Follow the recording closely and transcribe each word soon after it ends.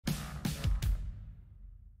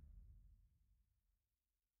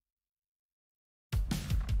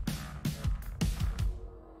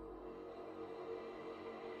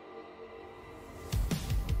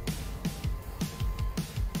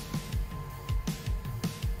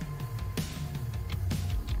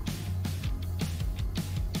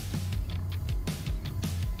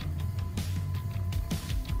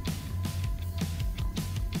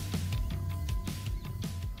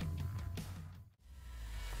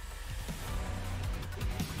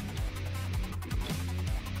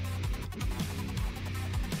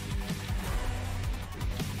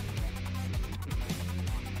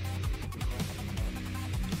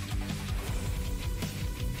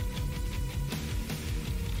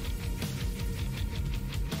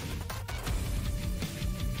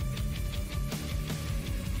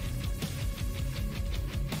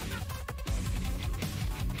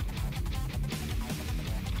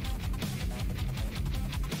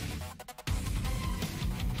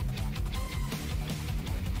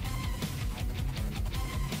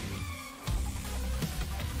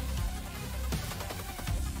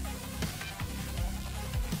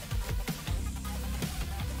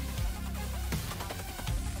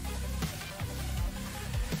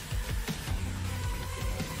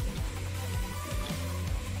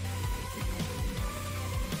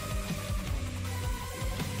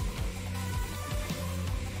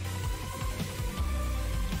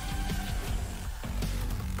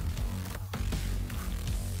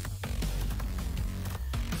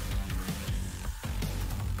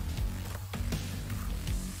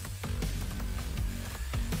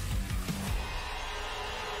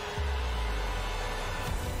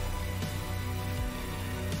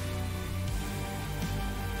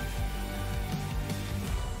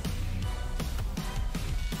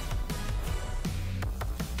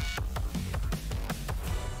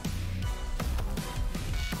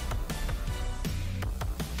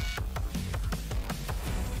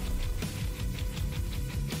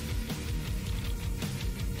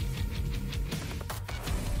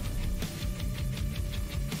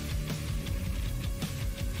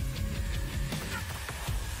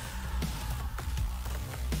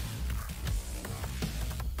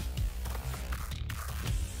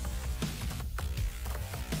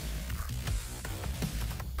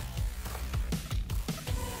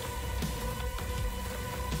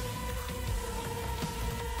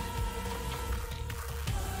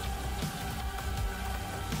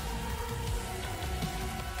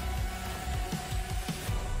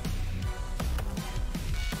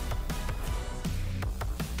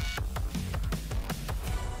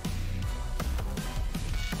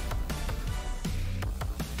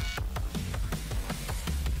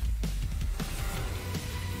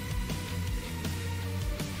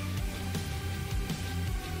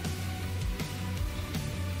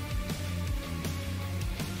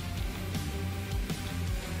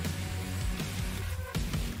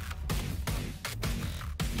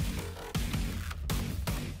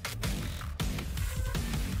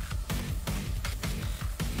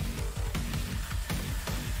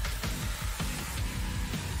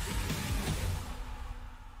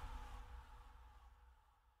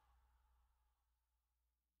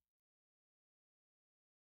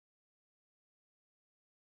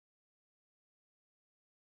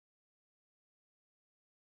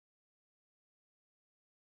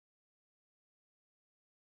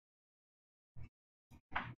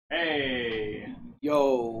Hey,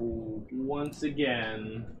 Yo, once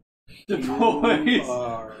again, the boys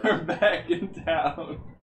are back in town.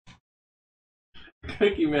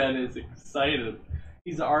 Cookie Man is excited.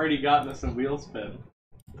 He's already gotten us a wheel spin.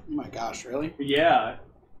 oh my gosh, really? Yeah,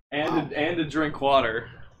 Wow. and a drink water,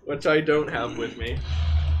 which I don't have with me.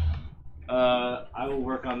 I will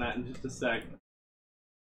work on that in just a sec.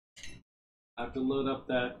 I have to load up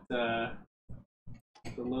that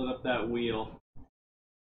wheel.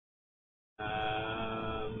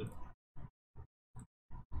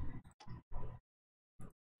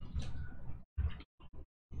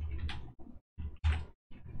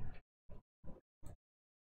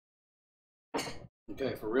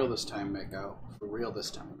 Okay, for real this time, Mako. For real this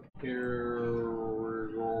time. Here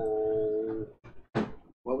we go.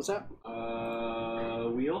 What was that?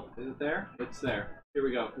 Wheel? Is it there? It's there. Here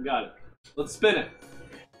we go. We got it. Let's spin it.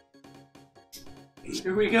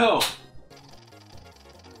 Here we go.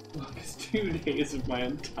 Look, it's 2 days of my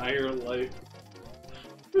entire life.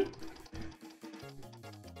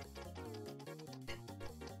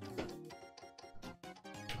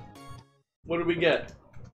 What do we get?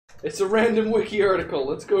 It's a random wiki article.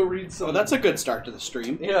 Let's go read some. Oh, that's a good start to the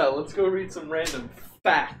stream. Yeah, let's go read some random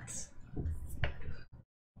facts.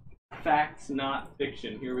 Facts, not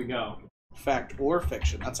fiction. Here we go. Fact or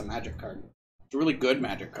fiction. That's a magic card. It's a really good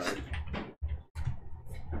magic card.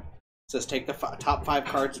 It says take the top 5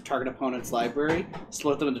 cards of target opponent's library,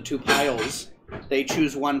 split them into 2 piles. They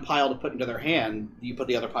choose one pile to put into their hand. You put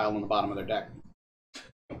the other pile on the bottom of their deck.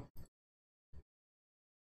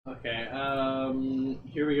 Okay,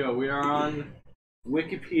 here we go. We are on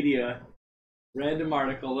Wikipedia. Random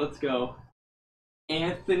article. Let's go.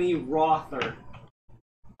 Anthony Rother,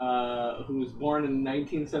 who was born in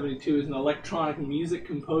 1972, is an electronic music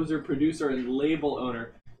composer, producer, and label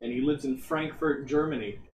owner, and he lives in Frankfurt,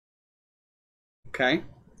 Germany. Okay.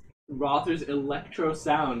 Rother's electro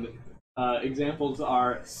sound examples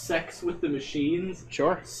are Sex with the Machines,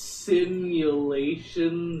 Sure.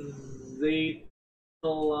 Simulations,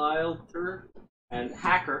 Alter, and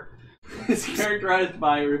Hacker is characterized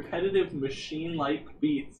by repetitive machine-like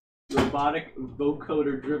beats, robotic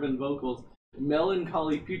vocoder-driven vocals,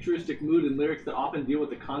 melancholy futuristic mood, and lyrics that often deal with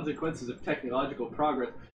the consequences of technological progress,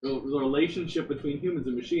 the relationship between humans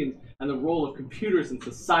and machines, and the role of computers in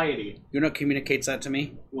society. You know what communicates that to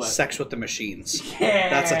me? What? Sex with the Machines. Yeah!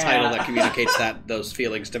 That's a title that communicates those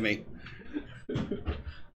feelings to me.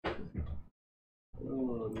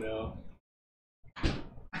 Oh no.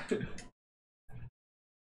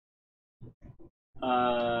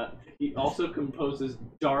 He also composes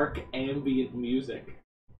dark ambient music.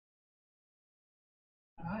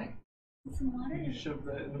 Hi. Some water. You shoved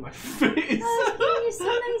that into my face. Oh, you're so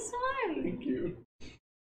nice water. Thank you.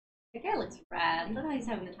 That guy looks rad. Look how he's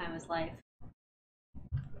having the time of his life.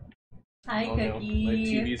 Hi, Oh no, Cookie. my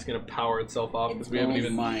TV's gonna power itself off because we haven't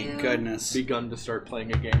even My goodness. begun to start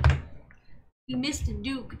playing a game. You missed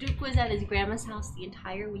Duke. Duke was at his grandma's house the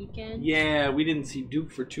entire weekend. Yeah, we didn't see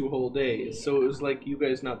Duke for 2 whole days, so it was like you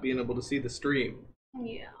guys not being able to see the stream.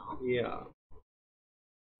 Yeah. Yeah.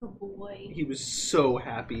 Good boy. He was so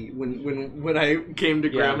happy when I came to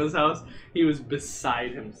Grandma's house. He was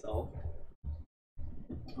beside himself.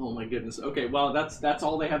 Oh my goodness. Okay, well that's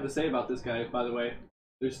all they have to say about this guy. By the way,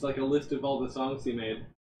 there's like a list of all the songs he made.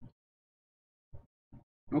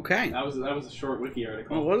 Okay. That was a short wiki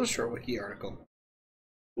article. Well, it was a short wiki article.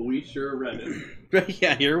 But we sure read it.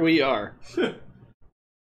 Yeah, here we are.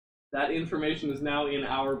 That information is now in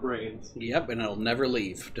our brains. Yep, and it'll never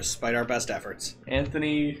leave, despite our best efforts.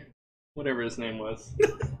 Anthony, whatever his name was.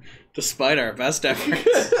 Despite our best efforts.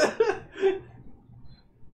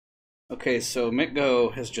 Okay, so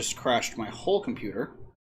Mitgo has just crashed my whole computer.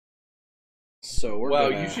 So we're Wow,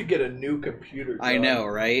 gonna... you should get a new computer. I know,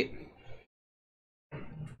 right?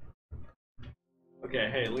 Okay,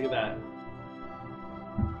 hey, look at that.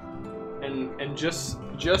 And just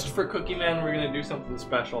for Cookie Man, we're gonna do something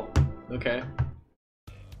special. Okay.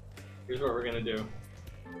 Here's what we're gonna do.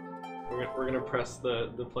 We're gonna press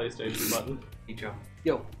the PlayStation button.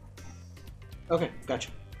 Yo. Okay,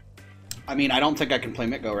 gotcha. I mean, I don't think I can play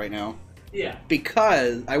Mitgo right now. Yeah.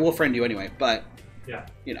 Because I will friend you anyway, but Yeah.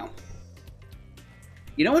 you know.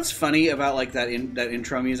 You know what's funny about like that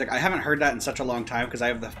intro music? I haven't heard that in such a long time because I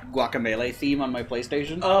have the Guacamelee theme on my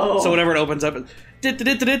PlayStation. Oh. So whenever it opens up, it's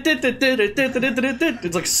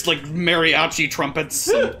like mariachi trumpets.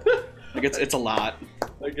 And, like it's a lot.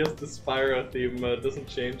 I guess the Spyro theme doesn't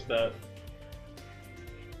change that.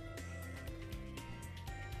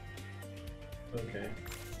 Okay.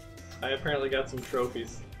 I apparently got some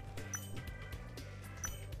trophies.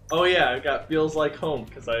 Oh yeah, I got Feels Like Home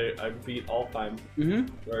because I beat Alfheim.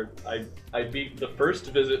 Or I beat the first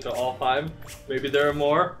visit to Alfheim. Maybe there are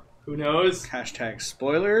more. Who knows? Hashtag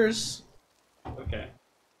spoilers. Okay.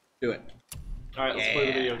 Do it. All right, let's play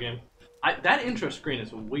the video game. That intro screen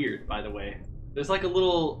is weird, by the way. There's like a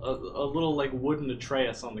little like wooden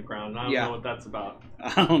Atreus on the ground. I don't know what that's about.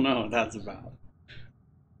 I don't know what that's about.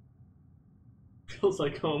 Feels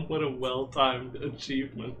Like Home. What a well-timed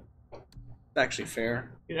achievement. It's actually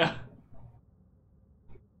fair. Yeah.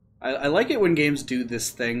 I like it when games do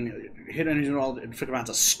this thing. Hit an all inflict amounts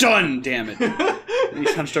of stun damage.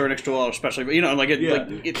 He's hunched over next to a wall, especially, but you know, like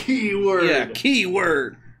it. Keyword. Yeah,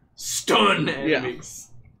 keyword. Stun enemies.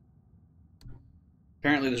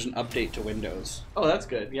 Apparently, there's an update to Windows. Oh, that's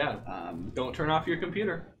good. Yeah. Don't turn off your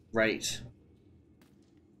computer. Right.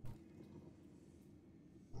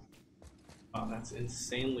 Oh, that's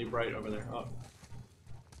insanely bright over there. Oh.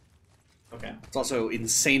 Okay. It's also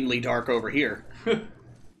insanely dark over here.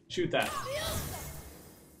 Shoot that.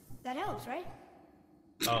 That helps, right?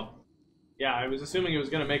 Oh. Yeah, I was assuming it was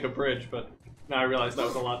going to make a bridge, but now I realized that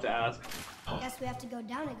was a lot to ask. Guess we have to go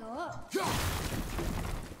down and go up.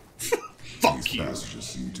 Fuck you. These passages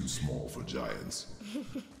seem too small for giants.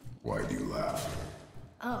 Why do you laugh?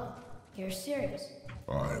 Oh, you're serious.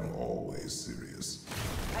 I am always serious.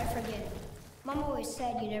 I forget. Mom always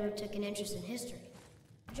said you never took an interest in history.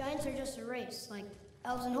 Giants are just a race, like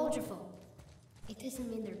elves and Holgerfolk. It doesn't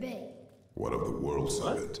mean they're big. What of the world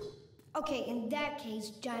serpent? Okay, in that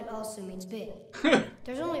case, giant also means big.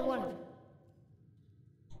 There's only one of them.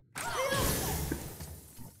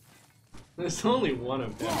 There's only one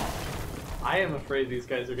of them. I am afraid these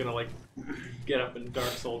guys are gonna, like, get up and Dark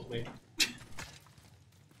Souls me.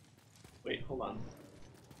 Wait, hold on.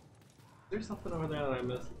 Is there something over there that I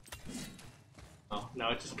missed? Oh, no,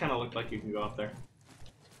 it just kind of looked like you can go up there.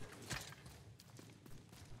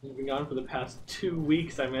 We've been gone for the past 2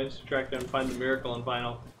 weeks. I managed to track down and find the Miracle on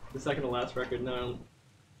vinyl. The second to last record. Now,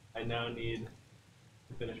 I now need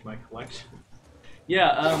to finish my collection.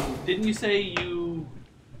 Yeah, didn't you say you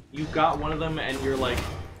got one of them and you're, like,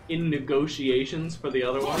 in negotiations for the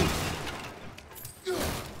other one?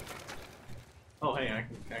 Oh, hey, I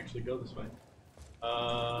can actually go this way. Do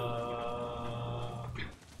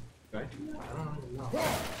I do that? I don't even know.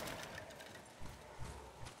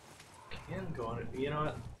 Can go on it. You know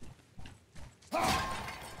what?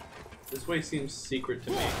 This way seems secret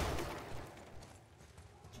to me.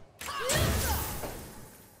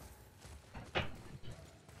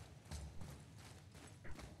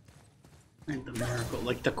 And the Miracle,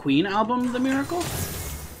 like the Queen album, The Miracle?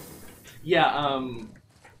 Yeah,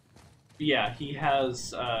 yeah, he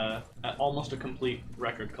has almost a complete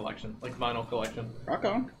record collection, like vinyl collection. Rock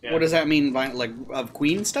on. Yeah. What does that mean? Like of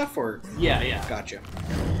Queen stuff, or? Yeah, yeah. Gotcha.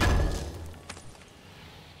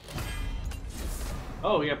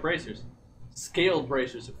 Oh, we got bracers. Scaled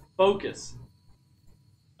bracers. Focus.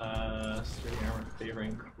 String armor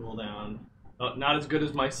favoring cooldown. Oh, not as good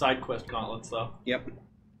as my side quest gauntlets, though. Yep.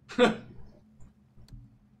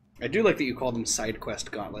 I do like that you call them side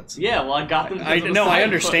quest gauntlets. Yeah, well, I got them. No, I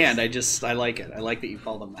understand. I like it. I like that you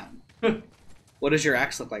call them that. What does your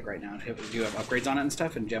axe look like right now? Do you have upgrades on it and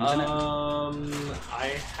stuff and gems in it?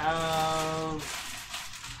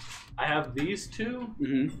 I have these two.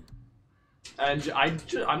 Mm-hmm. And I'm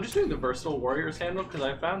just doing the Versatile Warriors handle because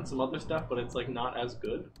I found some other stuff, but it's like not as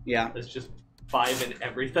good. Yeah. It's just 5 in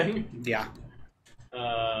everything. Yeah.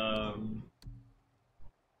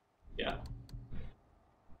 Yeah.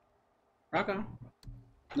 Rock on.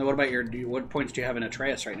 Now, what about what points do you have in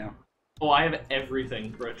Atreus right now? Oh, I have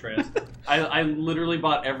everything for Atreus. I literally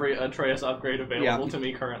bought every Atreus upgrade available to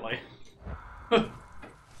me currently. It's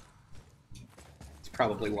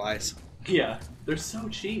probably wise. Yeah, they're so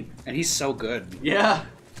cheap. And he's so good. Yeah.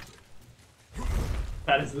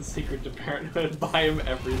 That is the secret to parenthood. Buy him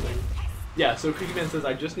everything. Yeah, so Cookie Man says,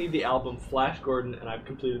 I just need the album Flash Gordon and I've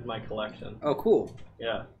completed my collection. Oh, cool.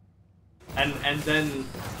 Yeah. And then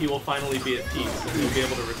he will finally be at peace and he'll be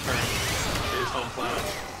able to return to his home planet.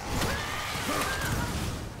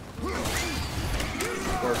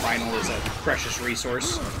 Where vinyl is a precious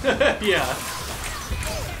resource. Yeah.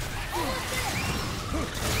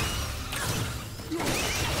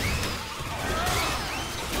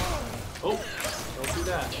 Oh, don't do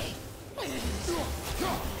that.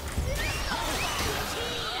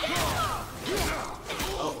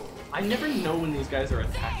 Oh, I never know when these guys are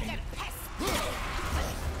attacking.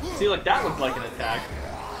 See, like, that looked like an attack.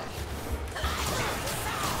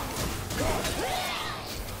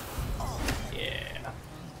 Yeah.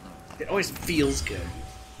 It always feels good.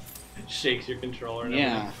 It shakes your controller and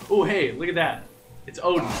Yeah. everything. Oh, hey, look at that. It's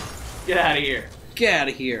Odin. Get out of here. Get out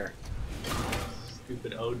of here.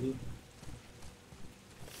 Stupid Odin.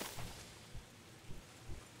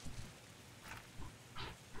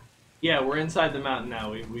 Yeah, we're inside the mountain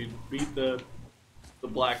now. We beat the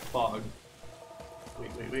black fog. Wait.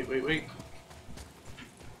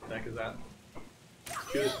 What the heck is that?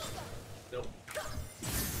 Shoot it. Nope.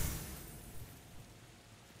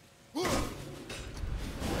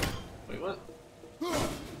 Wait, what?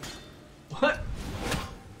 What?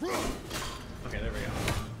 Okay, there we go.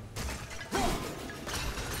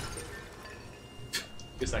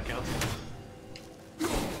 Guess that counts.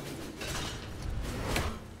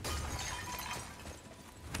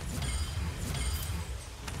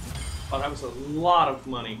 Oh, that was a lot of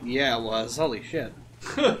money. Yeah, it was. Holy shit.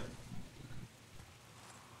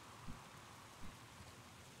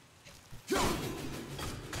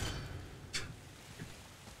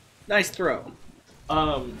 Nice throw.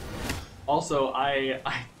 Also, I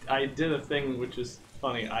did a thing which is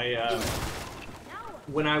funny.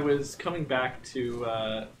 When I was coming back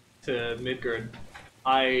to Midgard,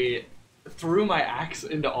 I threw my axe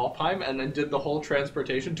into Alfheim and then did the whole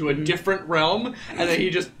transportation to a different realm, and then he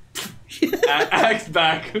just axe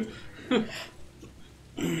back.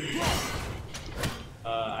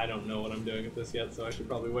 I don't know what I'm doing with this yet, so I should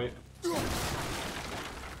probably wait.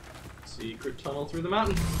 Secret tunnel through the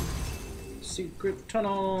mountain. Secret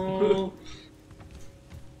tunnel.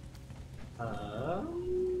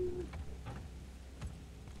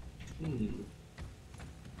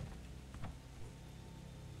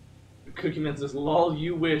 Cookie Man says, lol,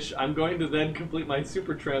 you wish. I'm going to then complete my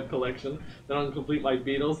Supertramp collection, then I'll complete my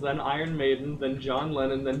Beatles, then Iron Maiden, then John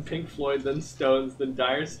Lennon, then Pink Floyd, then Stones, then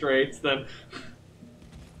Dire Straits, then...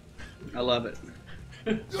 I love it.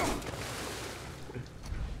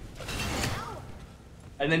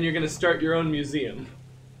 And then you're going to start your own museum.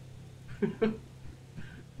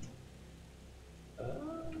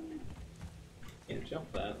 Can't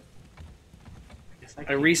jump that.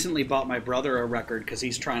 I recently bought my brother a record because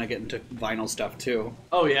he's trying to get into vinyl stuff too.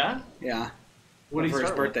 Oh yeah? Yeah. What did he for his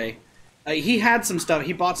start with? birthday? He had some stuff.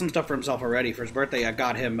 He bought some stuff for himself already. For his birthday, I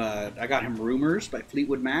got him "Rumors" by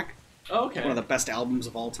Fleetwood Mac. Oh, okay. It's one of the best albums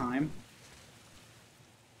of all time.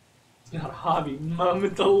 It's not a hobby, Mom.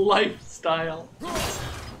 It's a lifestyle. It's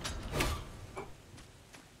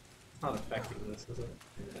not affecting this, is it?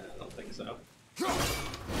 Yeah, I don't think so.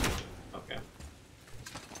 Okay.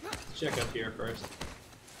 Let's check up here first.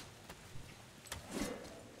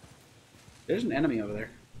 There's an enemy over there.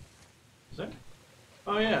 Is there?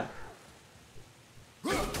 Oh yeah. Oh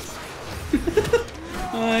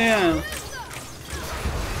yeah.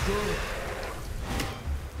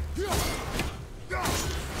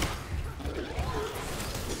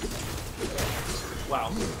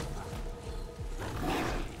 Wow.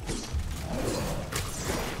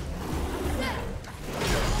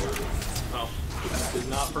 Oh, did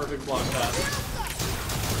not perfect block that.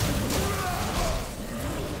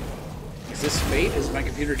 Is this fate? Is my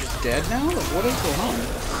computer just dead now? Like, what is going on?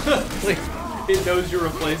 Like, it knows you're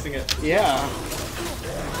replacing it. Yeah.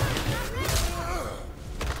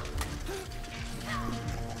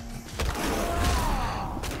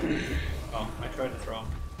 Oh, I tried to throw.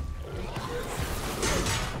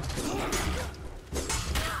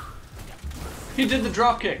 He did the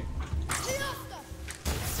drop kick.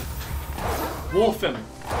 Wolf him.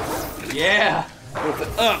 Yeah. Wolf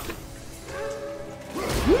it up.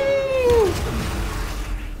 Woo!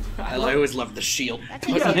 I always love the shield.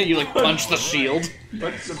 You like punch the shield.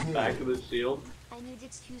 Punch the back of the shield. I knew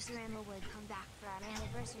Dick's Fuserama would come back for our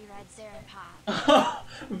anniversary ride, Psychopath.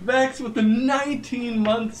 Vex with the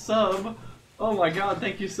 19-month sub. Oh my god,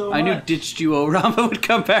 thank you so much. I knew Ditched-O-Rama would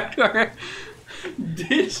come back to her.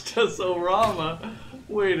 Ditched-O-Rama.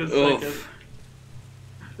 Wait a second. Oof.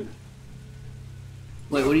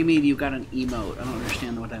 Wait, what do you mean you got an emote? I don't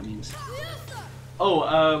understand what that means.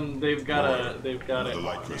 Oh, they've got a The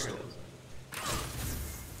light crystal.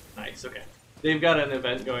 Nice, okay. They've got an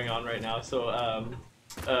event going on right now, so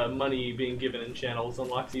money being given in channels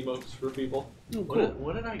unlocks emotes for people. Oh, cool.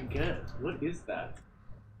 What did I get? What is that?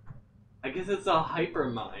 I guess it's a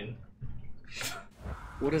hypermine.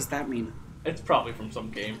 What does that mean? It's probably from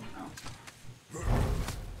some game.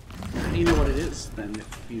 How do you know what it is then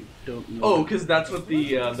if you don't know? Oh, because that's what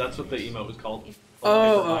the emote was called.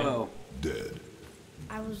 Oh. Dead.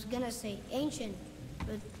 I was gonna say ancient,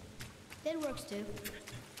 but that works too.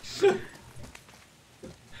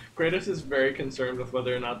 Kratos is very concerned with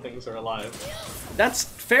whether or not things are alive. That's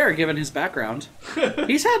fair given his background.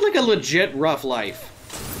 He's had like a legit rough life.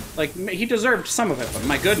 Like, he deserved some of it, but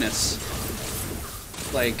my goodness.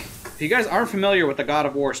 Like, if you guys aren't familiar with the God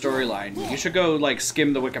of War storyline, you should go, like,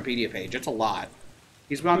 skim the Wikipedia page. It's a lot.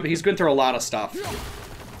 He's been through a lot of stuff.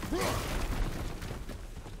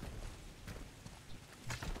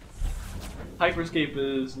 Hyperscape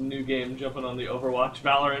is new game jumping on the Overwatch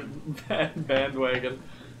Valorant bandwagon.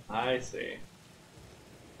 I see.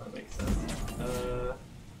 That makes sense. No,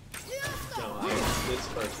 this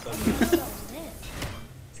first. Then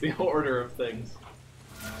it's the order of things.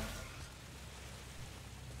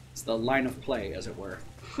 It's the line of play, as it were.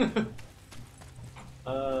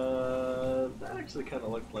 That actually kind of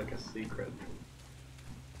looked like a secret.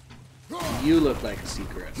 You look like a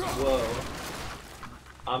secret. Whoa.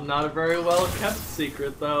 I'm not a very well kept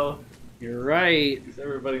secret, though. You're right. 'Cause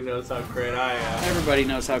everybody knows how great I am. Everybody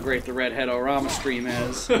knows how great the Redhead-O-Rama stream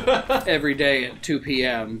is. Every day at 2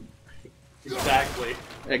 p.m. Exactly.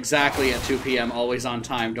 Exactly at 2 p.m. Always on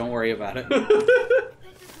time. Don't worry about it.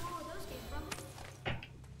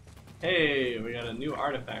 Hey, we got a new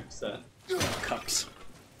artifact set. Cups.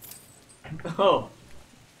 Oh.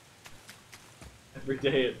 Every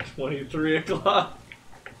day at 23 o'clock.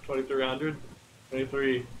 2300?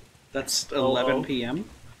 23. That's 11 p.m.?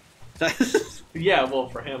 Yeah, well,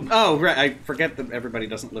 for him. Oh, right. I forget that everybody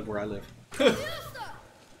doesn't live where I live.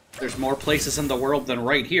 There's more places in the world than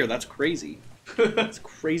right here. That's crazy. That's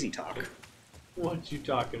crazy talk. What you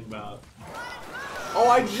talking about? Oh,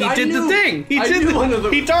 I did knew, the thing! He did one of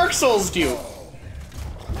the... He Dark Souls'd you!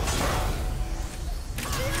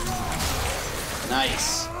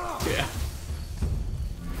 Nice. Yeah.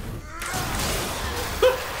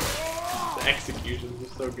 The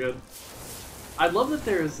executions are so good. I love that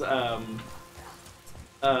there's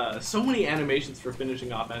so many animations for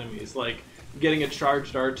finishing off enemies. Like getting a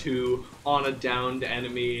charged R2 on a downed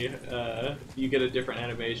enemy, you get a different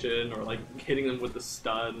animation, or like hitting them with the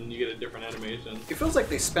stun, you get a different animation. It feels like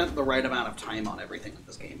they spent the right amount of time on everything in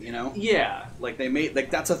this game, you know? Yeah. Like they made,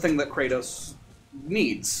 like that's a thing that Kratos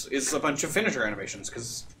needs, is a bunch of finisher animations,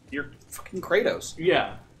 because you're fucking Kratos.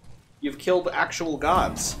 Yeah. You've killed actual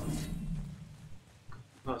gods.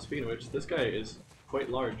 Oh, speaking of which, this guy is quite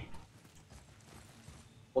large.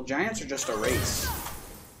 Well, giants are just a race.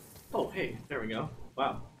 Oh, hey, there we go.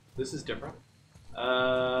 Wow, this is different.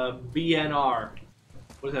 BNR.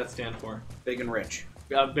 What does that stand for? Big and rich.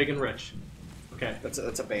 Big and rich. Okay. That's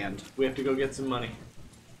a band. We have to go get some money.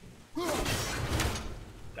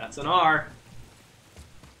 That's an R.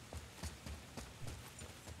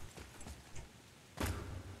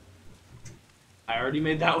 I already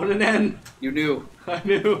made that one an N. You knew. I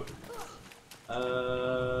knew.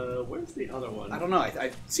 Where's the other one? I don't know.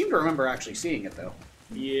 I seem to remember actually seeing it, though.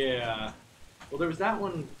 Yeah. Well, there was that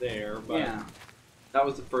one there, but Yeah. that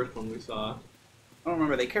was the first one we saw. I don't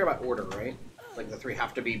remember. They care about order, right? Like the three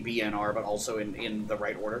have to be BNR, but also in the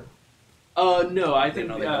right order. No, I think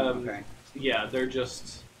No, they don't. Okay. yeah, they're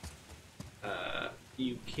just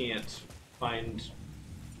you can't find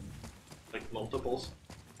like multiples.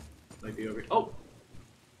 Might be over. Oh,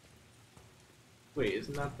 wait,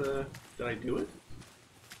 isn't that the? Did I do it?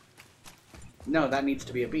 No, that needs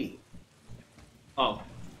to be a B. Oh.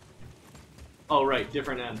 Oh right,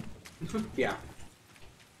 different N. Yeah.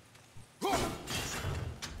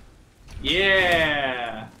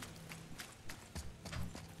 Yeah.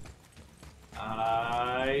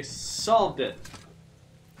 I solved it.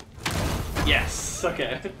 Yes.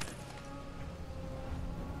 Okay.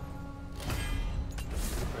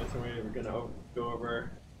 Right, so we're gonna go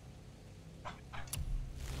over.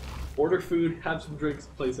 Order food, have some drinks,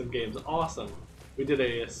 play some games. Awesome. We did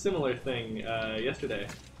a similar thing yesterday.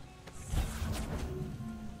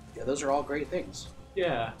 Yeah, those are all great things.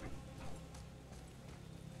 Yeah.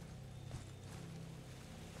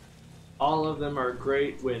 All of them are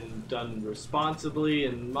great when done responsibly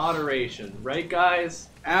and moderation, right, guys?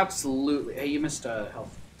 Absolutely. Hey, you missed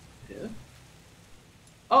health. Yeah.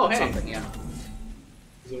 Oh, hey. Something, yeah.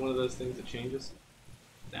 Is it one of those things that changes?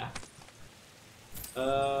 Nah.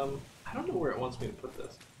 I don't know where it wants me to put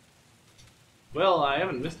this. Well, I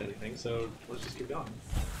haven't missed anything, so let's just keep going.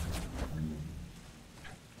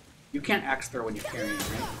 You can't axe throw when you're carrying,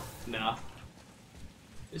 right? Nah.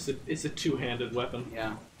 It's a two-handed weapon.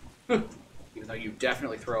 Yeah. Even though you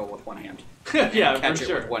definitely throw it with one hand. Yeah, Catch for it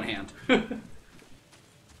sure. with one hand.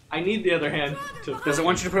 I need the other hand to. Does it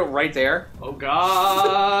want you to put it right there? Oh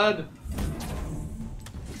God!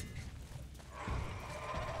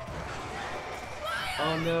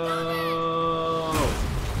 Oh no!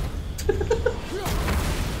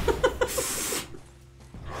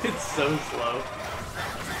 It's so slow.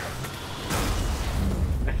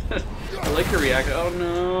 I like your reaction. Oh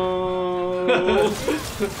no!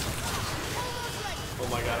 Oh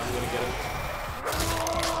my God! I'm gonna get him.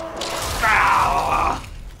 Ah!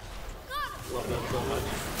 Love that so much.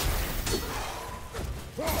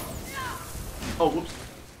 Oh, whoops.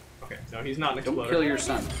 Okay, no, he's not an exploder. Don't kill your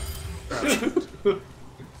son.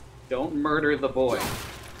 Don't murder the boy.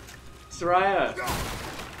 Soraya,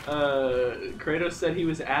 Kratos said he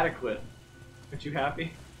was adequate. Aren't you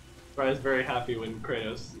happy? Soraya's very happy when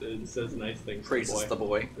Kratos says nice things Praises to the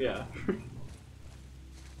boy. Yeah.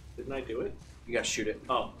 Didn't I do it? You gotta shoot it.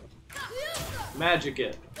 Oh. Magic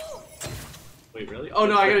it. Wait, really? Oh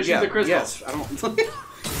no, I gotta shoot the crystal. Yes, I don't...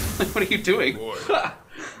 What are you doing? Boy.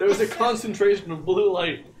 There was a concentration of blue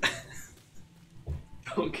light.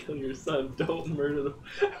 Don't kill your son. Don't murder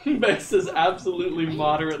them. Mex is absolutely,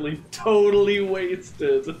 moderately, totally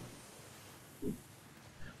wasted.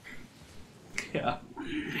 Yeah.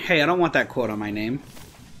 Hey, I don't want that quote on my name.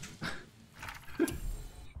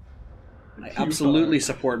 I absolutely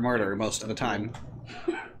support murder most of the time.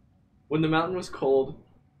 When the mountain was cold,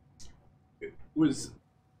 it was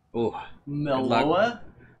Oh, Meloa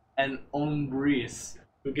and Ombris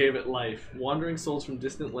who gave it life, wandering souls from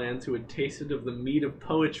distant lands who had tasted of the meat of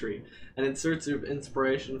poetry, and in search of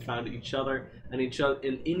inspiration found each other, and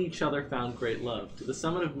in each other found great love. To the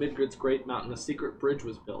summit of Midgard's great mountain a secret bridge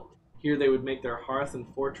was built. Here they would make their hearth and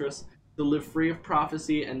fortress, to live free of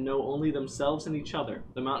prophecy and know only themselves and each other.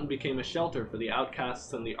 The mountain became a shelter for the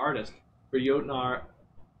outcasts and the artist, for Jotnar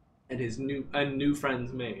and his new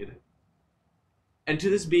friends made. And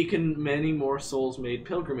to this beacon many more souls made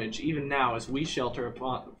pilgrimage, even now as we shelter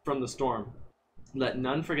from the storm. Let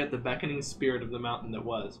none forget the beckoning spirit of the mountain that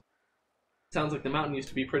was. Sounds like the mountain used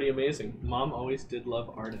to be pretty amazing. Mom always did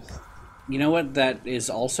love artists. you know what that is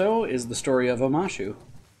also? Is the story of Omashu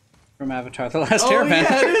from Avatar The Last Oh Airbender.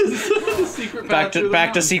 yeah, it is! The secret path through the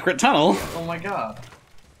back to mountain. Secret Tunnel. Oh my god.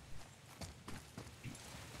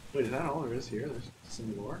 Wait, is that all there is here? There's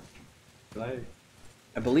some more? Did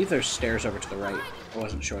I believe there's stairs over to the right. I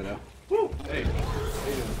wasn't sure though. Woo! Hey. How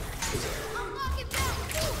you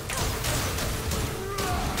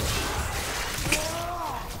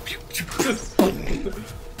doing?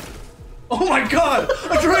 Oh my god!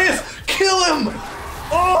 Atreus! Kill him!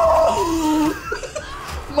 Oh!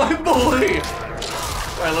 My boy!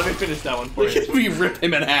 Alright, let me finish that one for you. We rip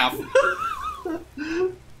him in half.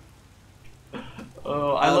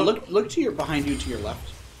 Oh, I love... Look to your behind you to your left.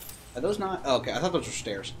 Are those not? Oh, okay, I thought those were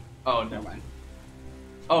stairs. Oh, Never mind.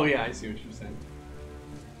 Oh yeah, I see what you're saying.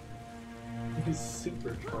 He's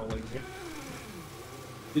super trolling me.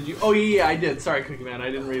 Did you? Oh yeah, I did. Sorry, Cookie Man, I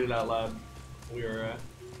didn't read it out loud. We were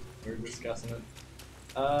discussing it.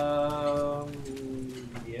 Yeah,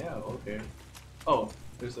 okay. Oh,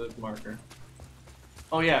 there's a marker.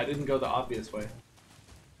 Oh yeah, I didn't go the obvious way.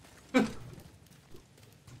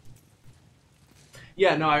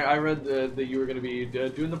 Yeah, no, I read that you were going to be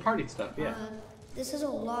doing the party stuff, yeah. This is a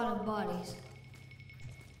lot of bodies.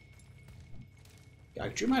 Yeah,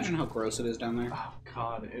 could you imagine how gross it is down there? Oh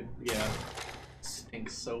god, yeah.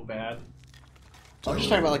 Stinks so bad. I'm just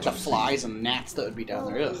talking about like the flies and gnats that would be down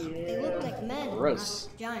there. Ugh. They look like men, Gross.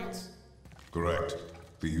 not giants. Correct.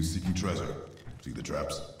 For you seeking treasure. See the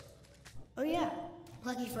traps? Oh yeah.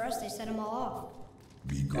 Lucky for us, they set them all off.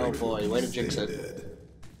 Be grateful. boy, way to these jinx stay it. dead.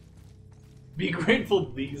 Be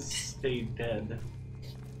grateful these stay dead.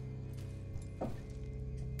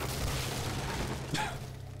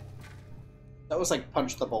 That was like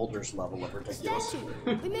Punch the Boulders level of The ridiculous. statue!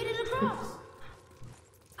 We made it across!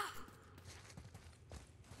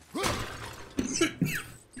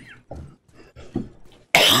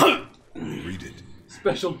 Read it.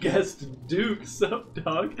 Special guest Duke, sup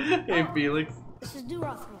dog? Hey Felix. This is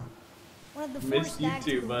Durothron, one of the four Missed you stags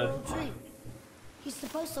too, of the bud. World Tree. He's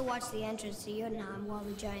supposed to watch the entrance to Jotunheim while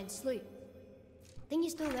the giants sleep. Think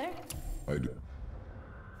he's still there? I do.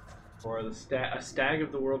 Or a stag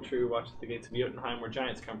of the world tree watches the gates of Jotunheim where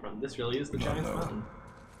giants come from. This really is the Giants Mountain.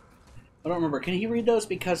 I don't remember. Can he read those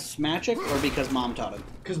because it's magic or because Mom taught him?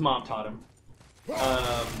 Because Mom taught him.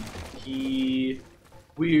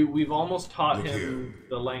 We've almost taught Look him here.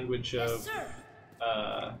 the language of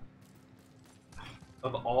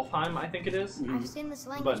Alfheim, I think it is, I've seen this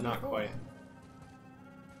language but not before. quite.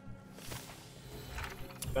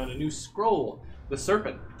 Found a new scroll. The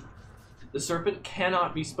serpent. The serpent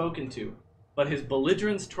cannot be spoken to, but his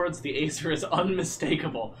belligerence towards the Aesir is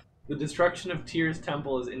unmistakable. The destruction of Tyr's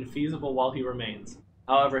temple is infeasible while he remains.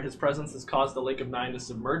 However, his presence has caused the Lake of Nine to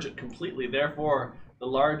submerge it completely. Therefore, the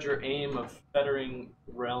larger aim of fettering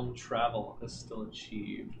realm travel is still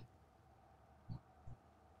achieved.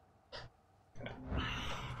 Okay.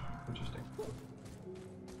 Interesting.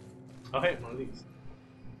 Oh, hey, one of these.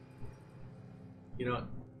 You know what?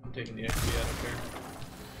 I'm taking the XP out of here.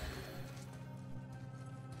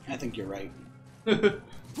 I think you're right.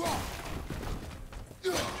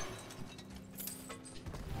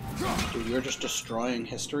 Dude, you're just destroying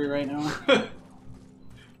history right now.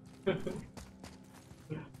 No,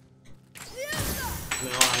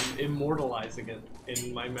 I'm immortalizing it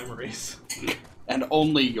in my memories. And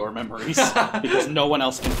only your memories. Because no one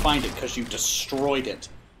else can find it because you destroyed it.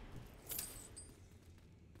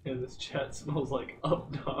 And this chat smells like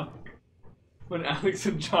up dog. When Alex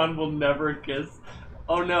and John will never kiss.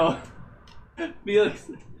 Oh no.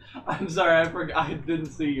 Felix, I'm sorry, I forgot. I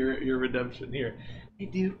didn't see your redemption here. Hey,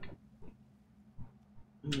 Duke.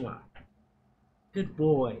 Mwah. Good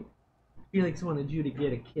boy. Felix wanted you to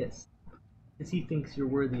get a kiss. Because he thinks you're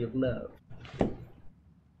worthy of love.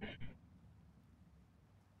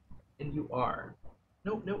 And you are.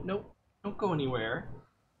 Nope. Don't go anywhere.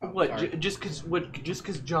 Oh, What? sorry. Just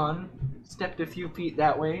because John stepped a few feet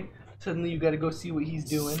that way, suddenly you got to go see what he's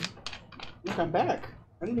doing. Look, I'm back.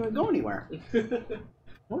 I didn't even go anywhere.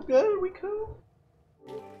 We're good. We cool.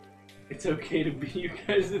 It's okay to be you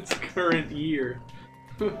guys. It's current year.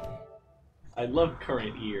 I love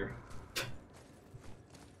current year.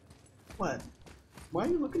 What? Why are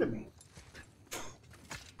you looking at me?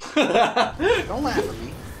 Don't laugh at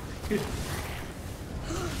me.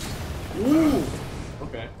 Ooh.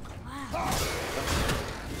 Okay.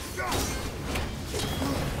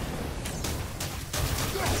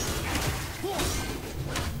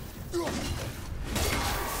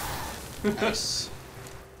 Nice.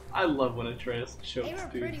 I love when Atreus chokes They were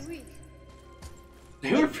dudes. pretty weak.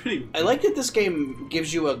 They were pretty. I like that this game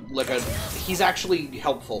gives you he's actually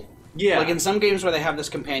helpful. Yeah. Like in some games where they have this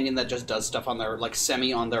companion that just does stuff on their, like,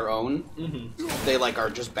 semi on their own, they, like, are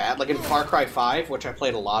just bad. Like in Far Cry 5, which I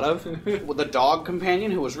played a lot of, with the dog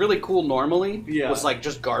companion, who was really cool normally, was, like,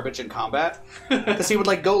 just garbage in combat. Because he would,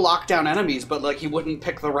 like, go lock down enemies, but, like, he wouldn't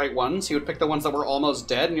pick the right ones. He would pick the ones that were almost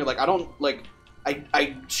dead, and you're like,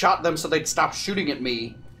 I shot them so they'd stop shooting at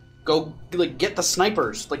me. Go, like, get the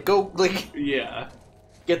snipers. Like, go, like... Yeah.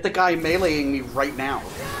 Get the guy meleeing me right now.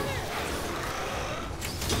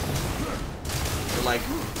 Like,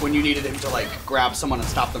 when you needed him to, like, grab someone and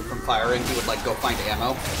stop them from firing, he would, like, go find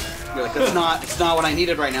ammo. You're like, it's not what I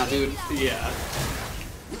needed right now, dude. Yeah.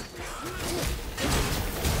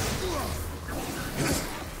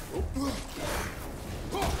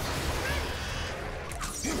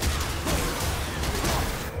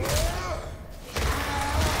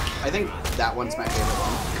 I think that one's my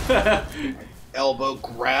favorite one. Elbow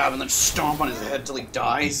grab and then stomp on his head till he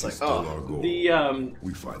dies. Like, Still oh. our goal.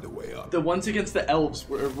 We find a way up. the ones against the elves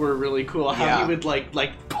were really cool. How Yeah. he would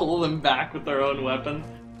like pull them back with their own weapon.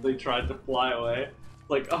 They tried to fly away.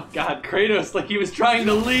 Like, oh god, Kratos, like he was trying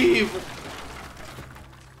to leave.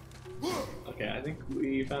 Okay, I think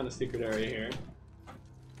we found a secret area here.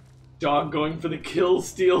 Dog going for the kill,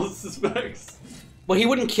 steals suspects. Well, he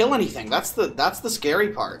wouldn't kill anything. That's the scary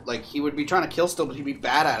part. Like, he would be trying to kill still, but he'd be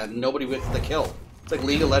bad at it, and nobody would get the kill. It's like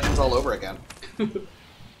League of Legends all over again. What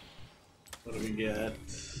do we get?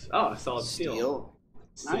 Oh, solid steel.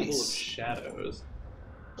 Symbol of Nice. shadows.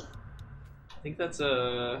 I think that's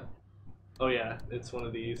a... Oh yeah, it's one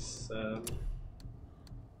of these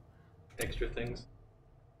extra things.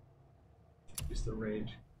 Use the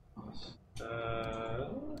rage.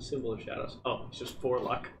 Symbol of shadows. Oh, it's just 4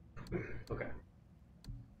 luck. Okay.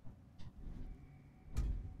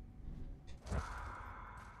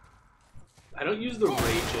 I don't use the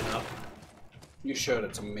rage enough. You should.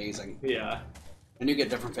 It's amazing. Yeah. And you get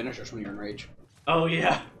different finishers when you're in rage. Oh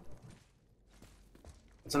yeah.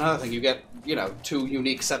 It's another thing. You get, 2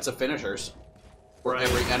 unique sets of finishers for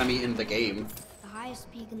every enemy in the game. The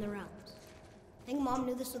highest peak in the realms. Think Mom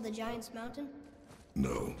knew this was the Giant's Mountain?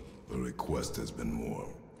 No, the request has been more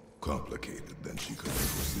complicated than she could have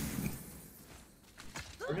foreseen.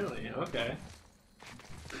 Really? Okay.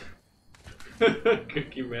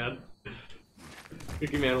 Cookie Man.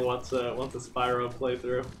 Cookie Man wants a Spyro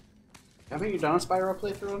playthrough. Haven't you done a Spyro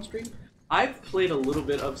playthrough on stream? I've played a little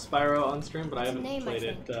bit of Spyro on stream, but I haven't name, played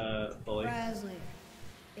I think. it fully. Razzler.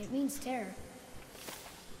 It means terror.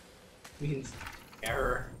 Means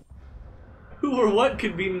terror. Who or what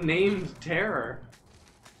could be named Terror?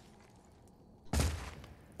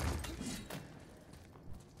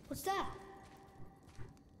 What's that?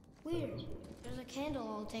 Weird. There's a candle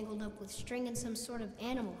all tangled up with string and some sort of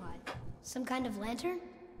animal hide. Some kind of lantern?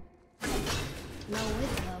 No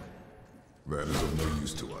wick, though. That is of no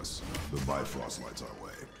use to us. The Bifrost lights our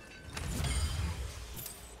way.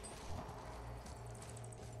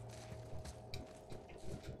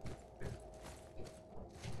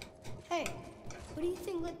 Hey, what do you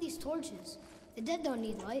think lit these torches? The dead don't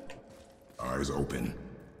need light. Eyes open.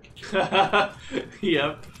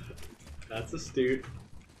 Yep. That's astute.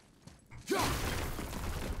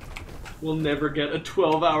 We'll never get a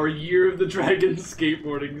 12-hour Year of the Dragon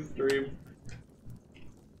skateboarding stream.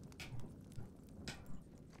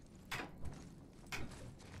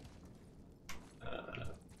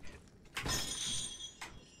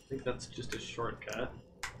 I think that's just a shortcut.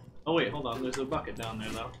 Oh wait, hold on, there's a bucket down there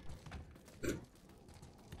though.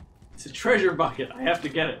 It's a treasure bucket, I have to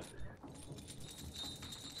get it.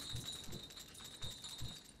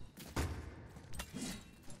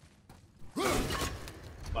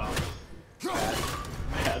 Wow.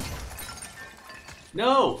 Bad.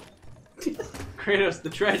 No! Kratos, the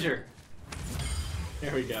treasure!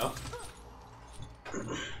 There we go.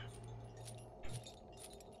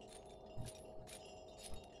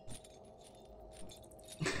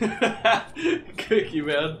 Cookie,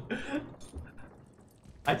 man.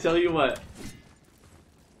 I tell you what.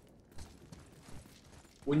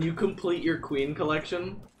 When you complete your Queen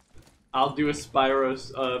collection, I'll do a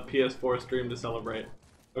Spyro's PS4 stream to celebrate.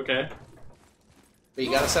 Okay? But you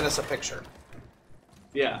gotta send us a picture.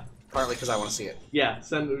 Yeah. Partly because I want to see it. Yeah,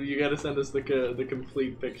 you gotta send us the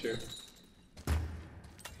complete picture.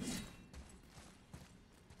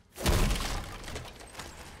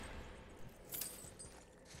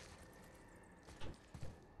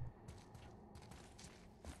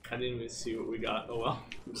 I didn't even see what we got. Oh well.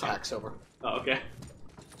 Hack's over. Oh, okay.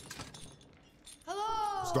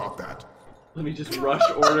 Hello! Stop that. Let me just rush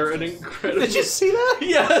order an incredible. Did you see that?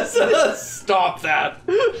 Yes! Stop that!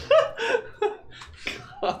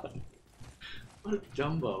 God. What a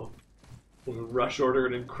jumbo. I'm gonna rush order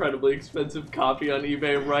an incredibly expensive copy on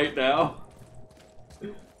eBay right now.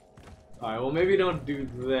 Alright, well maybe don't do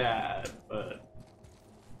that, but...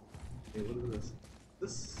 Hey, what is this?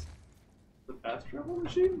 This... the fast travel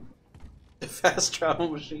machine? The fast travel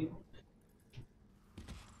machine?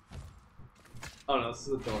 Oh no, this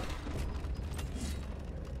is a door.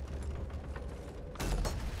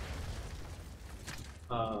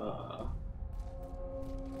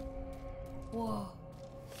 Whoa.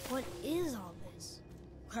 What is all this?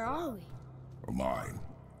 Where are we? A mine.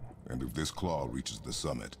 And if this claw reaches the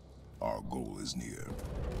summit, our goal is near.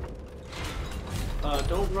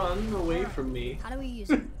 Don't run away from me. How do we use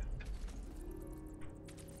it?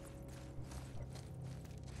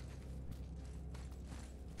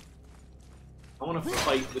 I want to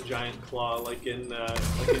fight the giant claw like in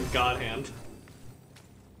God Hand.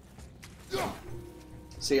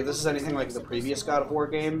 See, if this is anything like the previous God of War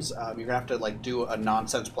games, you're gonna have to like do a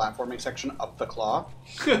nonsense platforming section up the claw.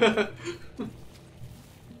 And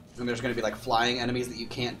there's gonna be like flying enemies that you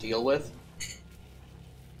can't deal with.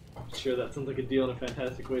 Sure, that sounds like a deal and a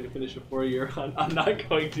fantastic way to finish a 4-year run. I'm not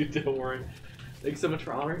going to, don't worry. Thanks so much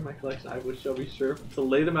for honoring my collection. I shall be sure to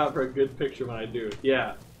lay them out for a good picture when I do.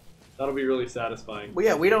 Yeah, that'll be really satisfying. Well,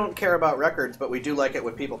 yeah, we don't care about records, but we do like it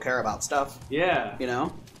when people care about stuff. Yeah. You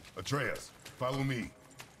know? Atreus, follow me.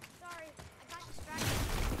 Sorry, I got distracted.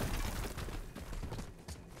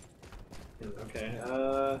 Okay,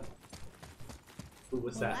 who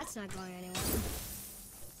was Well, that? that's not going anywhere.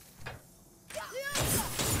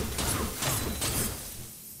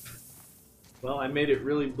 Well, I made it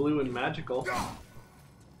really blue and magical.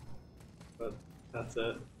 But that's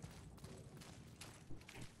it.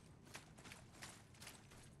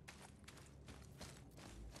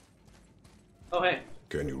 Oh, hey.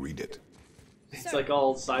 Can you read it? It's like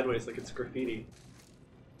all sideways, like it's graffiti.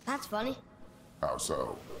 That's funny. How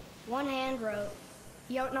so? One hand wrote,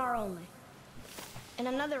 Jotnar only. And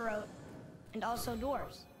another wrote, and also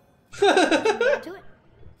dwarves. Should we add to it?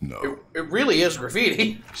 No. It really is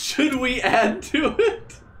graffiti. Should we add to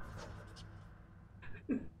it?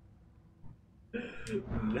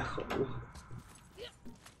 No.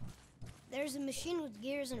 There's a machine with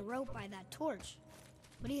gears and a rope by that torch.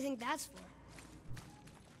 What do you think that's for?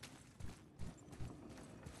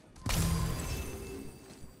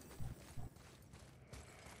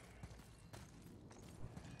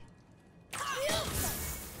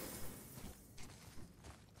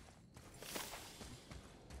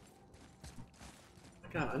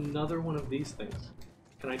 I got another one of these things.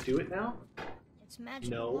 Can I do it now? It's magically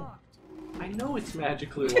No. locked. I know it's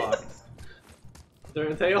magically locked.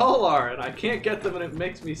 They all are, and I can't get them, and it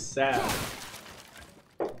makes me sad.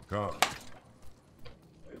 Come.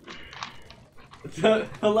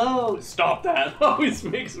 Hello! Stop that! Always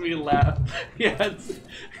makes me laugh. Yeah,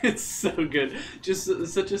 it's so good. Just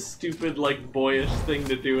such a stupid, like, boyish thing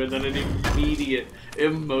to do, and then an immediate,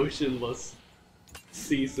 emotionless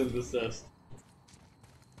cease and desist.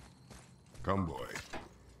 Come, boy.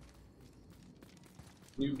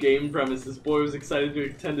 New game premise. This boy was excited to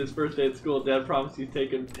attend his first day at school. Dad promised he'd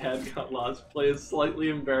take him. Dad got lost. Play a slightly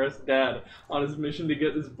embarrassed dad on his mission to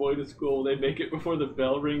get this boy to school. Will they make it before the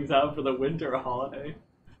bell rings out for the winter holiday?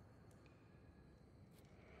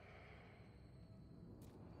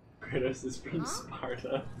 Kratos is from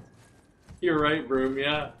Sparta. You're right, Broom,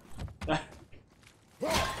 yeah.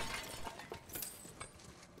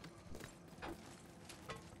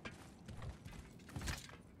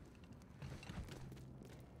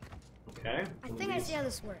 Okay. I think I see how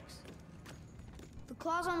this works. The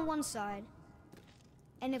claw's on one side,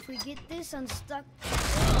 and if we get this unstuck...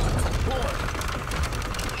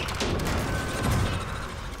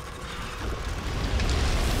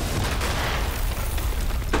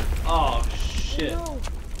 Oh, shit. No.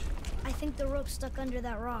 I think the rope's stuck under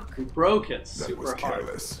that rock. We broke it That super was hard.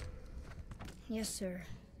 careless. Yes, sir.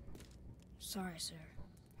 Sorry, sir.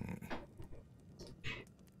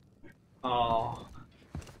 Oh.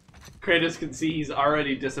 Kratos can see he's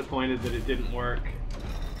already disappointed that it didn't work.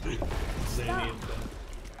 So he needs to...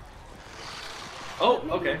 Oh,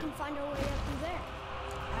 Maybe okay. we can find our way up through there.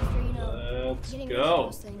 After, you know, Let's getting go. rid of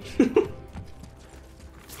those things. Get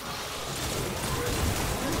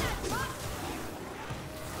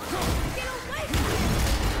away from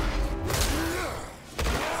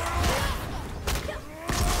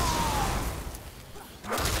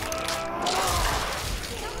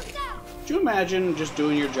Could you imagine just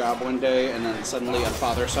doing your job one day and then suddenly a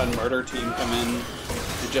father-son murder team come in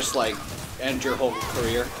and just like end your whole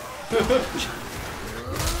career?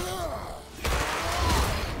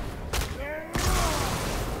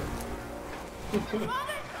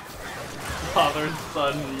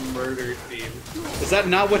 Father-son murder team. Is that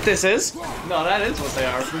not what this is? No, that is what they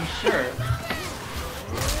are for sure.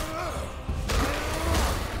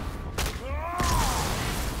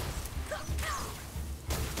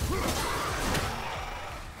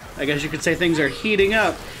 I guess you could say things are heating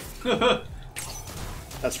up.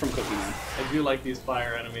 That's from Cookie Man. I do like these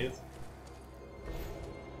fire enemies.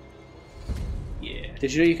 Yeah.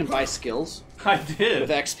 Did you know you can buy skills I did.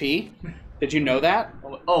 with XP? Did you know that?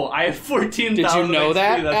 Oh, I have 14,000 Did you know XP,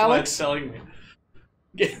 that, that's Alex? what it's telling me.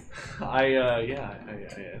 I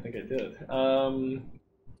think I did.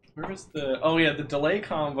 Where was the... Oh yeah, the delay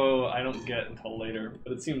combo I don't get until later,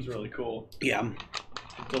 but it seems really cool. Yeah.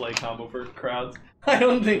 Delay combo for crowds. I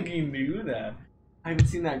don't think he knew that. I haven't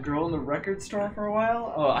seen that girl in the record store for a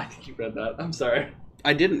while. Oh, I think you read that. I'm sorry.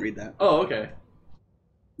 I didn't read that. Oh, okay.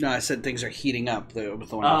 No, I said things are heating up with the one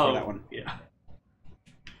before that one. Yeah.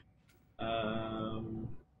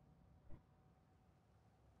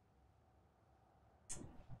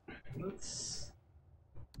 Let's...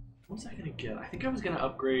 What was I gonna get? I think I was gonna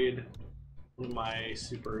upgrade one of my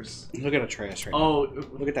supers. Look at Atreus right Oh, now.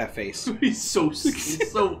 Look at that face. he's so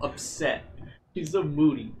upset. He's so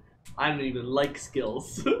moody. I don't even like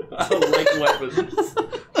skills. I don't like weapons.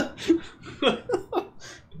 I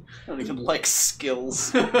don't even like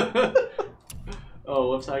skills. Oh,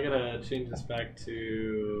 whoops, I gotta change this back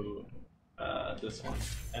to this one.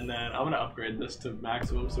 And then I'm gonna upgrade this to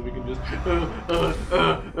maximum so we can just...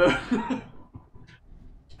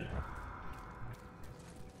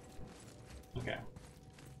 Okay.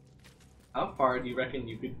 How far do you reckon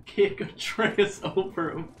you could kick Atreus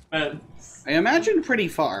over a fence? I imagine pretty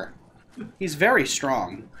far. He's very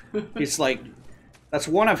strong. He's like... That's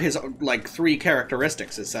one of his, like, 3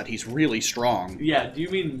 characteristics, is that he's really strong. Yeah, do you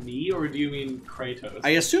mean me or do you mean Kratos?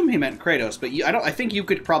 I assume he meant Kratos, but I think you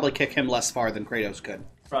could probably kick him less far than Kratos could.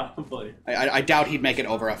 Probably. I doubt he'd make it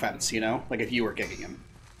over a fence, you know? Like, if you were kicking him.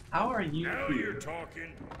 How are you here?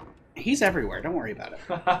 talking. He's everywhere, don't worry about it.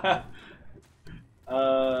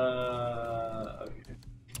 Okay.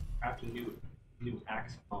 After new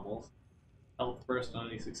axe pommels. Health first on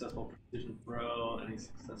any successful precision throw, any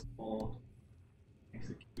successful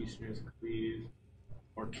executioner's cleave,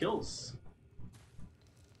 or kills.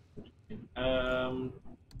 What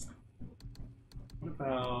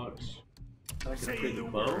about... I can upgrade the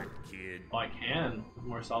bow? kid. Oh, I can, with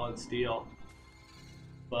more solid steel.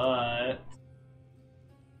 But...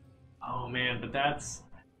 Oh man, but that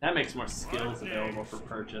makes more skills available for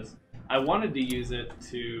purchase. I wanted to use it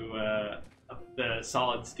to up the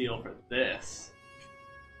solid steel for this.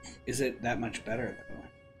 Is it that much better, though?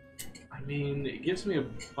 I mean, it gives me a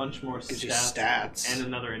bunch more Gives you stats, stats. and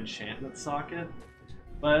another enchantment socket.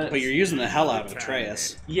 But But you're using the hell out of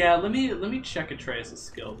Atreus. yeah, let me check Atreus'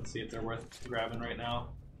 skills and see if they're worth grabbing right now.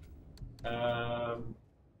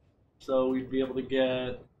 So we'd be able to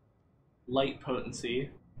get light potency.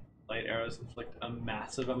 Light arrows inflict a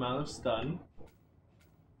massive amount of stun.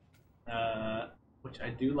 Which I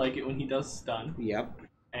do like it when he does stun. Yep.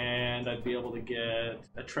 And I'd be able to get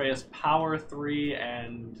Atreus Power 3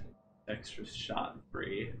 and Dexter's Shot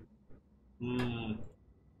 3.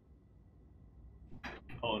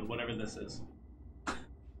 Oh, and whatever this is.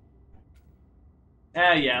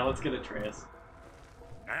 Yeah, let's get Atreus.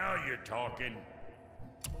 Now you're talking.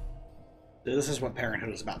 This is what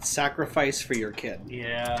parenthood is about. Sacrifice for your kid.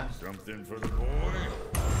 Yeah. Something for the boy.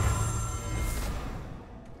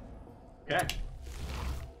 Okay.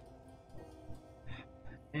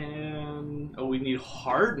 And we need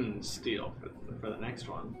hardened steel for the next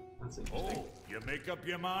one. That's interesting. Oh, you make up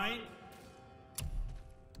your mind?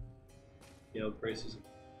 Braces,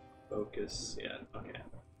 focus. Yeah. Okay.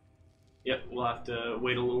 Yep. We'll have to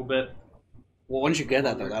wait a little bit. Well, once you get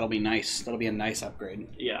that though, that'll be nice. That'll be a nice upgrade.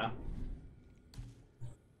 Yeah.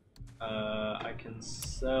 I can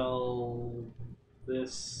sell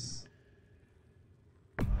this.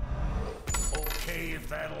 Okay, if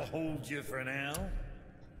that'll hold you for now.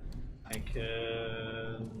 I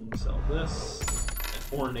can sell this.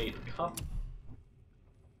 An ornate cup.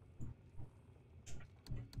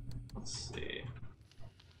 Let's see.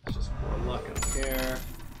 It's just 4 luck, I don't care.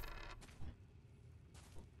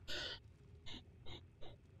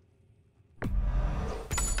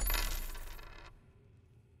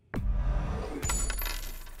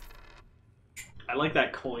 I like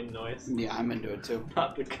that coin noise. Yeah, I'm into it too.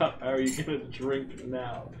 Not the cup. How are you gonna drink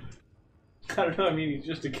now? I don't know. I mean, he's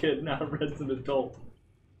just a kid now. Red's an adult.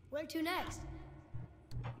 Where to next?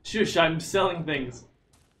 Shush! I'm selling things.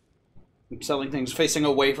 I'm selling things facing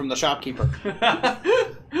away from the shopkeeper. Yeah. I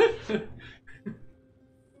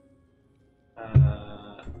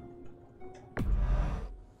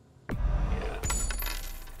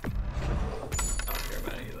don't care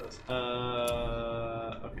about any of those.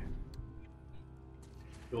 Okay.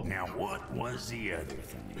 Cool. Now what was the other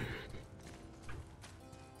thing?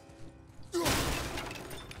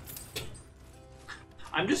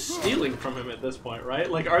 I'm just stealing from him at this point, right?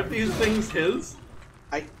 Like, aren't these things his?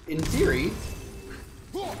 In theory.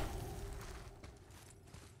 This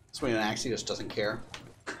way, Axios doesn't care.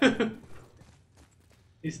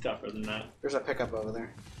 He's tougher than that. There's a pickup over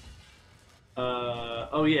there.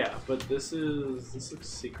 Oh yeah, but this looks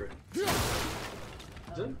secret. Is it?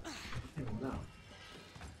 I don't know.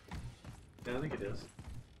 Yeah, I think it is.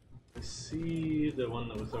 I see the one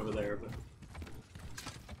that was over there, but...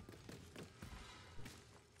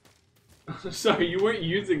 Sorry, you weren't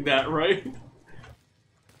using that, right?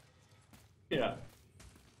 Yeah.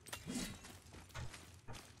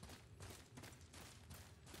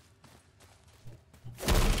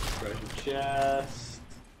 Treasure chest.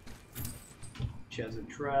 Chest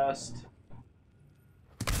trust.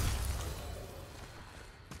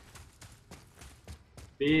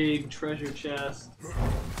 Big treasure chest.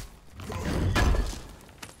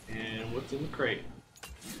 And what's in the crate?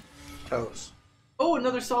 Toes. Oh,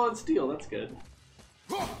 another solid steel. That's good.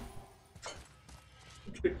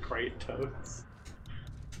 The crate toads.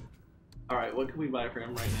 Alright, what can we buy for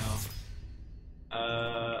him right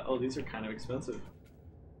now? Oh, these are kind of expensive.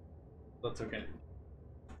 That's okay.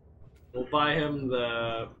 We'll buy him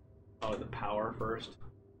the power first.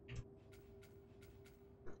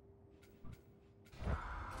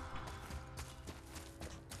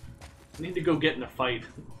 I need to go get in a fight.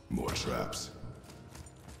 More traps.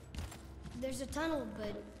 There's a tunnel,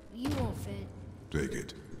 but you won't fit. Take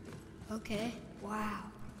it. Okay. Wow.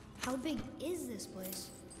 How big is this place?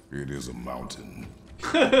 It is a mountain.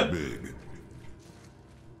 Big.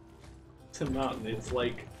 It's a mountain. It's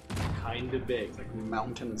like kind of big. Like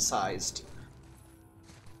mountain-sized.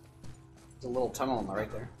 There's a little tunnel on the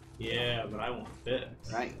right there. Yeah, but I want this.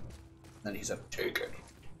 Right. Then he said, take it.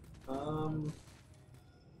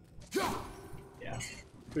 Yeah.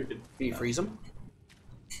 We could. Can you freeze him?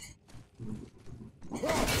 I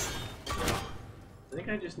think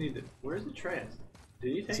I just need to. Where's the trash?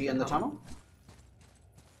 Did he take Is he in the tunnel?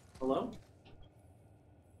 Hello?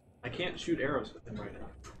 I can't shoot arrows with him right now.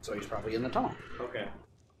 So he's probably in the tunnel. Okay.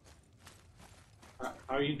 How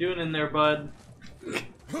are you doing in there, bud?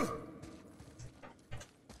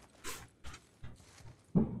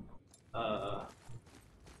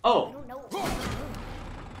 Oh! I don't know.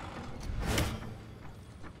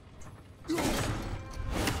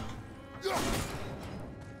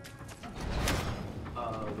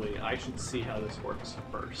 Wait, I should see how this works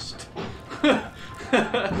first.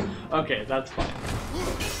 Okay, that's fine.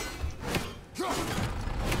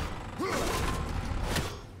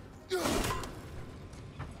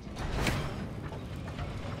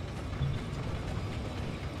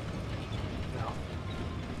 No.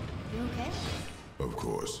 You okay? Of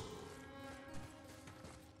course.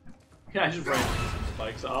 Yeah, I just ran some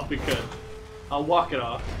spikes, I'll be good. I'll walk it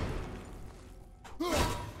off.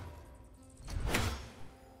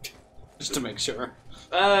 Just to make sure.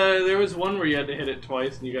 There was one where you had to hit it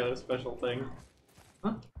twice and you got a special thing.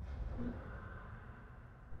 Huh?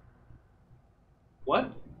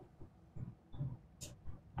 What?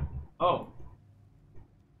 Oh.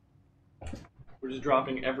 We're just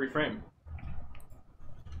dropping every frame.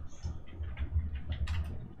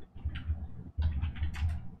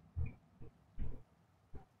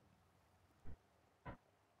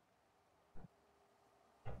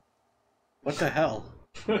 What the hell?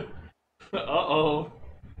 Uh-oh.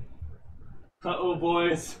 Uh-oh,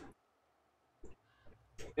 boys.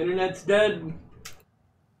 Internet's dead.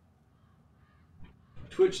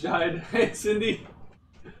 Twitch died. Hey, Cindy.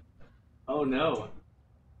 Oh, no.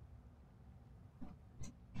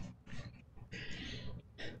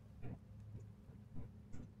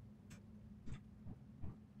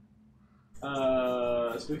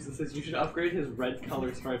 Spookson says you should upgrade his red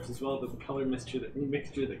color stripes as well as the color mixture that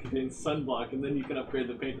contains sunblock, and then you can upgrade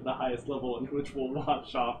the paint to the highest level, and which will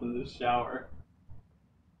wash off in the shower.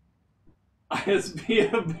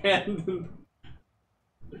 ISP abandoned.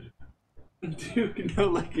 Duke, no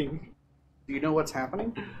licking. Do you know what's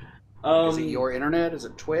happening? Is it your internet? Is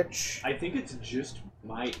it Twitch? I think it's just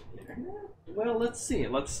my internet. Well, let's see.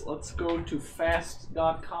 Let's go to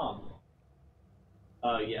fast.com.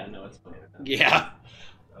 Yeah, no, it's my internet. Yeah.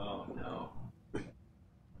 Oh no.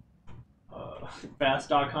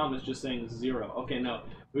 Fast.com is just saying 0. Okay, no.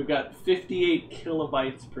 We've got 58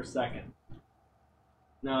 kilobytes per second.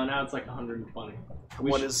 No, now it's like 120.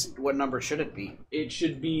 What number should it be? It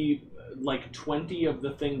should be like 20 of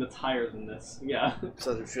the thing that's higher than this. Yeah.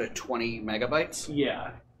 So there should be 20 megabytes?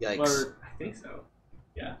 Yeah. Yikes. Or I think so.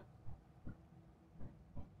 Yeah.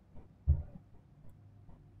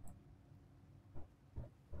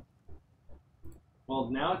 Well,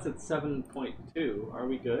 now it's at 7.2. Are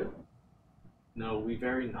we good? No, we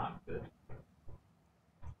very not good.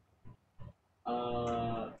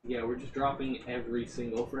 Yeah, we're just dropping every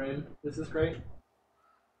single frame. This is great.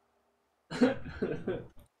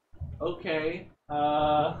 Okay.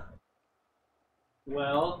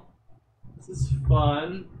 Well, this is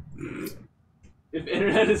fun. If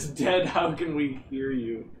internet is dead, how can we hear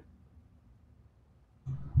you?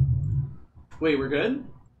 Wait, we're good?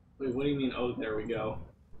 Wait, what do you mean? Oh, there we go.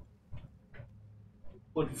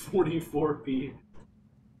 144p.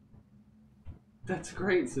 That's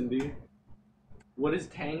great, Cindy. What is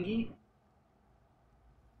tangy?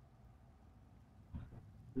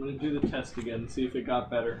 I'm gonna do the test again, see if it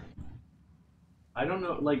got better. I don't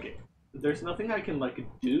know, like, there's nothing I can, like,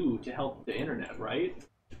 do to help the internet, right?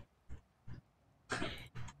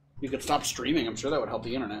 You could stop streaming. I'm sure that would help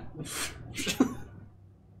the internet.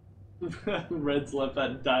 Red's left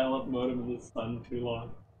that dial-up modem in the sun too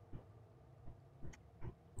long.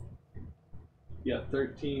 Yeah,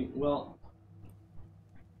 13. Well,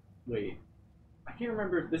 wait. I can't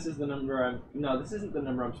remember if this is the number I'm... No, this isn't the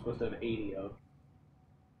number I'm supposed to have 80 of.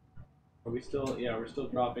 Are we still... Yeah, we're still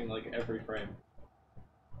dropping, like, every frame.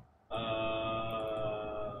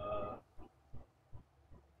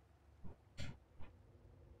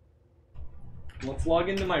 Let's log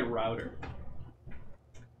into my router.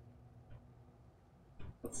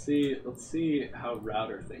 Let's see how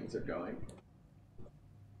router things are going.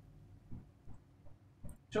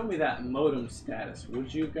 Show me that modem status,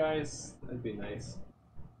 would you guys? That'd be nice.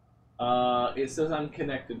 It says I'm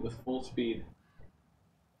connected with full speed.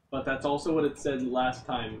 But that's also what it said last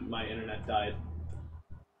time my internet died.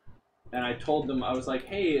 And I told them, I was like,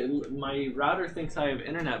 hey, my router thinks I have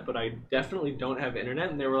internet, but I definitely don't have internet.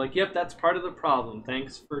 And they were like, yep, that's part of the problem.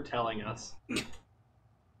 Thanks for telling us.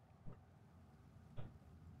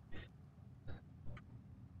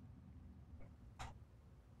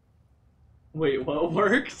 Wait, what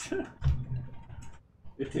worked?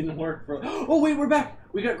 It didn't work for... Oh, wait, we're back!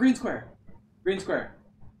 We got green square. Green square.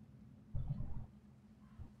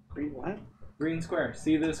 Green what? Green square.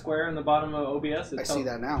 See the square in the bottom of OBS? I see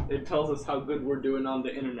that now. It tells us how good we're doing on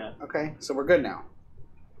the internet. Okay, so we're good now.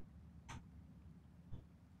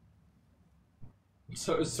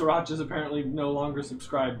 So Sriracha is apparently no longer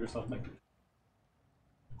subscribed or something.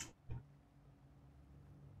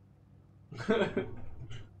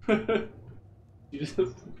 You just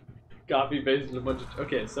copy pasted a bunch of...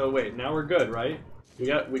 Okay, so wait, now we're good, right? We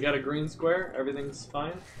got a green square, everything's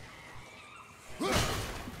fine?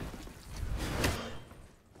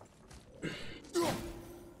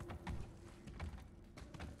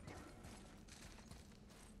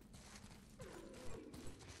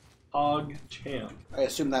 Hog champ. I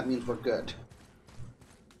assume that means we're good.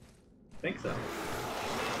 I think so.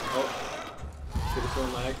 Oh. Should have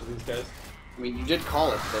thrown my axe with these guys. I mean, you did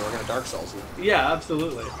call it. They were gonna Dark Souls you. Yeah,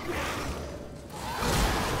 absolutely.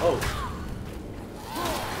 Oh.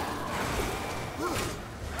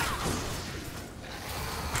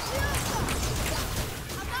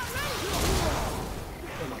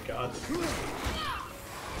 Oh my god.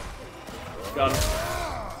 Got him.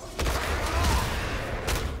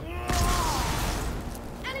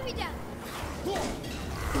 Enemy down.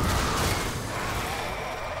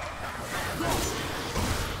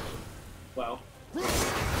 Wow.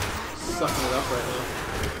 Sucking it up right now.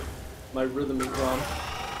 My rhythm is wrong.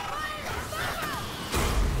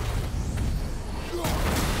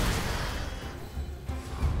 I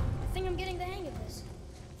think I'm getting the hang of this.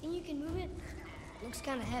 Think you can move it? Looks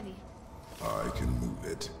kind of heavy. I can move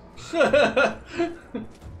it.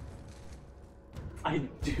 I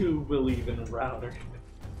do believe in a router.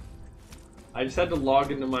 I just had to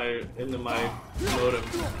log into my modem.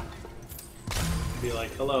 Be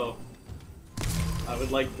like, hello. I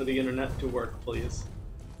would like for the internet to work, please.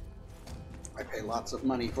 I pay lots of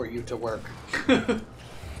money for you to work. Is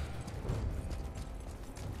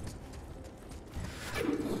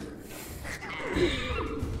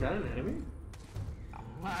that an enemy?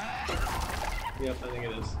 Yep, I think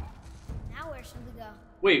it is. Now where should we go?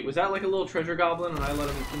 Wait, was that like a little treasure goblin and I let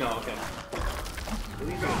him... No, okay. What are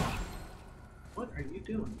you doing? What are you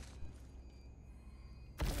doing?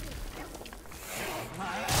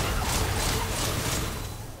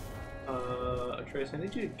 Trace, I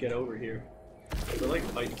need you to get over here. They're like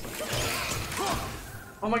fighting something.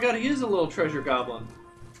 Oh my god, he is a little treasure goblin.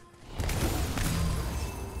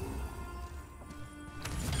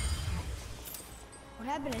 What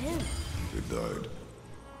happened to him? It died.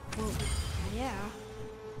 Well, yeah.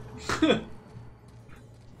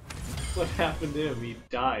 What happened to him? He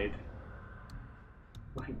died.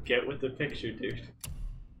 Like, get with the picture, dude.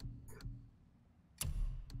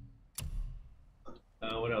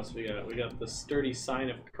 What else we got? We got the sturdy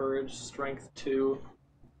sign of courage, strength 2.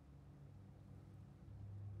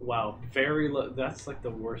 Wow, very low. That's like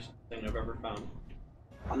the worst thing I've ever found.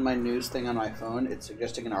 On my news thing on my phone, it's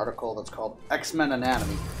suggesting an article that's called X-Men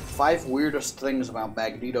Anatomy. 5 weirdest things about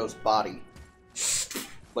Magneto's body. It's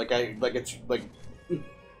like...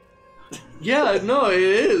 Yeah, no, it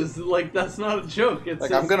is. Like, that's not a joke. It's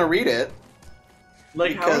Like, just, I'm gonna read it.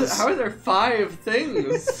 Like, how are there 5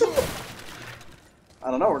 things? I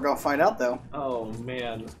don't know, we're gonna find out though. Oh,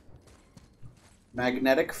 man.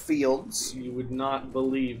 Magnetic fields. You would not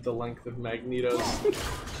believe the length of Magneto's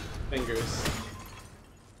fingers.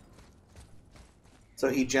 So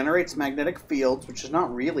he generates magnetic fields, which is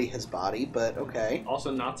not really his body, but okay. Also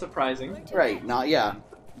not surprising. Right, not, yeah.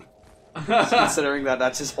 Considering that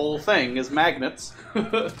that's his whole thing, is magnets.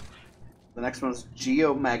 The next one is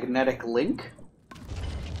geomagnetic link,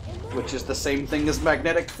 which is the same thing as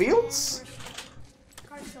magnetic fields.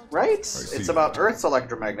 Right? It's about Earth's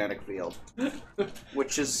electromagnetic field,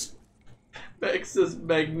 which is... Bex says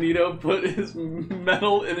Magneto put his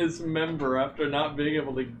metal in his member after not being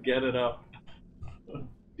able to get it up. Oh,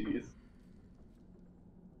 jeez.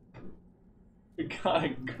 We got a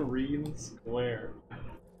green square.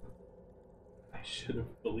 I should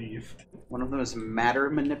have believed. One of them is matter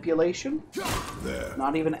manipulation. There.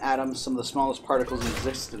 Not even atoms, some of the smallest particles in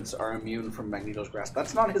existence are immune from Magneto's grasp.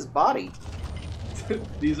 That's not his body.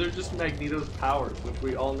 These are just Magneto's powers, which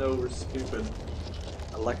we all know were stupid.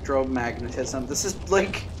 Electromagnetism. This is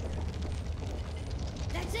like...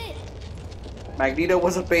 That's it! Magneto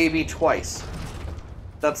was a baby twice.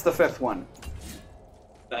 That's the 5th one.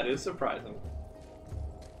 That is surprising.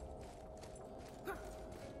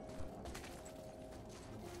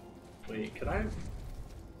 Wait, could I...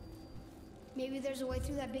 Maybe there's a way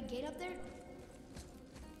through that big gate up there?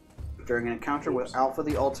 During an encounter with Alpha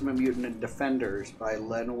the Ultimate Mutant and Defenders by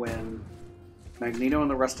Len Wein, Magneto and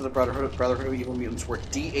the rest of the Brotherhood of Evil Mutants were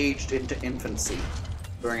de-aged into infancy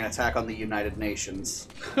during an attack on the United Nations.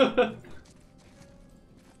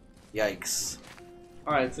 Yikes.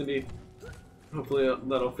 Alright, Cindy. Hopefully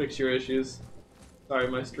that'll fix your issues. Sorry,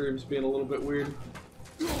 my stream's being a little bit weird.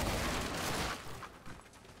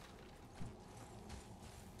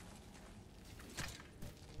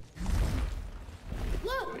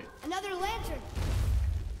 Look! Another lantern!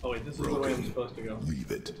 Oh wait, this is the way I'm supposed to go. Leave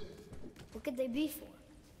it. What could they be for?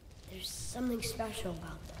 There's something special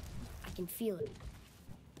about them. I can feel it.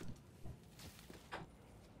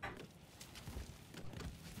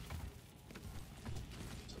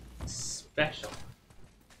 Special.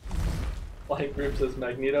 Flying Group says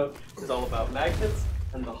Magneto is all about magnets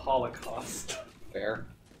and the Holocaust. Fair.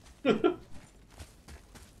 Well,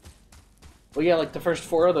 Well, yeah, like the first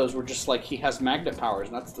 4 of those were just like he has magnet powers,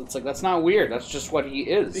 and that's not weird. That's just what he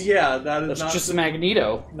is. Yeah, that is That's not just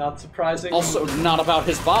Magneto. not surprising. Also, not about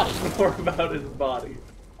his body. More about his body.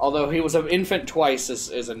 Although he was an infant twice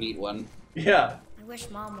is a neat one. Yeah, I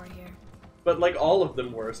wish Mom were here. but like all of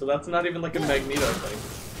them were, so that's not even like a Magneto thing.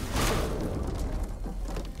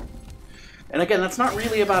 And again, that's not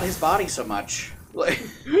really about his body so much. Like.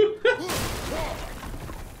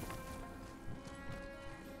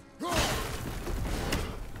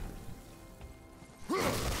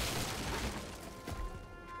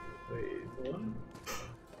 Wait, what?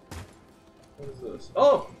 What is this?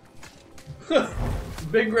 Oh!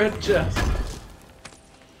 Big red chest.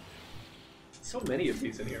 So many of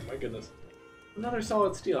these in here, my goodness. Another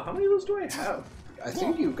solid steel. How many of those do I have? I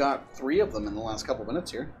think you've got 3 of them in the last couple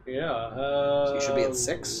minutes here. Yeah, So you should be at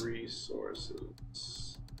 6.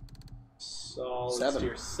 Resources. Solid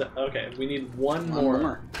 7. steel. Okay, we need one One more.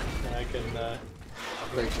 more. And I can,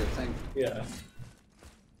 Upgrade your thing. yeah.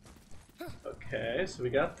 Okay, so we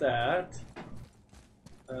got that.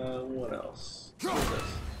 What else? What is this?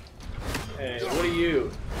 Hey, what are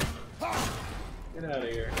you? Get out of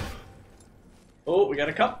here. Oh, we got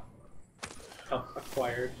a cup. Cup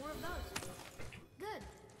acquired. More of those. Good.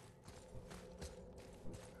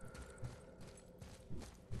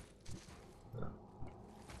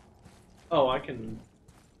 Oh, I can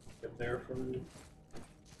get there from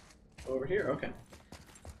over here. Okay.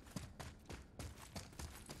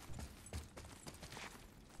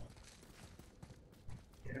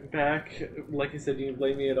 Back, like you said, you can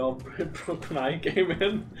blame me at all when I came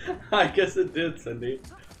in. I guess it did, Cindy.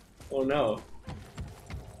 Oh no.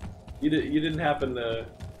 You didn't happen to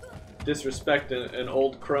disrespect an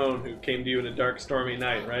old crone who came to you in a dark, stormy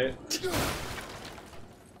night, right?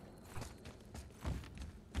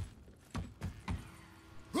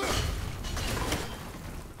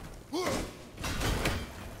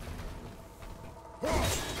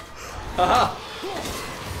 Haha!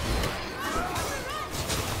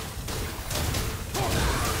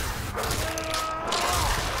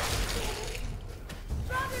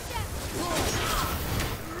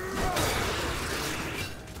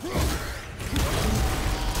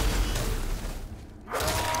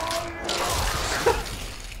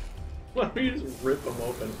 Let me just rip them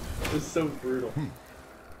open. This is so brutal.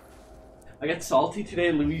 I got salty today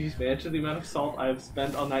in Luigi's Mansion. The amount of salt I have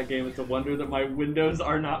spent on that game, it's a wonder that my windows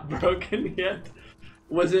are not broken yet.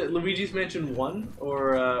 Was it Luigi's Mansion 1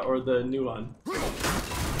 or the new one?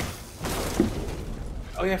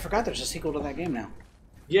 Oh yeah, I forgot there's a sequel to that game now.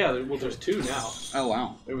 Yeah, well, there's 2 now. Oh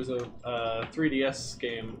wow. There was a 3DS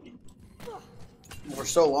game. For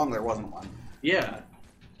so long there wasn't one. Yeah.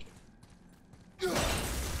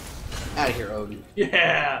 Out of here, Odin.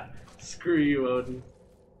 Yeah! Screw you, Odin.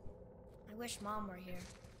 I wish Mom were here.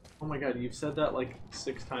 Oh my god, you've said that like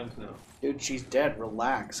 6 times now. Dude, she's dead.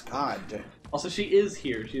 Relax. God. Also, she is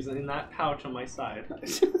here. She's in that pouch on my side.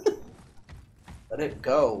 Let it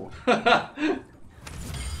go. I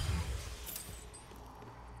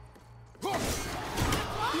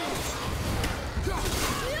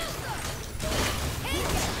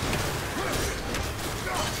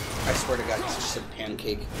swear to God, you just said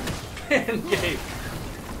pancake. Pancake!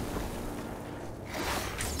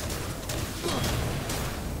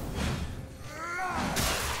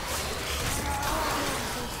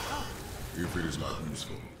 If it is not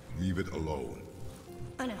useful, leave it alone.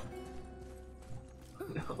 I know.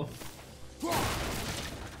 No.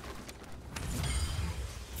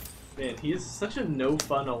 Man, he is such a no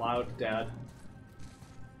fun allowed dad.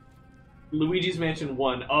 Luigi's Mansion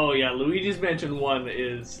 1. Oh yeah, Luigi's Mansion 1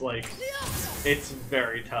 is like, it's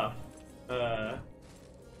very tough.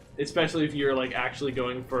 Especially if you're like actually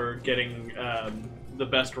going for getting the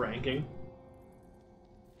best ranking.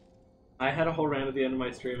 I had a whole rant at the end of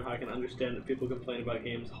my stream how I can understand that people complain about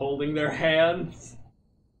games holding their hands.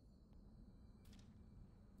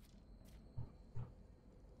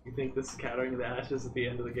 You think the scattering of the ashes at the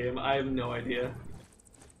end of the game? I have no idea.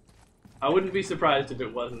 I wouldn't be surprised if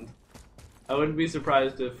it wasn't. I wouldn't be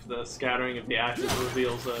surprised if the scattering of the ashes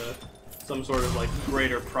reveals some sort of like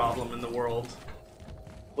greater problem in the world.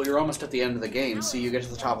 Well, you're almost at the end of the game, so you get to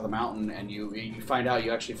the top of the mountain and you find out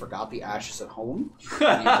you actually forgot the ashes at home.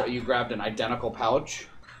 And you grabbed an identical pouch,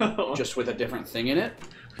 just with a different thing in it.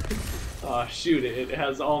 Oh shoot! It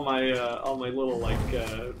has all my little like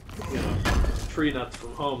you know, tree nuts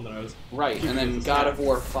from home that I was right. And then God of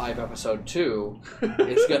War 5 Episode 2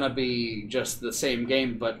 is gonna be just the same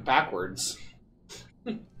game but backwards.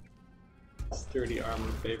 Sturdy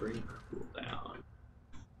armor favoring cooldown.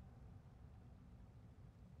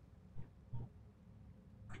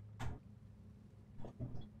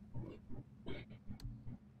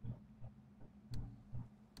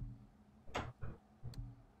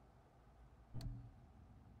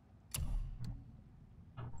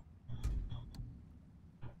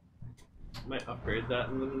 Might upgrade that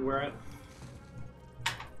and then wear it.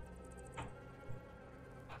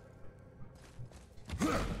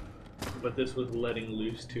 But this was letting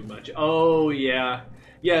loose too much. Oh yeah,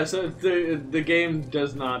 yeah. So the game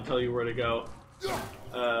does not tell you where to go.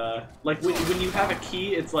 Like when you have a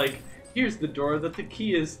key, it's like, here's the door that the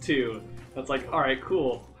key is to. That's like, all right,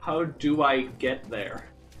 cool. How do I get there?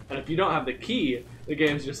 And if you don't have the key, the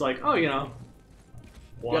game's just like, oh, you know,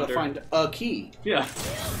 wander. You gotta find a key. Yeah.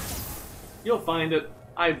 You'll find it.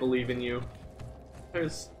 I believe in you.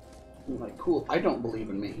 There's. I'm like, cool. I don't believe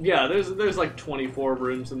in me. Yeah, there's like 24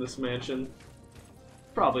 rooms in this mansion.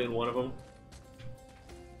 Probably in one of them.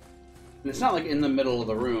 And it's not like in the middle of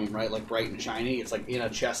the room, right? Like bright and shiny. It's like in a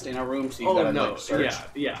chest in a room, so you Oh gotta no, like search.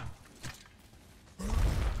 yeah.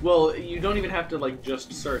 Well, you don't even have to like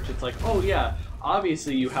just search. It's like, oh yeah,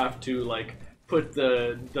 obviously you have to like put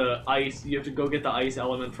the ice. You have to go get the ice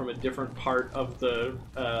element from a different part of the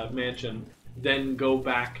mansion. Then go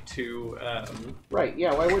back to Right,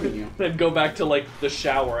 yeah, why wouldn't you? then go back to like the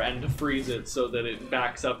shower and freeze it so that it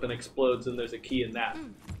backs up and explodes, and there's a key in that.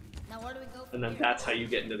 Now where do we go from And then here? that's how you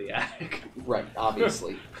get into the attic. Right,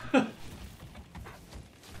 obviously.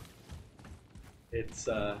 It's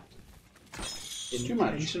too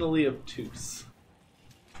much. intentionally obtuse.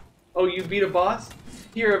 Oh, you beat a boss?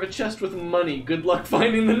 Here, I have a chest with money. Good luck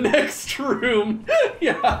finding the next room.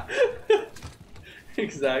 Yeah.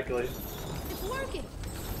 Exactly. It's working.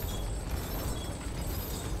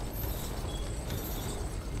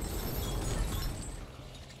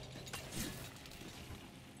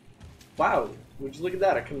 Wow. Would you look at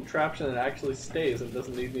that? A contraption that actually stays and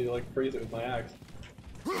doesn't need me to like freeze it with my axe.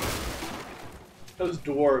 Those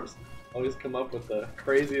dwarves always come up with the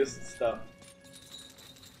craziest stuff.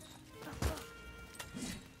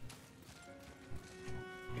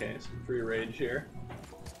 Okay, some free rage here.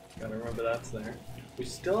 Gotta remember that's there. We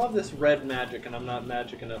still have this red magic, and I'm not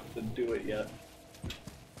magic enough to do it yet.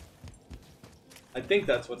 I think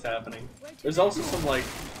that's what's happening. There's also some, like,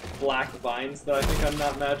 black vines that I think I'm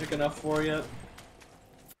not magic enough for yet.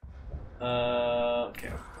 Okay.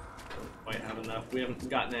 Don't quite have enough. We haven't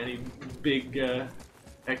gotten any big,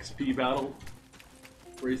 XP battle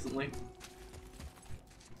recently.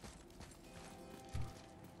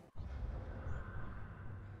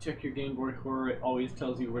 Check your Game Boy Horror, it always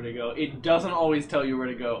tells you where to go. It doesn't always tell you where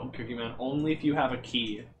to go, Cookie Man, only if you have a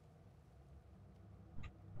key.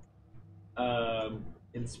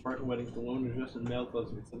 In Spartan weddings, the women who dressed in male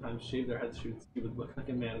clothes would sometimes shave their heads so he would look like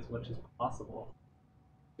a man as much as possible.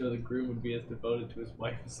 So the groom would be as devoted to his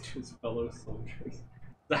wife as to his fellow soldiers. Is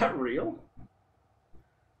that real?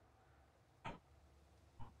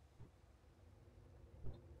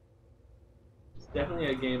 It's definitely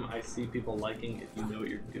a game I see people liking if you know what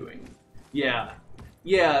you're doing. Yeah.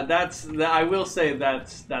 Yeah, I will say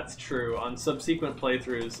that's true. On subsequent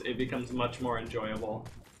playthroughs, it becomes much more enjoyable.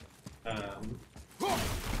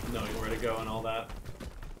 Knowing where to go and all that.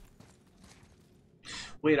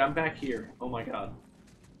 Wait, I'm back here. Oh my god.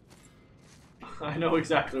 I know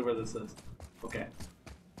exactly where this is. Okay.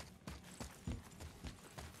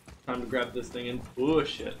 Time to grab this thing and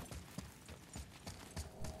push it.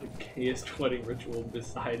 The gayest wedding ritual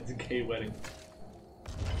besides gay wedding.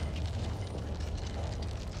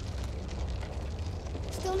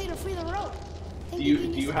 Still need to free the rope. Do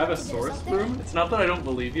you have a source room? It's not that I don't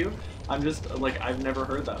believe you. I'm just like, I've never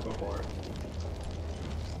heard that before.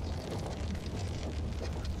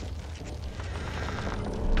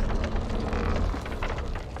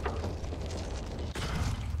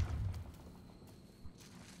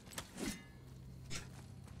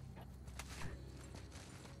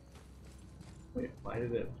 Wait, why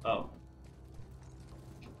did it? Oh.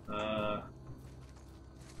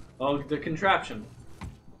 Oh, the contraption.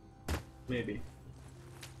 Maybe.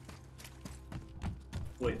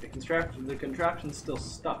 Wait, the contraption's still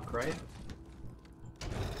stuck, right?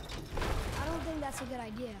 I don't think that's a good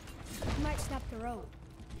idea. You might snap the rope.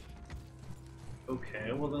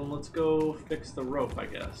 Okay, well then let's go fix the rope, I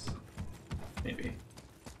guess. Maybe.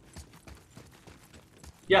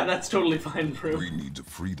 Yeah, that's totally fine, bro. We need to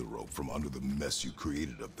free the rope from under the mess you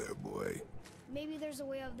created up there, boy. Maybe there's a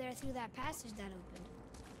way up there through that passage that opened.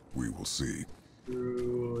 We will see.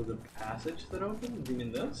 Through the passage that opened? You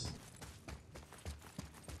mean this?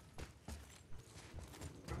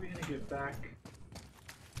 How are we gonna get back?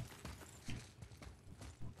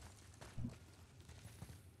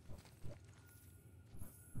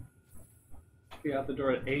 Be out the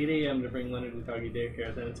door at 8 a.m. to bring Leonard to doggy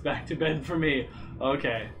daycare, then it's back to bed for me.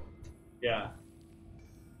 Okay. Yeah.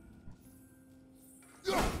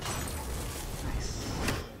 Nice.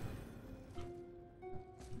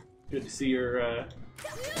 Good to see your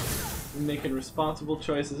Making responsible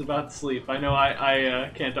choices about sleep. I know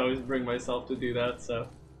I can't always bring myself to do that, so.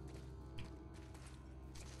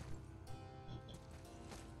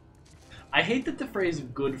 I hate that the phrase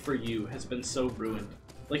 "good for you" has been so ruined.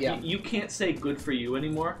 Like, Yeah. you can't say "good for you"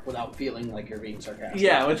 anymore. Without feeling like you're being sarcastic.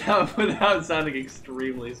 Yeah, without sounding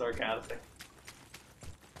extremely sarcastic.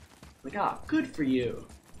 Like, ah, good for you.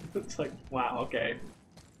 It's like, wow, okay.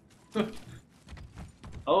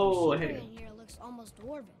 Oh, The hey. scenery in here looks almost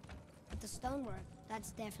dwarven. With the stonework,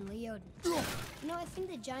 that's definitely Odin. You know, I think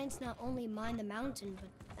the giants not only mined the mountain, but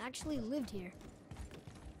actually lived here.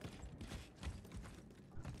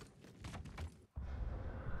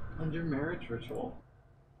 Under marriage ritual.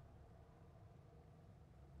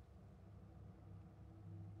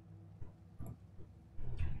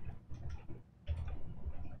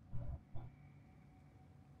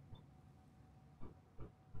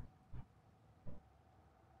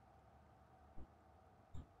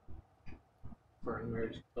 Foreign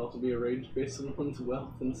marriage can also be arranged based on one's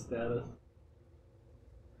wealth and status.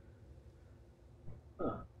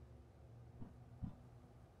 Huh.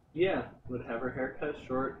 Yeah, would have her hair cut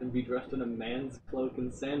short and be dressed in a man's cloak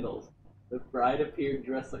and sandals. The bride appeared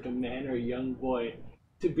dressed like a man or a young boy,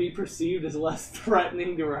 to be perceived as less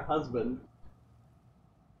threatening to her husband.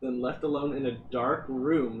 Then left alone in a dark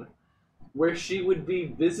room, where she would be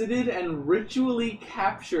visited and ritually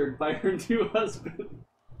captured by her new husband.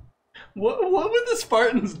 What were the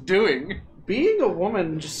Spartans doing? Being a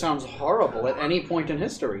woman just sounds horrible at any point in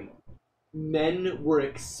history. Men were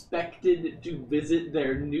expected to visit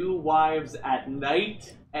their new wives at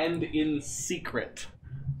night and in secret.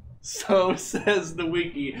 So says the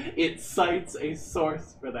wiki. It cites a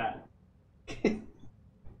source for that.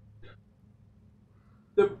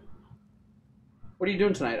 What are you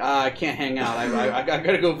doing tonight? I can't hang out. I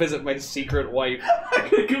gotta go visit my secret wife. I'm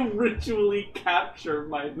gonna go ritually capture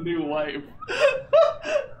my new wife.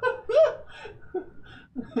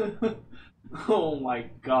 Oh my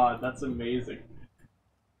god, that's amazing.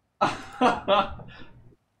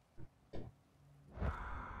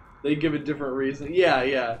 They give a different reason.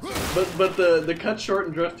 Yeah. But the cut short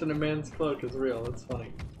and dressed in a man's cloak is real. That's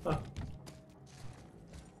funny. Huh.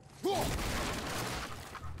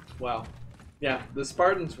 Wow. Yeah, the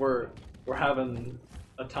Spartans were having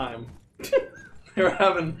a time. They were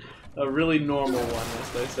having a really normal one,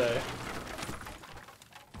 as they say.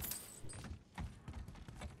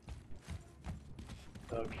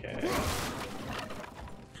 Okay.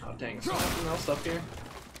 Oh dang, is there something else up here?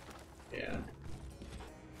 Yeah.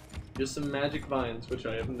 Just some magic vines, which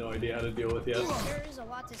I have no idea how to deal with yet. There is a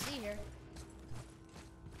lot to see here.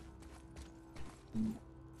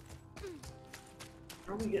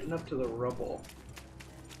 How are we getting up to the rubble?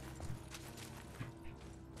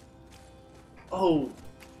 Oh!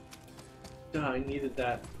 Duh, I needed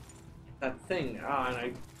that thing. Ah, and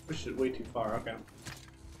I pushed it way too far. Okay.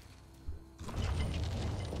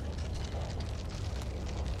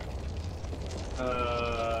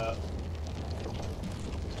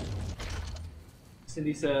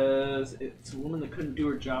 Cindy says it's a woman that couldn't do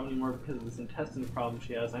her job anymore because of this intestine problem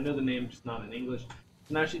she has. I know the name, just not in English.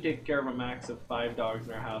 So now she takes care of a max of 5 dogs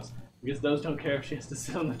in her house because those don't care if she has to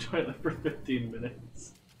sit on the toilet for 15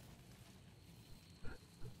 minutes.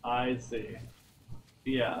 I see.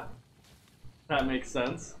 Yeah. That makes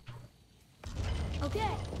sense. Okay,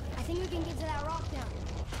 I think we can get to that rock now.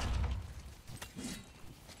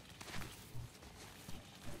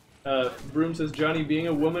 Broom says Johnny, being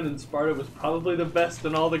a woman in Sparta was probably the best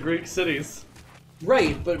in all the Greek cities.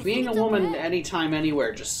 Right, but being a woman anytime,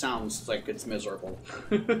 anywhere just sounds like it's miserable.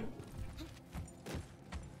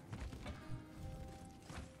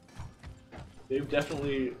 They've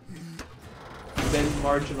definitely been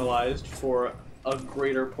marginalized for a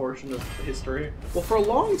greater portion of history. Well, for a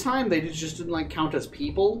long time, they just didn't like count as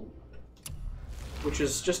people, which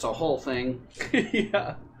is just a whole thing.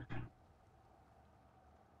 Yeah.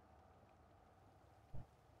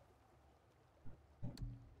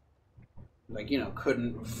 Like, you know,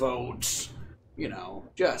 couldn't vote, you know,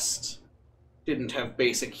 just didn't have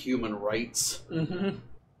basic human rights. Mm-hmm.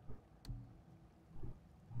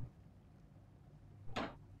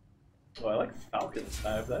 Oh, I like Falcon's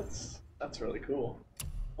Hive. That's really cool.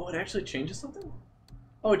 Oh, it actually changes something?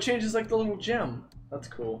 Oh, it changes like the little gem. That's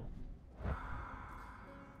cool.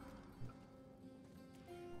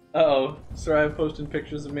 Uh-oh. Sorry, I'm posting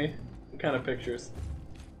pictures of me. What kind of pictures?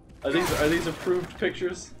 Are these approved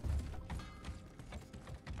pictures?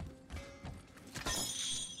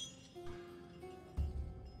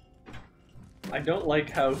 I don't like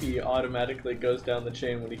how he automatically goes down the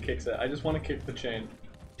chain when he kicks it. I just want to kick the chain.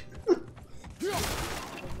 Well,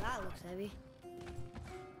 that looks heavy.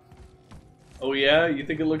 Oh yeah? You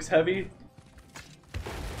think it looks heavy?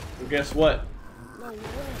 Well, guess what? No way.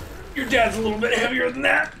 Your dad's a little bit heavier than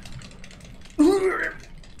that!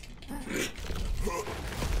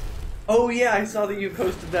 Oh yeah, I saw that you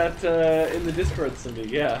posted that in the Discord to me,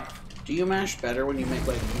 yeah. Do you mash better when you make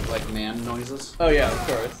like man noises? Oh yeah, of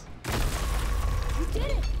course. You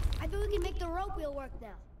did it! I bet we can make the rope wheel work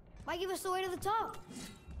now. Might give us the way to the top.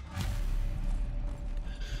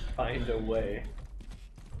 Find a way.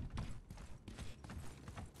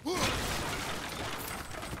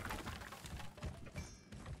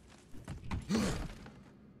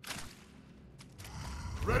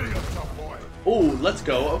 Ready up, tough boy. Oh, let's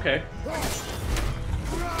go, okay.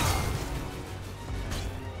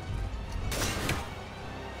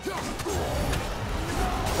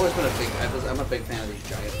 Always been I'm a big fan of these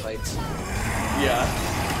giant fights. Yeah.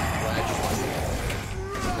 But I just want to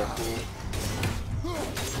they're cool.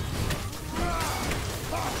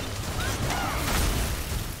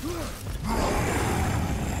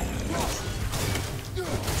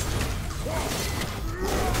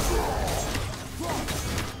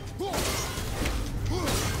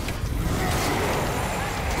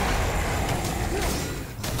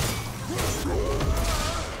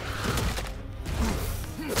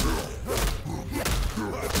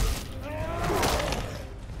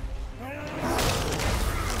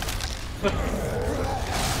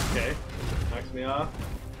 Okay. Knocks me off.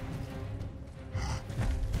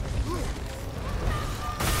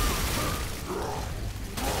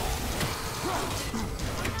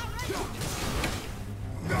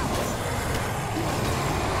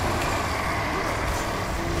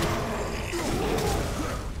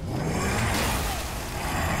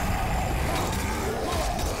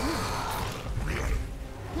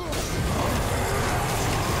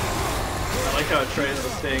 I like how Trey's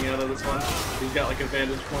was staying out of this one. He's got like a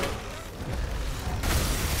vantage point.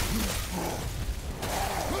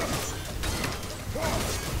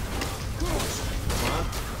 Come on.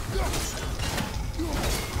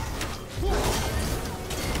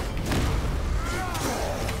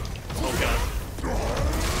 Oh god.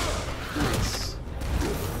 Nice.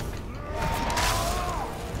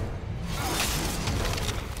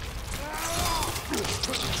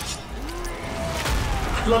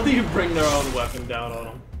 I love that you bring their own weapon down on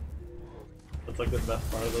them. That's like the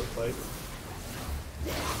best part of those fights.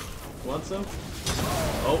 Want some?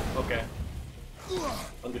 Oh, okay.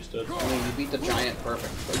 Understood. I mean, you beat the giant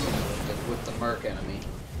perfect, but you know, with the merc enemy.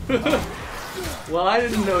 Well, I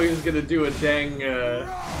didn't know he was gonna do a dang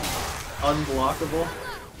unblockable.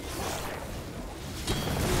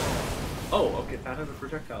 Oh, okay, that had a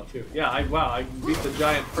projectile too. Yeah, wow, I beat the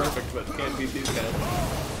giant perfect, but can't beat these guys.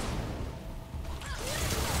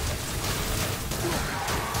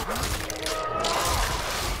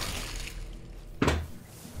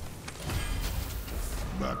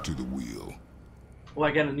 Back to the wheel. Well,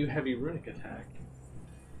 I got a new heavy runic attack.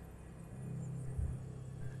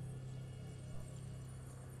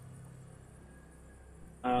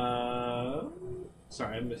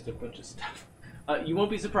 Sorry, I missed a bunch of stuff. You won't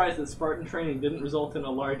be surprised that Spartan training didn't result in a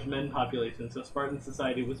large men population, so Spartan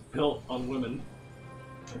society was built on women.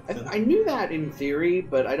 I knew that in theory,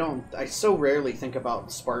 but I so rarely think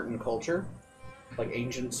about Spartan culture. Like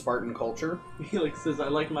ancient Spartan culture. He like says, I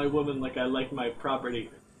like my woman like I like my property.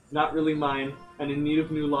 Not really mine, and in need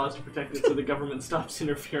of new laws to protect it so the government stops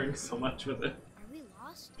interfering so much with it. Are we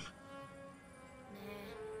lost?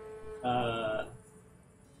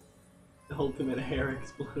 Ultimate hair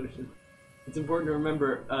explosion. It's important to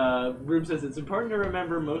remember, Rube says, it's important to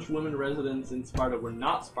remember most women residents in Sparta were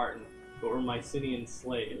not Spartan, but were Mycenaean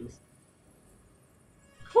slaves.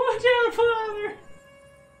 Watch out, father!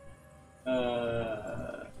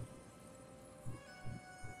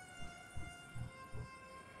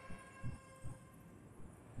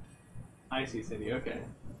 Icy City, okay.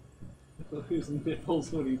 Whose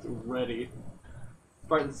nipples when he's ready.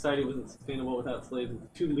 Spartan society wasn't sustainable without slaves.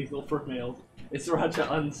 It's too lethal for males. Is Raja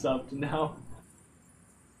unsubbed now?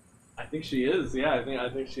 I think she is. Yeah, I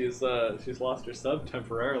think she's lost her sub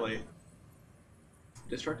temporarily.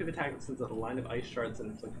 Destructive attack that sends out a line of ice shards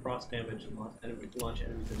and inflict frost damage and launch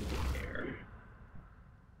enemies into the air.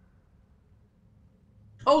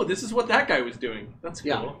 Oh, this is what that guy was doing. That's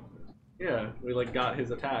cool. Yeah, we like got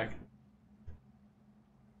his attack.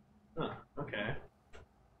 Huh, okay.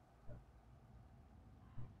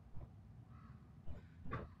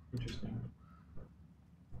 Interesting.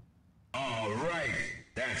 Alright,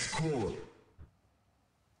 that's cool.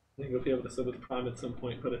 I think we'll be able to sub with Prime at some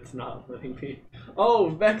point, but it's not letting me. Oh,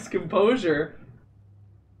 Vex Composure!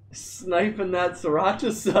 Sniping that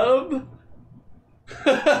Sriracha sub?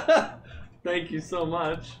 Thank you so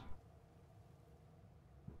much.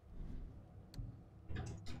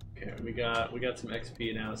 Okay, we got some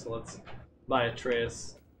XP now, so let's buy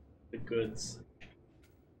Atreus the goods.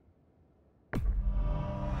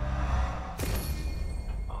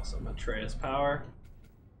 Awesome, Atreus power.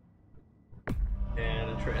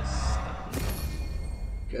 And Atreus stun.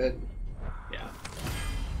 Good. Yeah.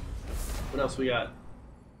 What else we got?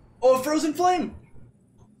 Oh, frozen flame!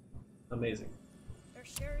 Amazing. There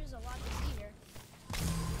sure is a lot to see here.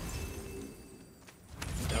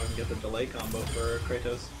 Now we can get the delay combo for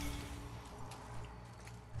Kratos.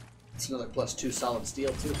 It's another +2 solid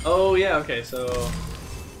steel too. Oh yeah, okay, so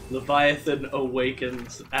Leviathan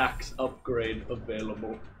Awakens axe upgrade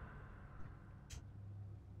available.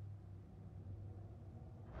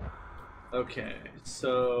 Okay,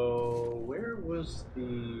 so where was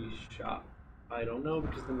the shop? I don't know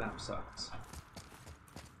because the map sucks.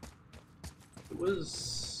 It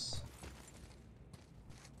was...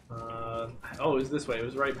 oh, it was this way. It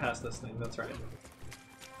was right past this thing. That's right.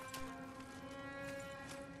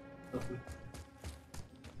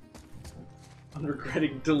 I'm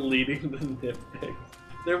regretting deleting the nip pics.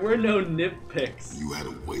 There were no nip pics. You had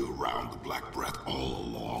a way around the Black Breath all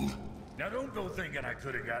along. Now don't go thinking I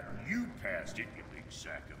could have gotten you past it, you big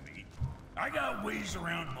sack of meat. I got ways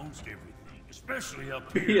around most everything, especially up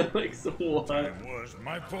here. Felix, what? Time was,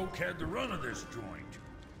 my folk had the run of this joint.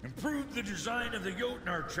 Improved the design of the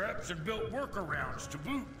Jotnar traps and built workarounds to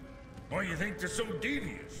boot. Why you think they're so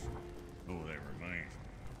devious? Oh, that reminds me.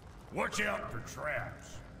 Watch out for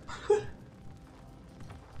traps.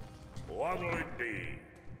 What'll it be?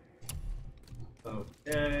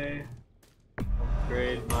 Okay.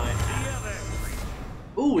 Upgrade my... Yeah, that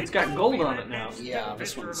Ooh, it's got gold on it now. Yeah,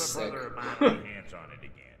 this one's sick. Hands on it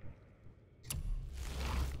again.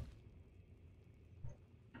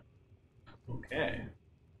 Okay.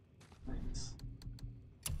 Nice.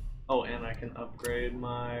 Oh, and I can upgrade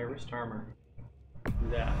my wrist armor. Do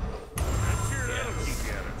that. I'm sure that'll keep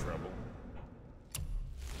you out of trouble.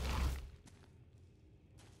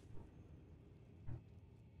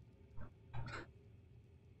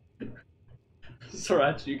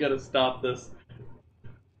 Sriracha, you gotta stop this.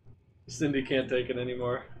 Cindy can't take it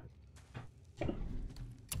anymore.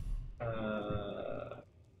 Oh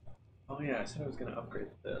yeah, I said I was gonna upgrade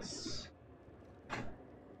this.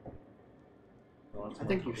 Well, that's I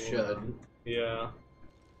think you cool. should. Yeah.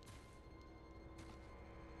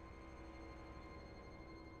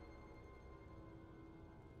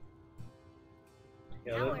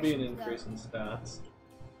 Yeah, Now that'd where be an should we go? increase in stats.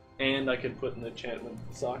 And I could put an enchantment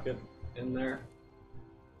socket in there.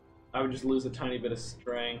 I would just lose a tiny bit of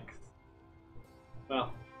strength.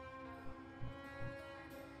 Well,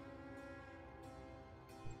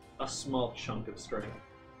 a small chunk of strength.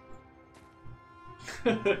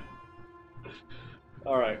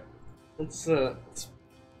 Alright, let's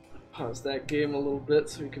pause that game a little bit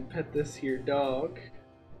so we can pet this here dog.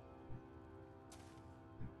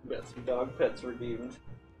 We got some dog pets redeemed.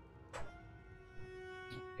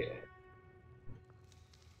 Okay.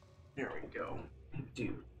 There we go.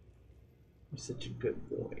 Dude, you're such a good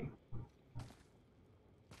boy.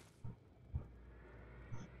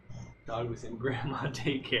 Dog was in grandma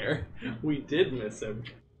daycare. We did miss him.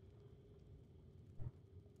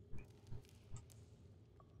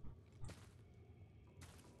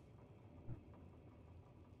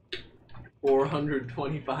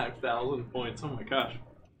 $425,000 points. Oh my gosh.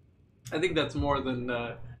 I think that's more than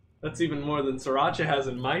that's even more than Sriracha has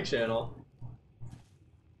in my channel.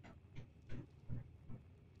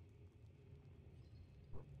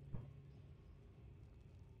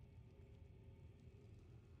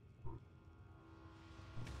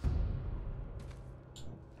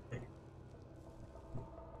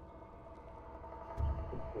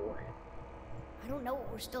 I don't know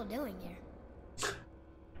what we're still doing here.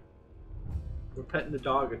 We're petting the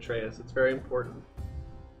dog, Atreus. It's very important.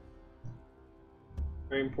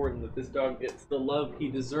 Very important that this dog gets the love he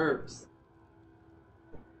deserves.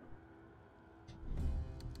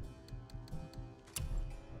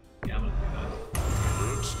 Yeah, I'm gonna do that.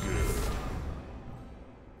 Looks good.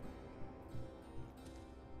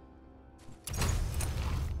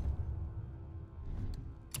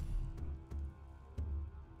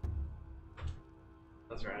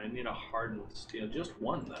 That's right, I need a hardened steel. Just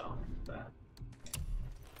one, though. That.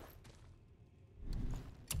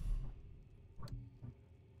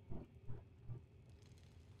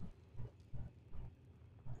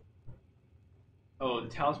 Oh, the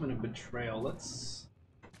Talisman of Betrayal. Let's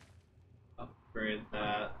upgrade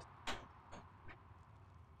that.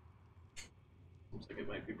 Looks like it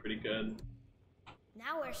might be pretty good.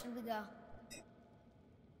 Now where should we go?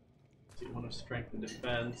 So you want to strengthen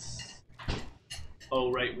defense. Oh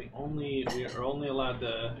right, we are only allowed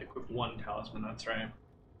to equip one talisman. That's right.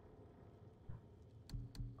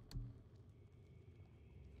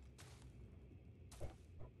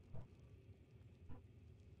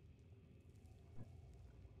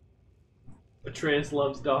 Atreus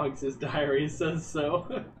loves dogs. His diary says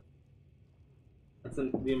so. That's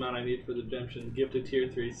the amount I need for the redemption. Gift a tier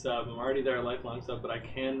 3 sub. I'm already there, a lifelong sub, but I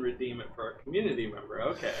can redeem it for a community member.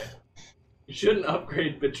 Okay. You shouldn't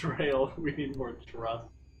upgrade betrayal. We need more trust.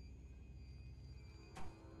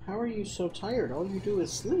 How are you so tired? All you do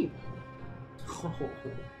is sleep. Oh.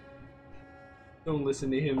 Don't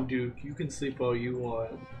listen to him, Duke. You can sleep all you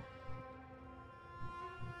want.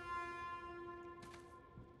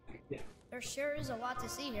 Yeah. There sure is a lot to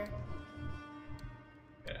see here.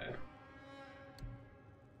 Okay.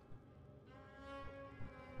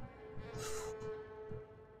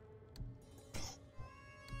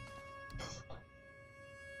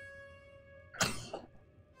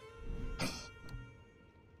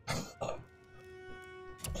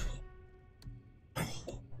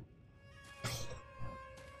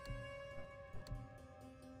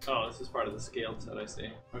 Oh, this is part of the scaled set, I see.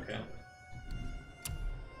 Okay.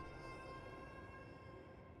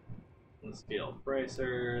 The scaled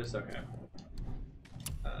bracers, okay.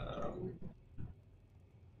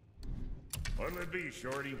 What'll it be,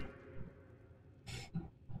 Shorty?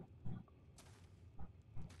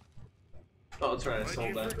 Oh, that's right, I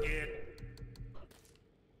sold that.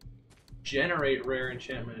 Generate rare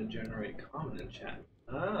enchantment and generate common enchantment.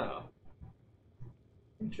 Oh.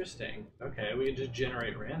 Interesting. Okay, we can just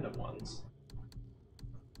generate random ones.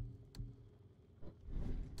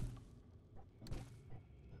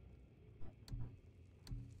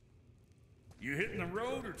 You hitting the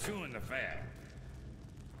road or chewing the fat?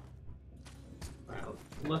 Alright,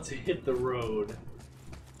 let's hit the road.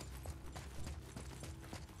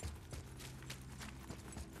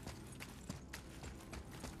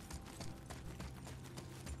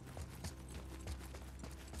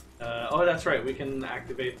 Oh, that's right, we can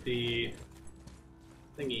activate the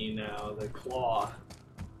thingy now, the claw.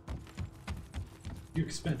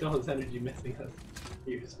 Duke spent all his energy missing us.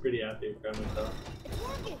 He was pretty happy from himself.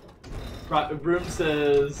 Broom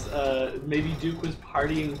says maybe Duke was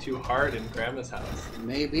partying too hard in Grandma's house.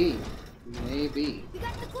 Maybe. Maybe. We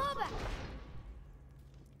got the claw back!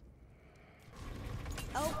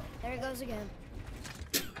 Oh, there it goes again.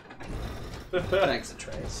 Thanks,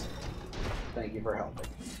 Atreus. Thank you for helping.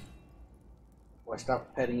 Well, I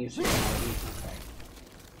stopped petting you so you don't eat. Okay.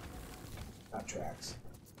 That tracks.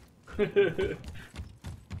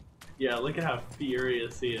 Yeah, look at how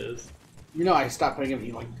furious he is. You know, I stopped petting him,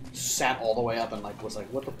 he like sat all the way up and like was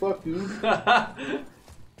like, what the fuck, dude?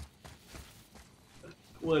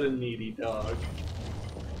 What a needy dog.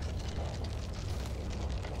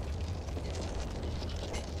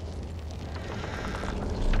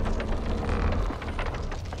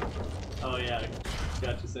 Oh yeah,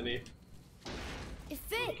 gotcha, Cindy. It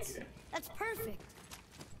fits! Okay. That's perfect.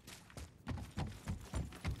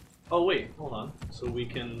 Oh wait, hold on. So we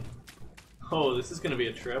can... Oh, this is gonna be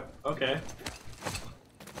a trip. Okay.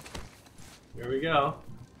 Here we go.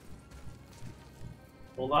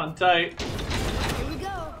 Hold on tight. Here we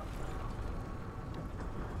go.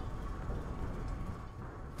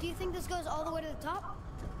 Do you think this goes all the way to the top?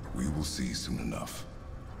 We will see soon enough.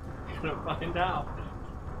 We're gonna find out.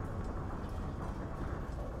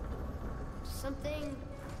 Something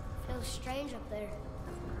feels strange up there.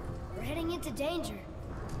 We're heading into danger.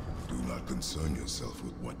 Do not concern yourself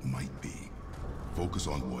with what might be. Focus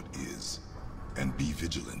on what is, and be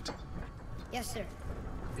vigilant. Yes, sir.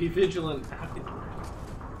 Be vigilant.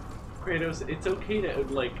 Kratos, it's okay to,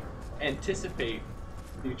 like, anticipate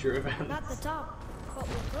future events. Not the top, but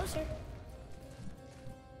we're closer.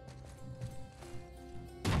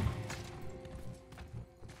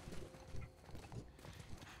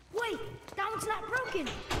 Wait! That one's not broken!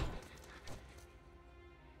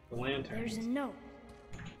 The lantern. There's a note.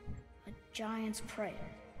 A giant's prayer.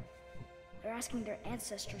 They're asking their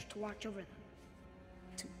ancestors to watch over them.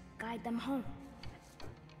 To guide them home.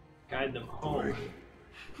 Guide them home.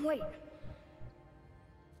 Wait.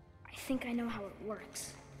 I think I know how it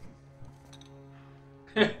works.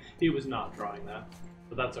 He was not drawing that,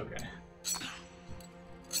 but that's okay.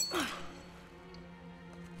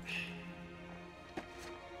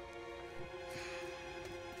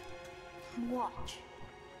 Watch.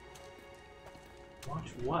 Watch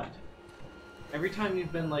what? Every time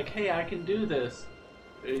you've been like, hey, I can do this,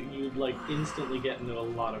 you'd like instantly get into a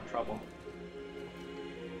lot of trouble.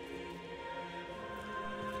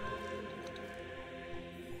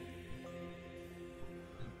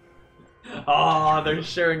 Ah, they're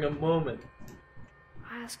sharing a moment.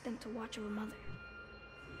 ask them to watch over Mother.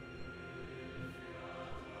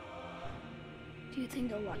 Do you think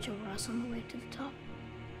they'll watch over us on the way to the top?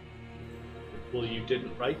 Well, you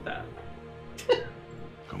didn't write that.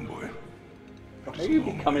 Come, boy. Why are you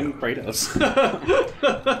becoming Kratos?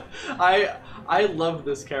 I love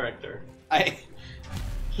this character.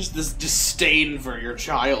 Just this disdain for your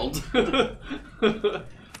child. You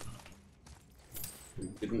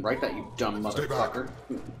didn't write that, you dumb motherfucker.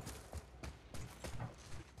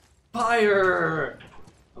 Fire!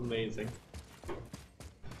 Amazing.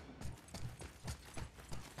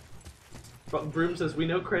 But Broom says, we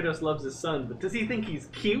know Kratos loves his son, but does he think he's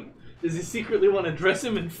cute? Does he secretly want to dress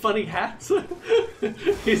him in funny hats?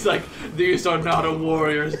 He's like, these are not a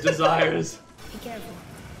warrior's desires. Be careful.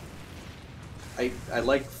 I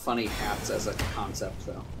like funny hats as a concept,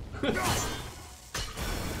 though.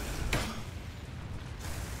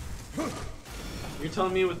 You're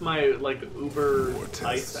telling me with my like Uber Vortex.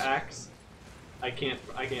 ice axe, I can't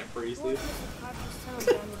freeze Well, these? Mrs. Parker's telling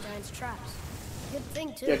me on the giant's traps. Good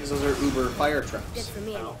thing, too. Yeah, because those are Uber fire Good traps. for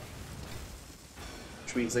me. No.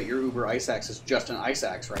 Which means that your Uber ice axe is just an ice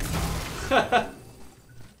axe right now.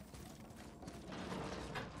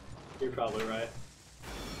 You're probably right.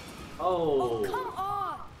 Oh, Come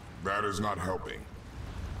on! That is not helping.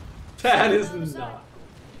 that is not.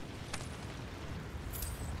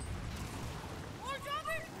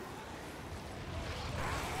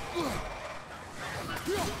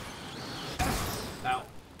 Ow.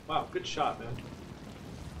 Wow, good shot, man.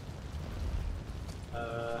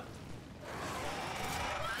 Oh.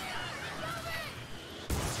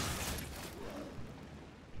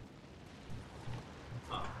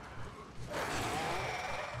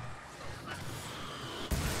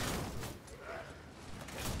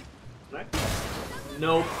 Right?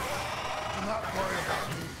 Nope. Do not worry about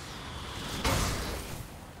me.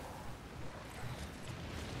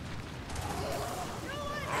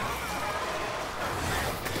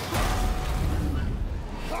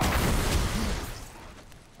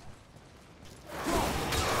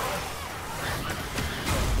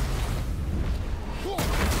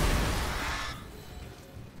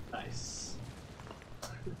 Nice.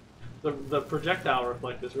 The projectile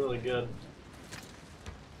reflect is really good.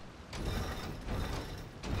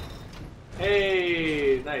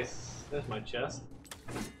 Hey, nice. There's my chest.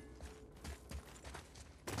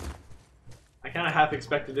 I kind of half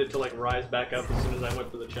expected it to like rise back up as soon as I went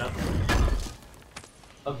for the chest.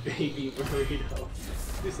 A baby burrito.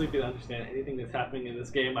 Too sleepy to understand anything that's happening in this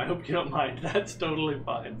game. I hope you don't mind. That's totally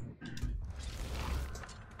fine.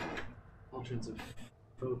 Alternative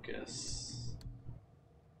focus.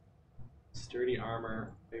 Sturdy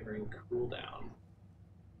armor favoring cooldown.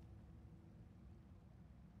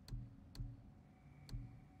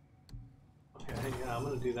 Okay, yeah, I'm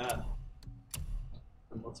gonna do that.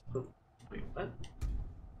 And let's put. Wait, what?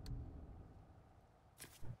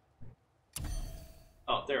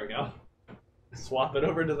 Oh, there we go. Swap it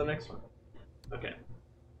over to the next one. Okay.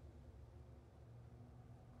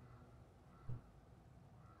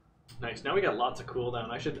 Nice. Now we got lots of cooldown.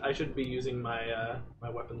 I should be using my my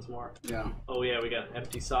weapons more. Yeah. Oh yeah, we got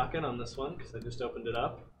empty socket on this one because I just opened it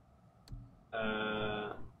up.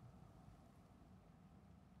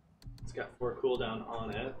 It's got 4 cooldown on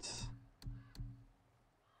it.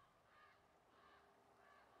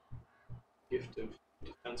 Gift of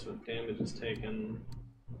defense when damage is taken.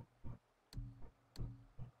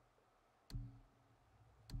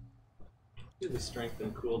 Do the strength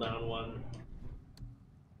and cooldown one.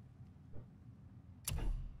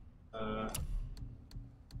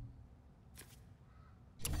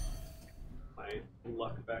 My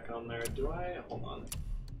luck back on there. Do I? Hold on.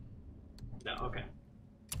 No, okay.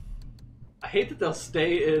 I hate that they'll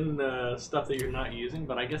stay in stuff that you're not using,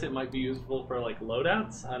 but I guess it might be useful for like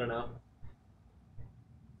loadouts. I don't know.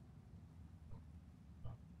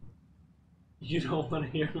 You don't want to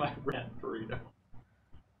hear my rant burrito.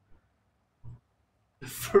 The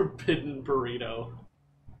forbidden burrito.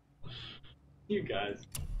 You guys.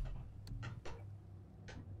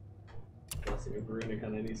 Blessing of runic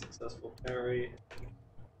on any successful parry.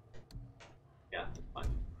 Yeah, fine.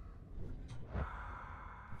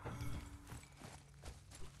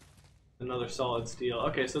 Another solid steel.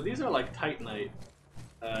 Okay, so these are like Titanite.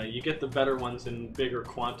 You get the better ones in bigger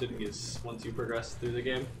quantities once you progress through the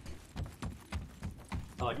game.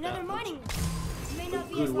 I like Another that. mining one. It may not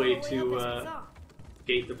be Good as long way a up to as we thought.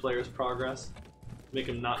 gate the player's progress. Make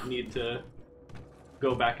him not need to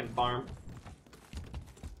go back and farm.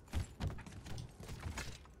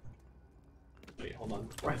 Wait, hold on.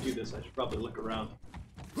 Before I do this, I should probably look around.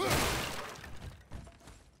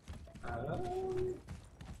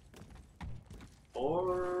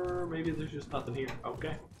 Or There's just nothing here.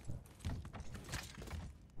 Okay.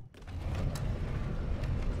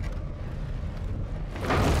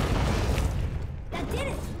 That did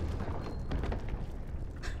it!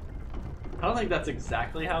 I don't think that's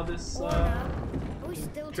exactly how this Or not. We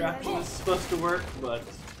still too contraption heavy. is supposed to work, but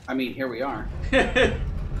I mean, here we are. yeah.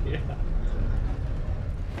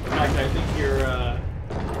 In fact, I think you're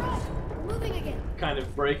We're moving again. kind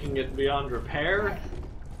of breaking it beyond repair. Right.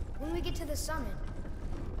 When we get to the summit,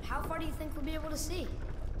 how far do you think we'll be able to see?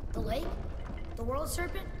 The lake? The world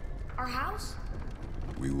serpent? Our house?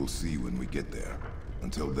 We will see when we get there.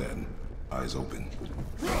 Until then, eyes open.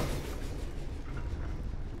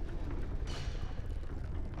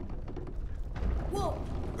 Whoa!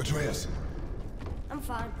 Atreus! I'm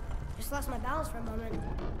fine. Just lost my balance for a moment.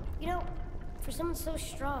 You know, for someone so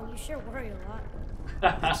strong, you sure worry a lot.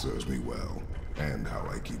 It serves me well, and how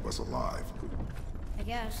I keep us alive. I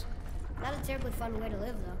guess. Not a terribly fun way to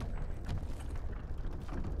live, though.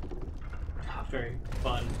 Very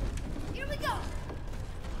fun. Here we go!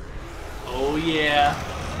 Oh yeah,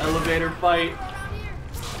 elevator fight. Around here.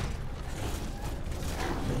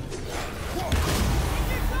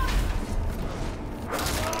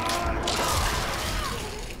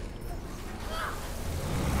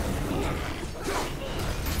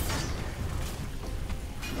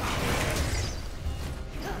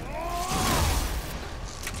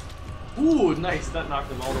 Ooh, nice. That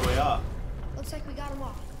knocked him all the way off. Looks like we got him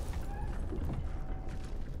off.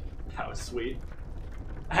 That was sweet.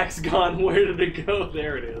 Axe gone. Where did it go?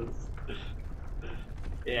 There it is.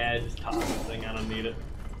 Yeah, just toss this thing. I don't need it.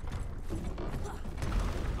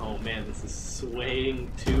 Oh man, this is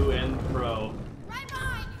swaying to and fro. Right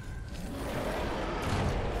behind you!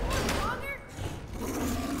 Longer?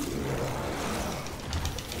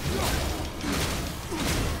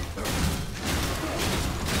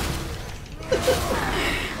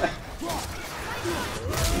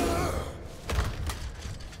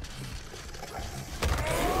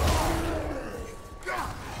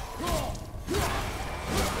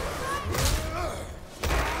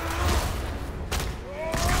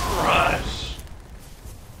 Rush.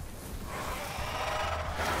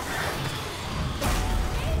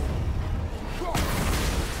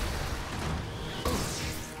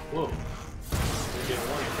 Whoa. Didn't get a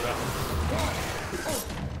warning for that one.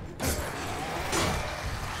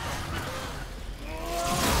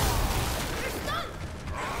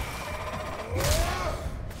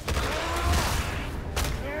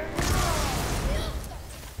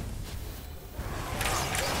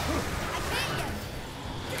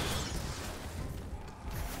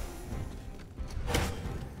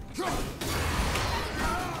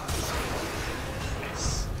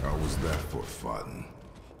 How was that for fun?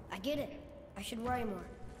 I get it. I should worry more.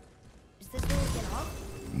 Is this where we get off?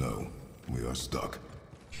 No, we are stuck.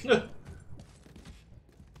 I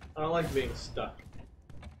don't like being stuck.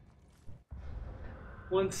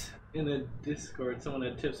 Once in a Discord, someone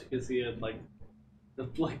had tips because he had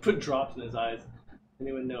put drops in his eyes.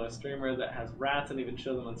 Anyone know a streamer that has rats and even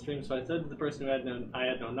show them on stream? So I said to the person who I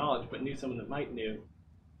had no knowledge, but knew someone that might knew.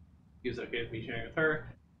 He was okay with me sharing with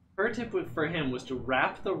her. Her tip for him was to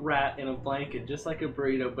wrap the rat in a blanket just like a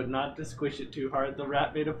burrito, but not to squish it too hard. The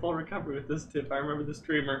rat made a full recovery with this tip. I remember the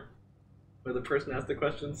streamer where the person asked the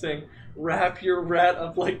question saying, "Wrap your rat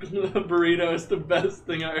up like a burrito is the best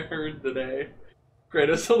thing I heard today."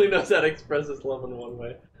 Kratos only knows how to express his love in one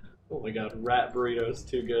way. Oh my god, rat burritos,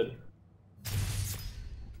 too good.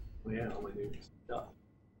 Oh yeah, all my new stuff.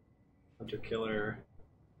 Hunter Killer.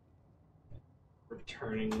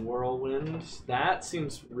 Returning Whirlwind. That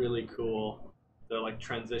seems really cool. The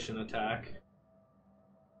transition attack.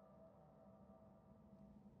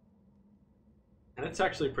 And it's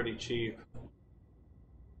actually pretty cheap.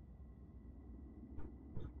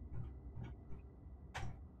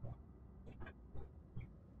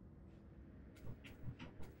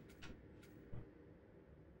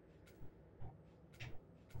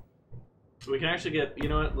 We can actually get, you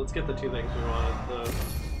know what, let's get the two things we wanted.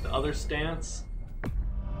 The other stance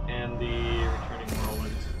and the returning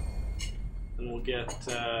whirlwind. And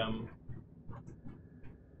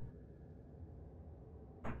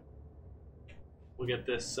we'll get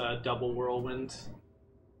this double whirlwind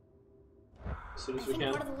as soon as we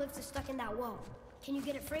can. Part of the lift is stuck in that wall. Can you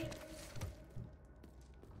get it free?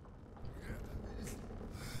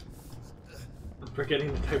 I'm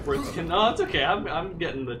forgetting the type words again. No, it's okay. I'm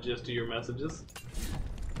getting the gist of your messages.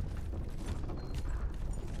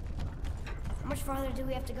 How much farther do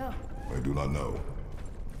we have to go? I do not know.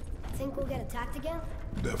 Think we'll get attacked again?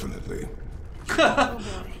 Definitely. Oh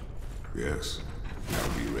boy. Yes. Now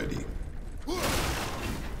be ready.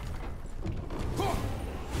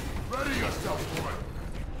 Ready yourself, boy.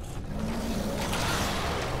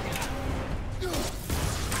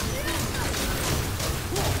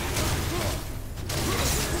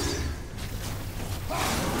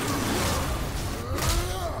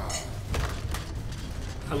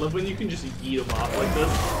 I love when you can just eat them off like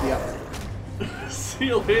this. Yep. See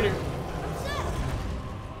you later.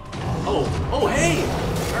 Oh, hey!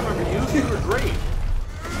 I remember you. You were great.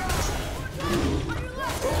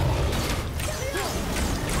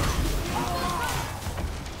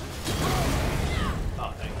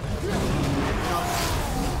 Oh, thank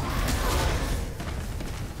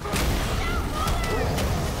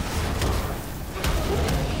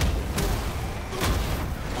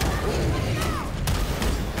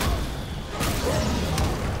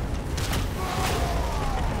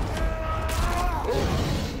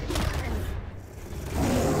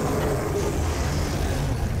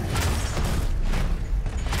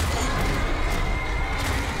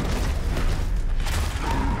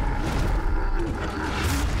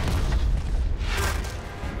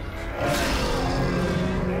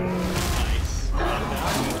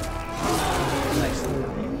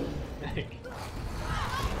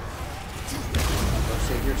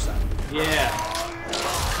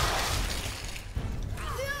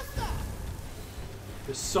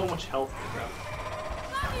There's so much health to grab.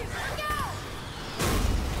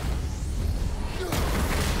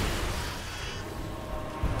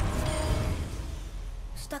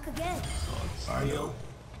 Stuck again. I know.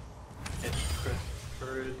 And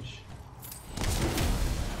courage.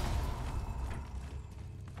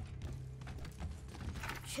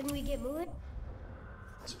 Shouldn't we get moving?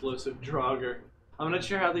 Explosive Draugr. I'm not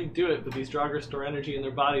sure how they do it, but these Draugr store energy in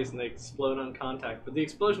their bodies and they explode on contact. But the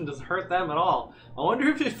explosion doesn't hurt them at all. I wonder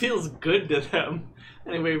if it feels good to them.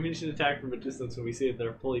 Anyway, we should attack from a distance when we see that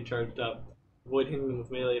they're fully charged up. Avoid hitting them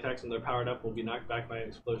with melee attacks when they're powered up will be knocked back by an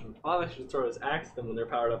explosion. Father should throw his axe at them when they're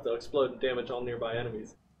powered up. They'll explode and damage all nearby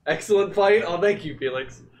enemies. Excellent fight! Oh, thank you,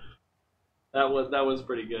 Felix. That was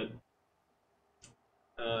pretty good.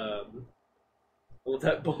 Well,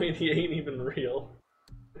 that boy, he ain't even real.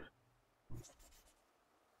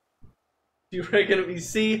 You reckon if you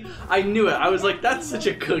see? I knew it. I was like, that's such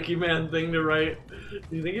a Cookie Man thing to write. Do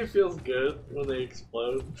you think it feels good when they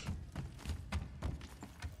explode?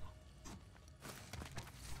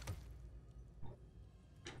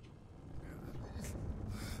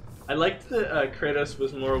 I liked that Kratos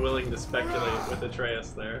was more willing to speculate with Atreus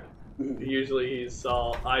there. Usually he's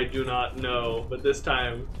all, I do not know, but this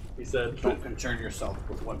time he said, don't concern yourself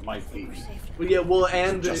with what might be. Well, yeah, well,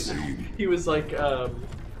 and Just he was like,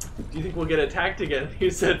 do you think we'll get attacked again? He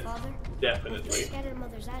said, Father? definitely. Scattered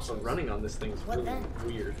Mother's ashes. So running on this thing's What really then?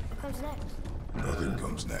 weird. What comes next? Nothing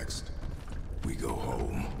comes next. We go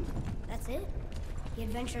home. That's it? The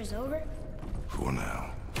adventure is over? For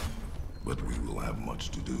now. But we will have much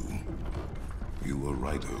to do. You were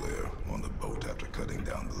right earlier on the boat after cutting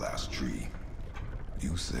down the last tree.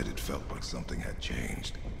 You said it felt like something had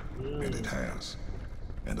changed. And it has.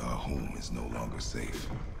 And our home is no longer safe.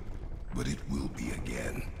 But it will be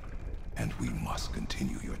again. And we must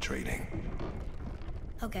continue your trading.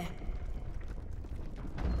 Okay.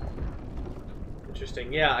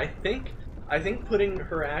 Interesting. Yeah, I think putting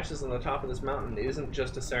her ashes on the top of this mountain isn't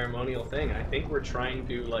just a ceremonial thing. I think we're trying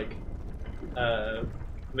to like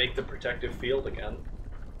make the protective field again.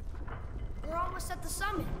 We're almost at the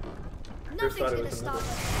summit. First thought Nothing's it gonna was stop another.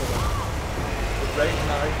 us. Did Ray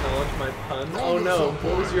not acknowledge my pun? Oh no,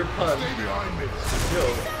 what was your pun? Stay behind me.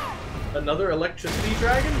 Yo, another electricity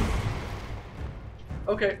dragon?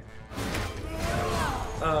 Okay.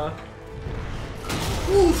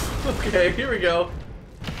 Oof, okay, here we go.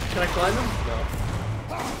 Can I climb him?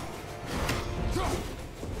 No.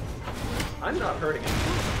 I'm not hurting him.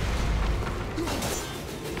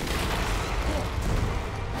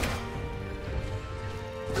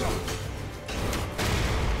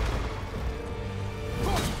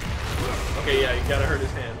 Okay, yeah, you gotta hurt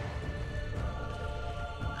his hand.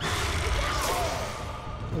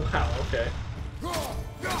 Wow, okay.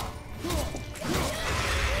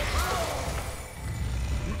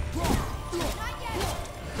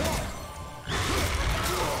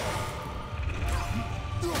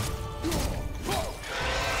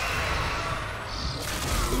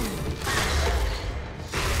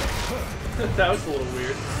 That was a little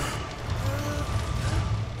weird.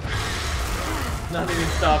 Nothing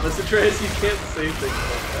can stop us. Atreus, you can't say things like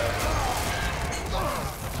that.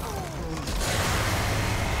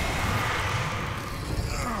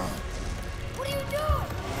 What are you doing?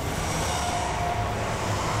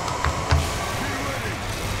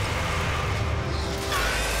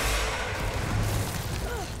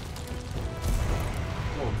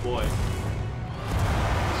 Oh boy.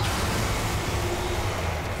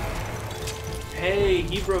 Hey,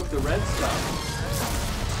 he broke the red stuff.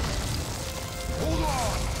 Hold on!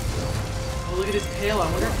 Oh, look at his tail.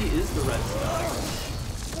 I wonder if he is the red stuff.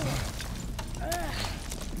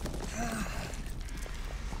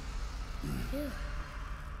 Phew.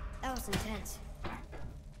 That was intense.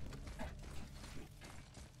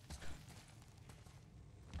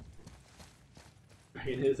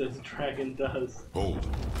 It is as dragon does. Hold.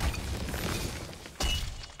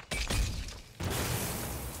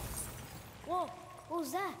 Whoa, what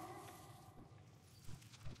was that?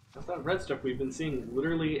 That's that red stuff we've been seeing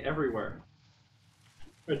literally everywhere.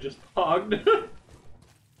 Or just pogged.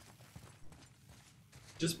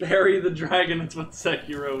 Just bury the dragon, that's what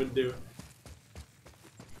Sekiro would do.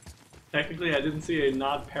 Technically, I didn't see a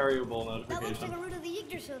not parryable That looks like notification. a root of the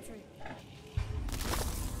Yggdrasil tree.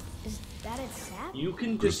 Is that its sap? You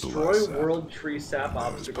can Crystallized destroy sap. world tree sap There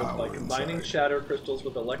is obstacles by power combining inside. shadow crystals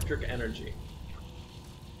with electric energy.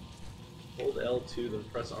 Hold L2, then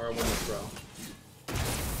press R1 to throw.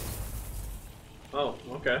 Oh,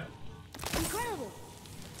 okay. Incredible!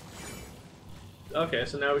 Okay,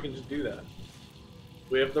 so now we can just do that.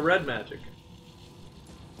 We have the red magic.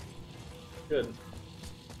 Good.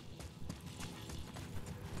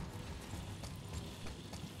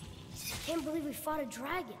 I can't believe we fought a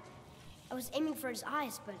dragon. I was aiming for his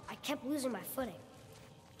eyes, but I kept losing my footing.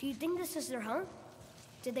 Do you think this is their home?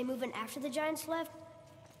 Did they move in after the giants left?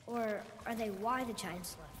 Or are they why the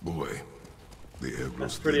giants left? Boy, the air grows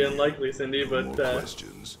That's pretty thinner. unlikely, Cindy, No but more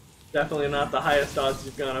questions. definitely not the highest odds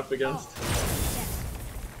you've gone up against. Yes.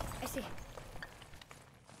 I see.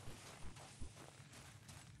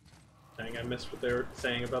 Dang, I missed what they were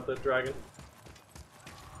saying about the dragon.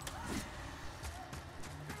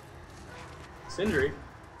 Sindri?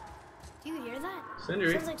 Do you hear that?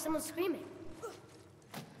 Sindri? Sounds like someone screaming.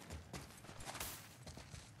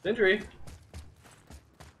 Sindri?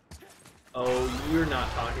 Oh, you're not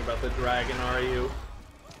talking about the dragon, are you?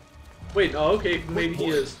 Wait, oh, okay, maybe he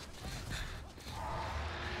is.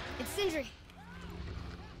 It's Sindri.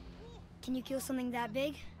 Can you kill something that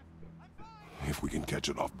big? If we can catch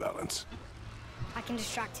it off balance. I can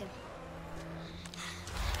distract him.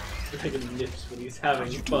 Dragon nips when he's having What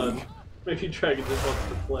are you fun. doing? Maybe Dragon just wants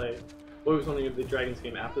to play. What was wondering if the dragons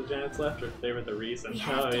came after the giants left, or if they were the reason? We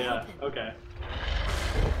have Oh to yeah, help him. okay.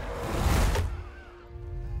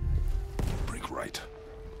 Break right.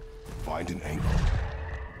 Find an angle.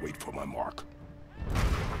 Wait for my mark.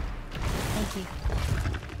 Thank you.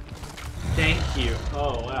 Thank you.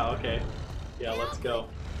 Oh wow, okay. Yeah, let's go.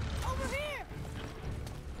 Over here!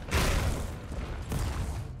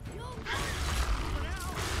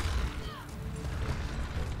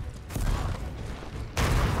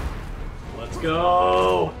 Let's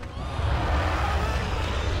go!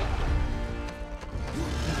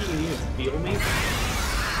 Think he can even feel me?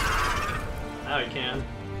 Now he can.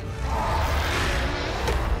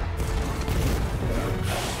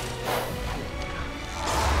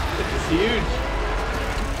 This is huge!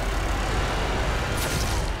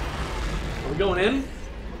 Are we going in?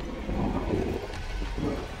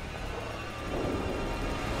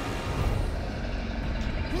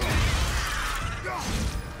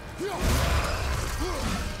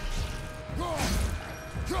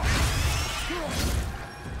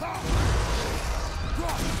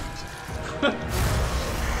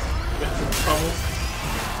 Got some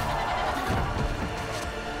pummels.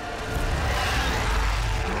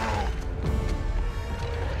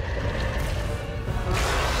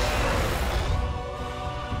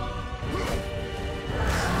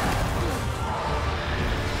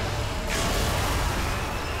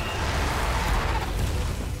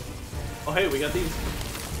 Oh hey, we got these.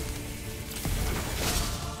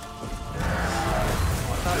 Oh,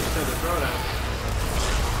 I thought you said to throw down.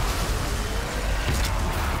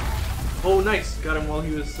 Oh nice! Got him while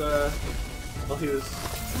he was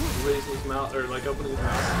raising his mouth, or like opening his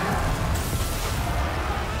mouth.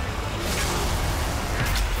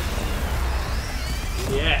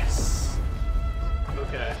 Yes!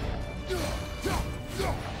 Okay.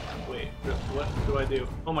 Wait, what do I do?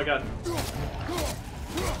 Oh my god.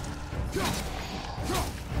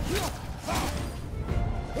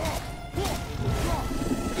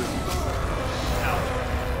 Ow.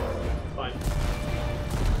 Fine.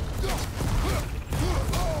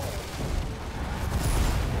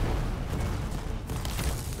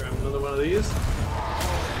 Grab another one of these.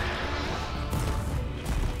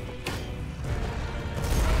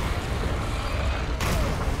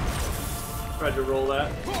 Tried to roll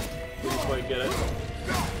that. Didn't quite get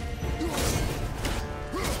it.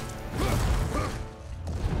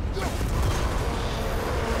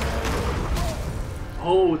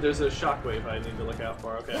 Oh, there's a shockwave I need to look out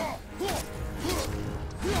for. Okay.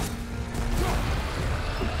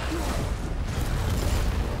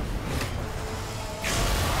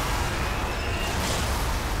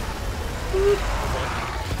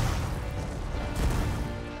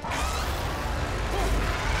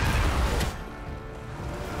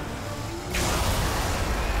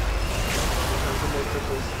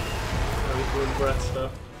 Doing breath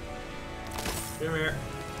stuff. Come here.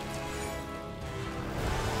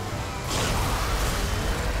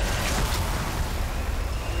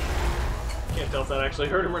 Can't tell if that actually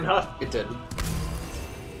hurt him or not. It did. A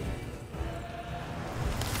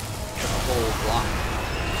whole block.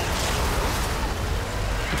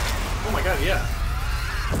 Oh my god, yeah.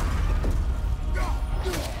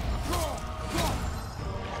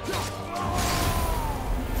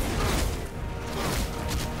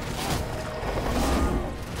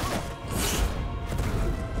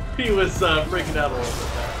 He was freaking out a little bit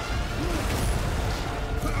there.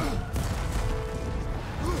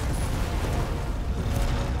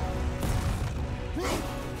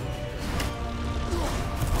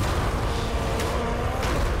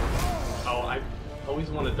 Oh, I always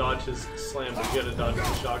want to dodge his slam, but you gotta dodge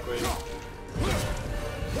his shockwave.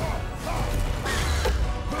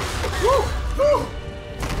 Woo! Woo!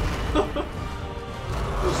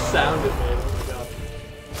 The sound it made, oh my god.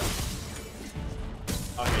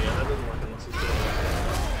 Okay, yeah, that doesn't work unless he's doing that.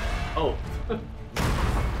 Oh.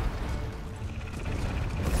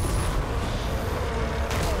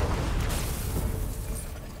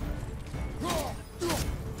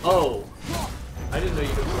 Oh. I didn't know you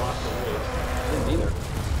could block the wave. I didn't either.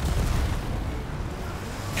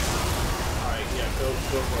 Alright, yeah, go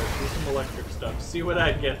for it. Do some electric stuff. See what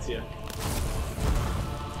that gets you.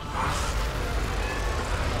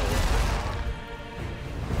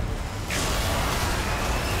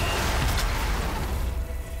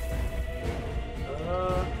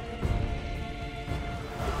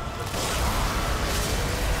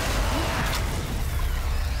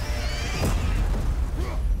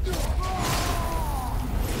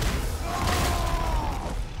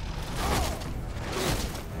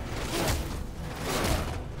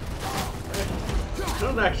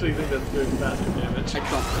 I don't actually think that's doing faster damage. I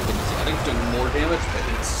don't think it is. I think it's doing more damage, but I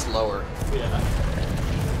think it's slower. Yeah.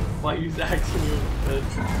 Why use axing you?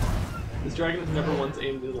 This dragon has never once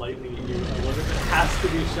aimed the lightning at you. I wonder if it has to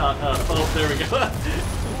be shot up. Oh, there we go.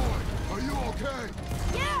 Are you okay?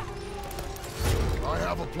 Yeah! I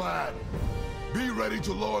have a plan. Be ready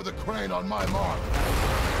to lower the crane on my mark. I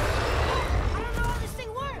don't know how this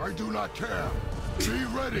thing works! I do not care. Be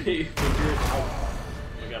ready. Hey, figured out.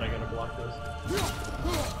 Oh my god, I gotta block this.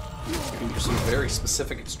 You can use some very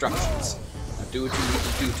specific instructions. Now do what you need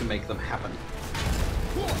to do to make them happen.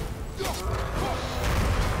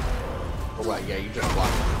 Oh, right, yeah, you just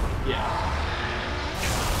blocked them. Yeah.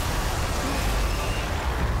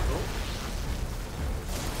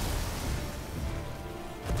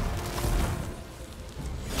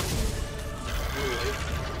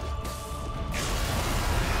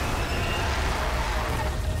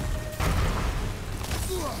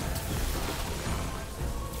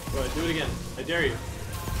 Go ahead, do it again. I dare you.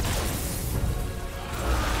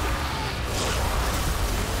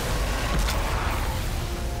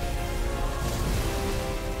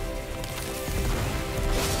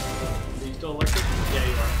 Are you still electric? Yeah,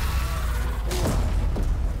 you are.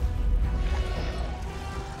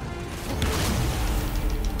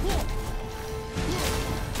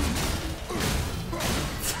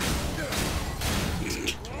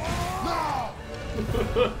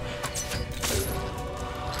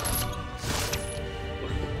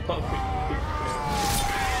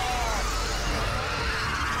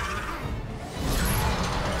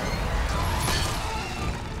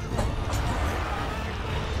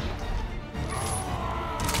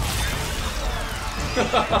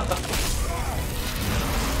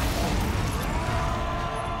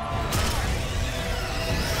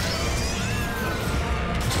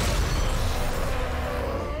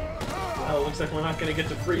 Well, looks like we're not gonna get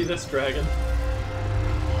to free this dragon.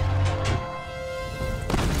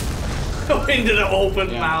 Go into the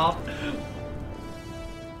open mouth.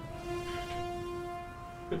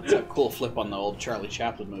 It's a cool flip on the old Charlie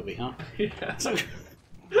Chaplin movie, huh? Yeah.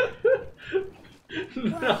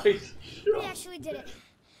 Nice. We actually did it.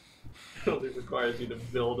 It only requires you to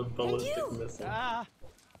build a ballistic missile.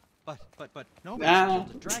 But nobody's killed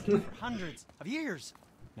a dragon for hundreds of years.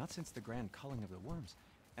 Not since the grand culling of the worms.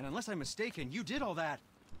 And unless I'm mistaken, you did all that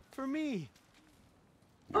for me.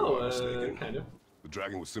 Oh, mistaken. kind of. The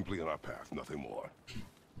dragon was simply in our path, nothing more.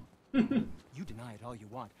 You deny it all you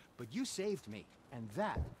want, but you saved me, and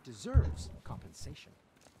that deserves compensation.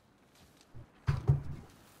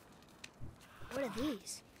 What are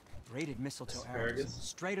these? Braided mistletoe Asparagus. arrows,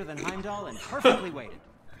 straighter than Heimdall and perfectly weighted.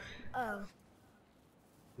 Oh.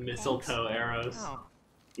 Mistletoe arrows. Oh,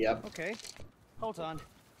 Yep. okay. Hold on.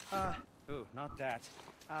 Ooh, not that.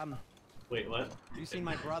 Wait, what? Have you seen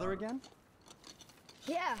my brother again?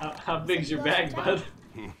 Yeah. How big's your bag, bud?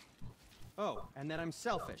 Oh, and that I'm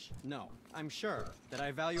selfish. No, I'm sure. That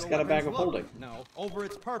I value He's a got a weapon's bag of look. holding. No, over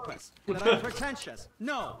its purpose. That I'm pretentious.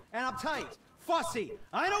 No, and uptight. Fussy.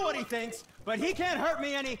 I know what he thinks, but he can't hurt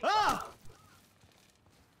me any. Ah!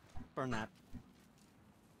 Burn that.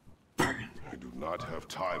 I do not have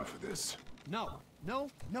time for this. No.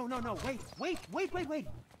 Wait.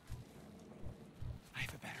 I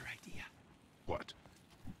have a better idea. What?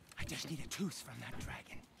 I just need a tooth from that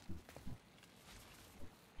dragon.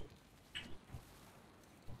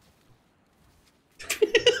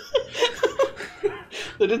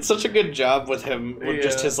 They did such a good job with him, with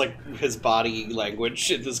just Yeah. his body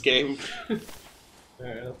language in this game.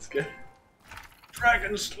 Alright, let's go.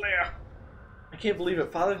 Dragon Slayer! I can't believe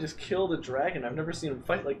it. Father just killed a dragon. I've never seen him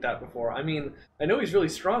fight like that before. I mean, I know he's really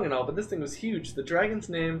strong and all, but this thing was huge. The dragon's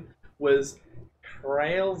name was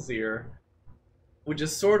Krailzir, which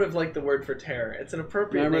is sort of like the word for terror. It's an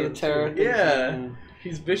appropriate Remember name. the terror too. thing? Yeah. Mhm.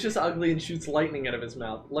 He's vicious, ugly, and shoots lightning out of his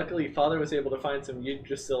mouth. Luckily, Father was able to find some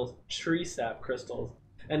Yggdrasil tree sap crystals,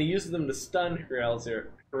 and he used them to stun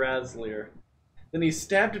Hrazlir. Then he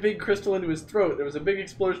stabbed a big crystal into his throat. There was a big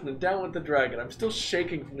explosion, and down went the dragon. I'm still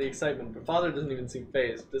shaking from the excitement, but Father doesn't even seem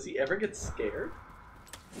fazed. Does he ever get scared?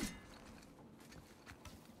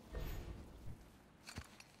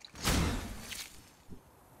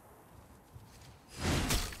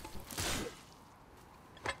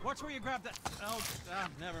 Watch where you grab that. Oh,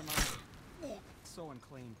 never mind. Oh, so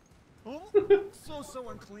unclean. Oh, so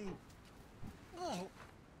unclean.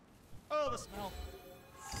 Oh, the smell.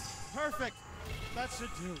 Perfect. That should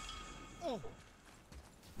do. Oh.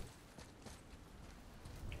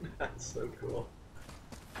 That's so cool.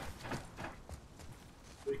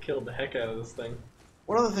 We killed the heck out of this thing.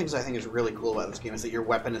 One of the things I think is really cool about this game is that your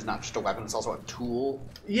weapon is not just a weapon; it's also a tool.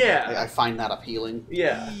 Yeah. I find that appealing.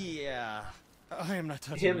 Yeah. Yeah. I am not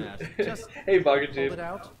touching Him. that. Just Hey, hold Bugajib. it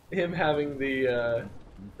out. Him having the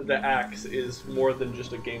axe is more than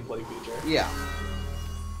just a gameplay feature. Yeah.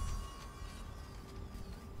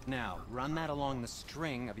 Now, run that along the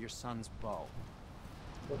string of your son's bow.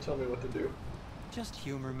 Don't tell me what to do. Just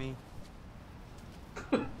humor me.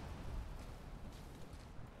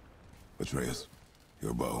 Atreus,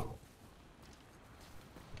 your bow.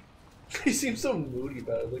 He seems so moody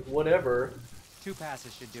about it. Like, whatever. 2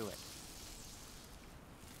 passes should do it.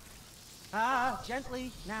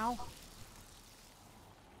 Gently, now.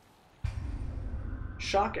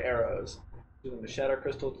 Shock arrows. Using the shatter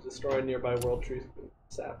crystal to destroy nearby world tree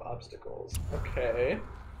sap obstacles. Okay.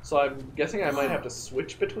 So I'm guessing I might have to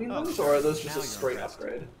switch between those, or are those just Now a you're straight impressed.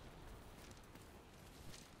 upgrade?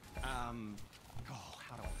 How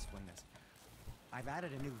do I explain this? I've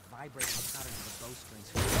added a new vibrating pattern to the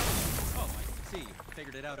bowstrings. Oh, I see. You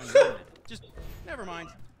figured it out on your own. Just, never mind.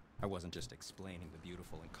 I wasn't just explaining the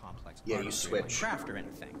beautiful and complex Yeah, you artistry of my switch. craft or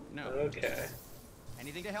anything. No. Okay.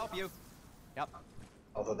 Anything to help you. Yep.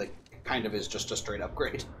 Although they kind of is just a straight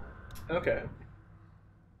upgrade. Okay.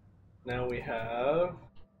 Now we have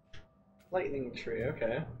lightning tree.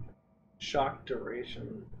 Okay. Shock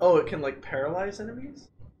duration. Oh, it can like paralyze enemies?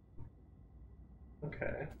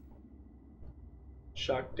 Okay.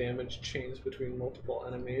 Shock damage changed between multiple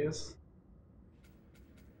enemies.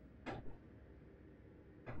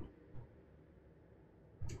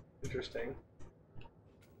 Interesting.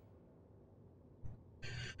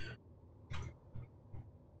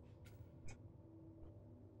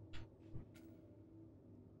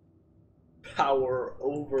 Power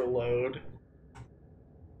overload.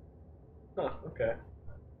 Huh, okay.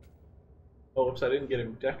 Oh, oops, I didn't get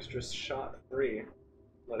him dexterous shot 3.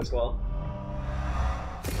 Might as well.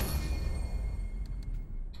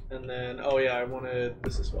 And then, oh yeah, I wanted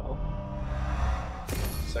this as well.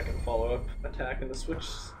 Second follow-up attack in the switch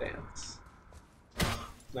stance.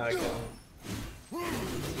 Now I can...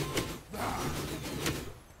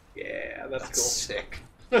 Yeah, that's cool. Sick.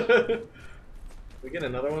 We get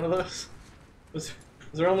another one of those? Was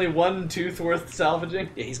there only one tooth worth salvaging?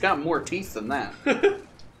 Yeah, he's got more teeth than that. Can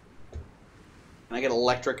I get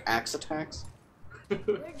electric axe attacks?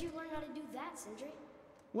 Where'd you learn how to do that, Sindri?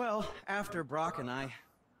 Well, after Brock and I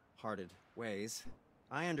parted ways,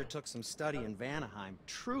 I undertook some study in Vanaheim,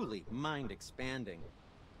 truly mind-expanding.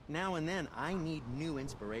 Now and then, I need new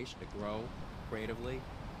inspiration to grow creatively.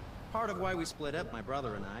 part of why we split up, my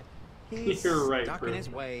brother and I. He's You're right, stuck bro. in his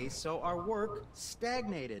ways, so our work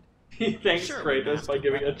stagnated. Thanks, Sure, we Kratos, by mastered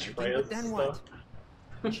giving weapon us making, Atreus but then stuff.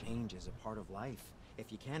 what? Change is a part of life.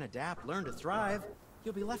 If you can't adapt, learn to thrive,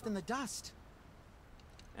 you'll be left in the dust.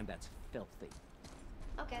 And that's filthy.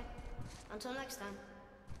 Okay. Until next time.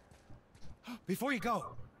 Before you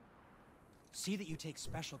go, see that you take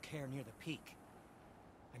special care near the peak.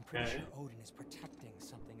 I'm pretty Okay. sure Odin is protecting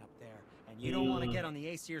something up there, and you don't want to get on the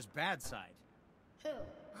Aesir's bad side. Who?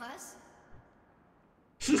 Us?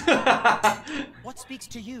 What speaks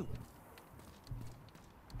to you?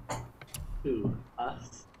 Who?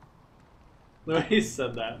 Us? No, he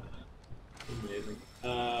said that. Amazing.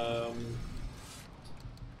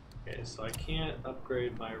 Okay, so I can't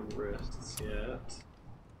upgrade my wrists yet.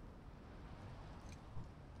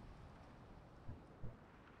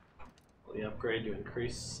 The upgrade to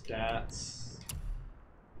increase stats.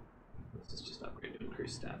 This is just upgrade to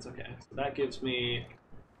increase stats. Okay, so that gives me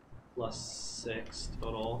 +6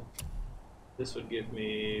 total. This would give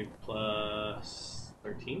me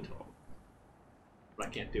 +13 total. But I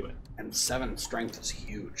can't do it. And 7 strength is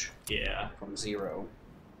huge. Yeah. From 0.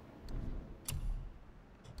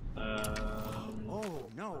 Oh,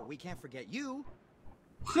 no, we can't forget you.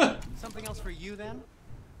 Something else for you, then?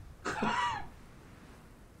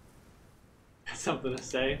 Something to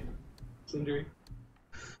say, Sindri?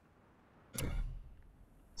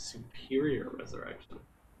 Superior resurrection.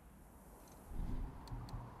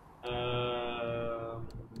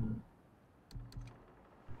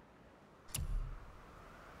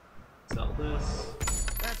 Sell this.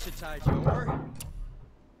 That should tide you over.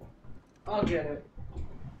 I'll get it.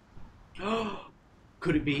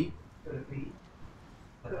 Could it be? Could it be?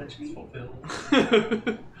 The pitch is fulfilled.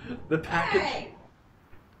 The package. Hey!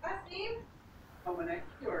 That's Steve? Hominick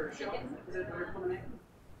or Sean? Is it or Hominick?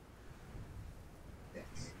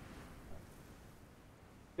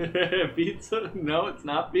 Pizza? No, it's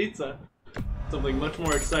not pizza. Something much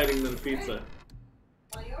more exciting than pizza.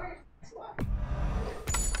 Well, yours. What?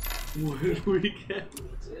 What did we get?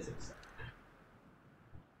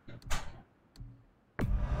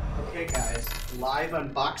 Okay, guys. Live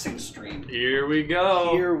unboxing stream. Here we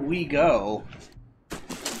go. Here we go.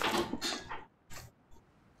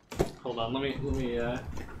 Hold on, let me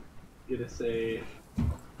get us a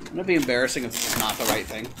Wouldn't it be embarrassing if it's not the right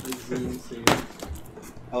thing? zoom scene.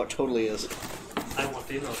 Oh, it totally is. I want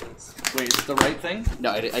to know this. Wait, is it the right thing?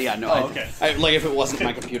 No, yeah, no. Oh, okay. Like if it wasn't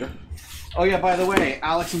my computer. Oh yeah, by the way,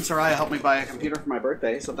 Alex and Soraya helped me buy a computer for my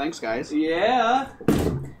birthday, so thanks, guys. Yeah.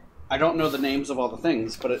 I don't know the names of all the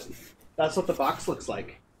things, but that's what the box looks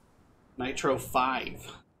like. Nitro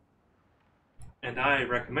 5. And I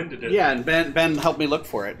recommended it. Yeah, and Ben helped me look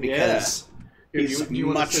for it because Here, he's do you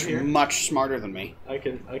wanna sit here? much smarter than me. I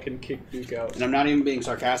can kick Duke out. And I'm not even being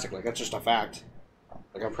sarcastic. Like that's just a fact.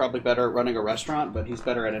 Like I'm probably better at running a restaurant, but he's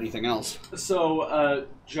better at anything else. So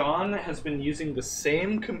John has been using the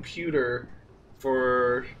same computer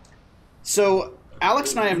for. So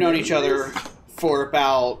Alex and I have known each other for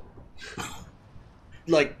about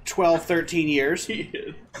like 12, 13 years.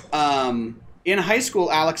 In high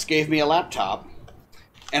school, Alex gave me a laptop,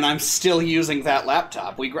 and I'm still using that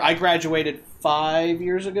laptop. I graduated 5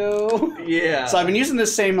 years ago. Yeah. So I've been using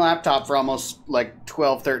this same laptop for almost like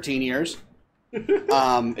 12, 13 years.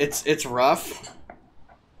 It's rough.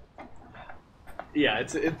 Yeah,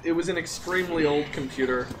 it was an extremely old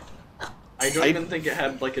computer. I don't even think it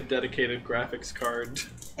had like a dedicated graphics card.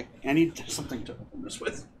 I need something to open this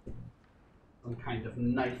with. Some kind of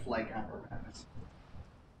knife-like apparatus.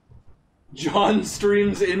 John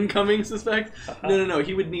streams incoming suspect? No,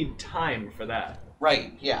 he would need time for that.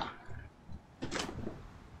 Right, yeah.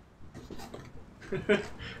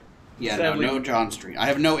 Yeah, Sadly. no John stream. I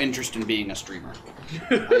have no interest in being a streamer.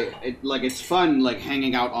 It's fun, like,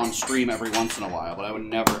 hanging out on stream every once in a while, but I would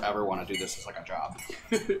never, ever want to do this as, like, a job.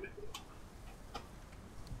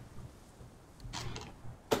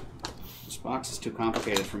 This box is too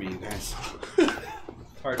complicated for me, you guys.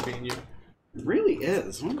 It's hard being you. It really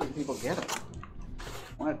is. When do people get it?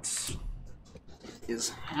 What is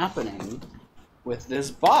happening with this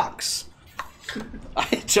box?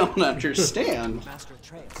 I don't understand. Master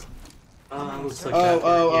Atreus. Looks like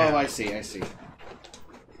Oh, I see.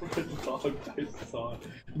 What dog I saw?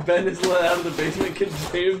 Ben is let out of the basement. Can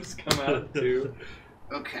James come out too?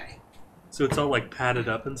 Okay. So it's all like padded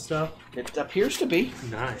up and stuff? It appears to be.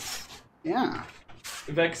 Nice. Yeah.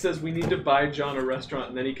 Vex says we need to buy John a restaurant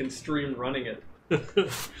and then he can stream running it.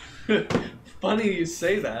 Funny you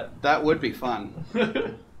say that. That would be fun.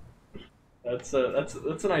 That's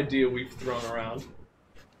an idea we've thrown around.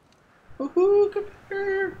 Woohoo,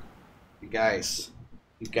 computer! You guys,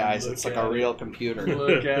 You guys, it's like a real computer.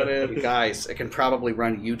 Look at it. You guys, it can probably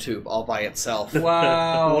run YouTube all by itself.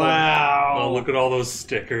 Wow. Wow. Oh, look at all those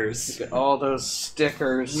stickers. Look at all those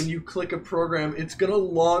stickers. When you click a program, it's gonna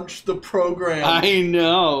launch the program. I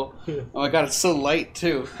know. Oh my god, it's so light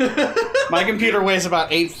too. My computer weighs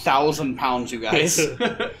about 8,000 pounds, you guys.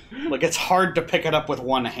 Like, it's hard to pick it up with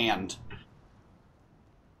one hand.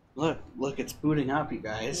 Look, it's booting up, you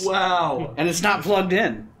guys. Wow. And it's not plugged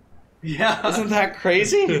in. Yeah. Isn't that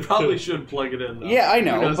crazy? You probably should plug it in, though. Yeah, I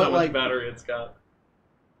know, Who knows but how like, much battery it's got.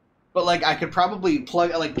 But like, I could probably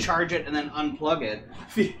charge it and then unplug it,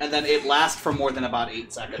 and then it lasts for more than about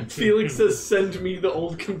 8 seconds. Felix says, "Send me the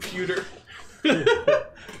old computer."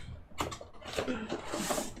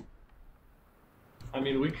 I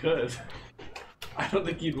mean, we could. I don't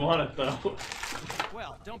think you'd want it, though.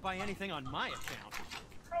 Well, don't buy anything on my account.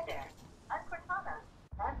 Hi there. I'm Cortana.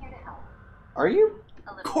 I'm here to help. Are you?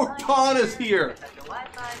 Cortana's here! Set your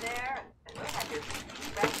Wi-Fi there, and we'll have your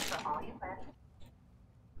PC ready for all you plan.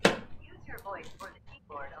 Use your voice for the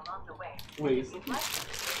keyboard along the way. Wait. If you'd like to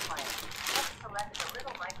switch plans, just select the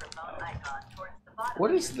little microphone icon towards the bottom.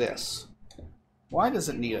 What is this? Why does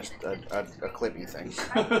it need a clippy thing?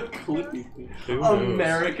 Clippy thing.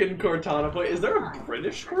 American Cortana voice. Is there a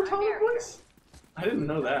British Cortana voice? I didn't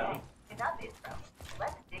know that. Enough intro.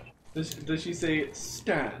 Let's dig in. Does she say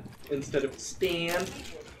stand instead of stand?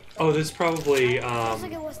 Oh, this probably Looks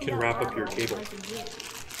like it wasn't can that wrap hard up your when cable. I was in here.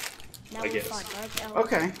 Now I we guess. fought bugs,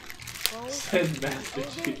 Okay. elephants, Send Master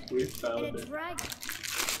Chief. We and found a it. dragon.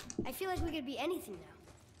 I feel like we could be anything now.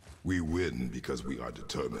 We win because we are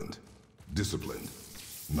determined, disciplined,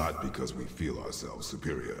 not because we feel ourselves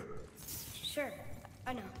superior. Sure,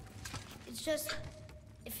 I know. It's just,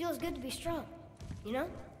 it feels good to be strong, you know?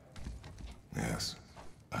 Yes.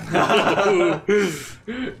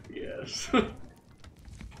 Yes.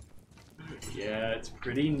 Yeah, it's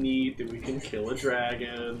pretty neat that we can kill a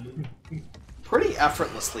dragon. Pretty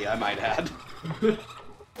effortlessly, I might add.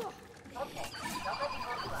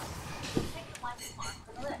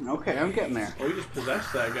 Okay, I'm getting there. Oh, you just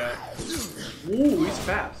possessed that guy. Ooh, he's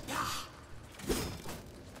fast.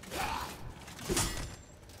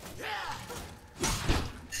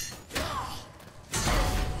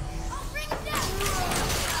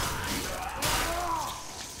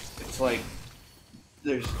 It's like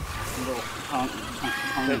there's a little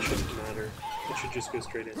That shouldn't matter. It should just go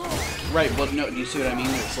straight in. Right, but no, do you see what I mean?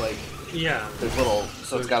 It's like Yeah. there's little,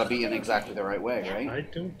 so it's got to be in exactly the right way, right? I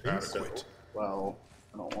don't think so. Adequate. Well,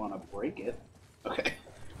 I don't want to break it. Okay.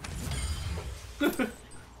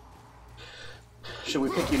 Should we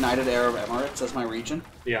pick United Arab Emirates as my region?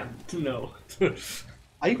 Yeah. No.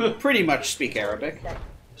 I pretty much speak Arabic.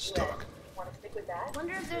 Stuck. Want to stick with that?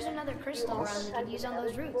 Wonder if there's another crystal around we could use on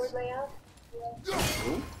those roofs. Keyboard layout?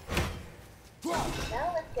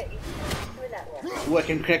 Now let's get you to a network. Ooh, I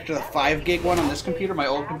can connect to the 5 gig one on this computer. My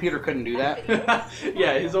old computer couldn't do that.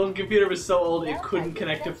 Yeah, his old computer was so old it couldn't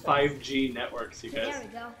connect to 5G networks, you There guys. we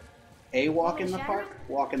go. A walk in the park,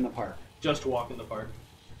 walk in the park. Just walk in the park.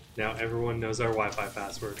 Now everyone knows our Wi-Fi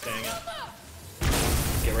password. Dang it.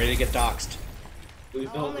 Get ready to get doxxed. Please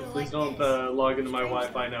Oh, I'm don't, gonna please like don't this. log into my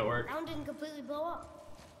Wi-Fi network. That one didn't completely blow up.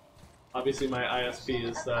 Obviously, my ISP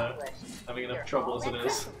is having enough trouble as it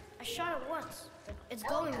is. I shot it once, but it's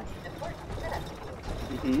going again.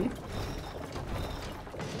 Mm-hmm.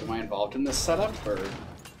 Am I involved in this setup, or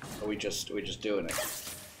are we just doing it?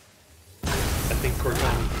 I think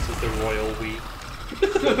Cortana uses the royal we.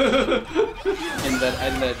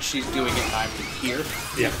 and that she's doing it and I'm here.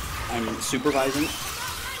 Yeah. I'm supervising.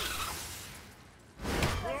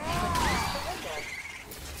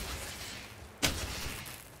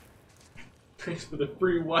 Thanks for the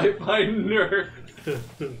free Wi-Fi, nerd.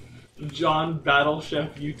 John Battle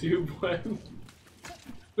Chef YouTube web.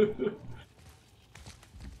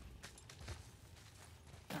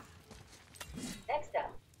 Next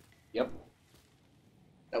up. Yep.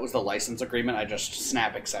 That was the license agreement. I just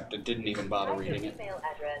snap accepted. Didn't even bother Write your reading it. email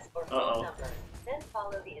address or phone number, then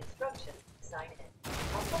follow the instructions to sign in.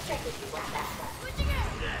 I'll check with you once that's done.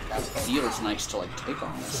 That feels nice to like take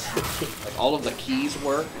on this. Like all of the keys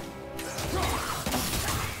work. And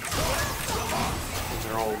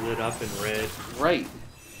they're all lit up in red. Right.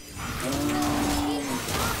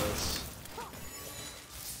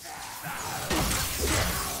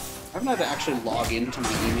 I haven't had to actually log into my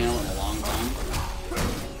email in a long time.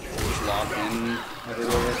 Just log in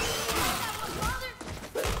everywhere.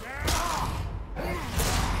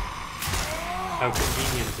 How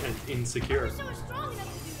convenient and insecure.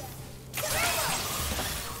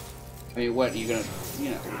 I mean, what, you gonna,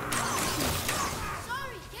 you know.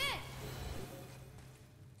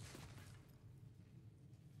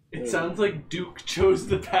 It sounds like Duke chose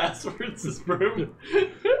the password, says Broom.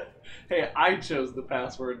 Hey, I chose the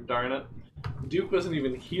password, darn it. Duke wasn't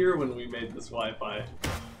even here when we made this Wi-Fi.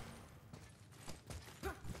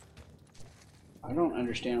 I don't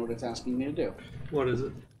understand what it's asking me to do. What is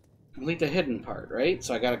it? Complete the hidden part, right?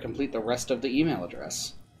 So I gotta complete the rest of the email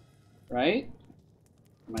address. Right?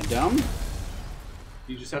 Am I dumb?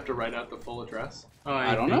 You just have to write out the full address?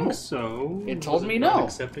 I don't think know. So. It told me not no.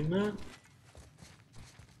 Accepting that?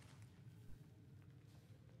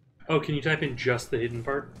 Oh, can you type in just the hidden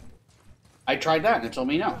part? I tried that and it told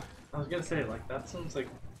me no. I was gonna say, like, that sounds like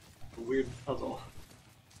a weird puzzle.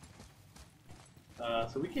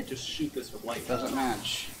 So we can't just shoot this with light. Doesn't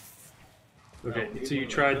match. Okay, so you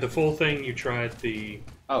tried the full thing, you tried the...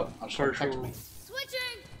 Oh, I'll just partial... text me.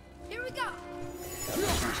 Switching! Here we go! That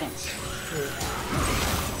makes more sense.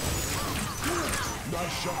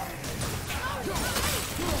 Nice shot.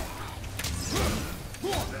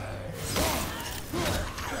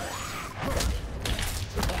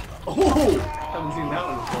 Oh! Haven't seen that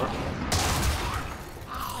one before.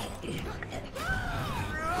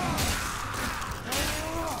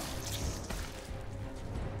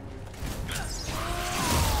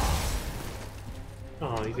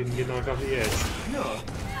 Oh, he didn't get knocked off the edge. No.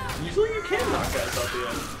 Usually you can knock guys off the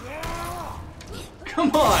edge.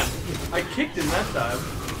 Come on! I kicked him that time.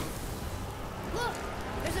 Look!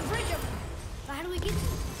 There's a bridge over there. But how do we get to it?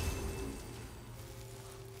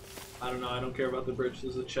 I don't know, I don't care about the bridge.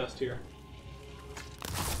 There's a chest here.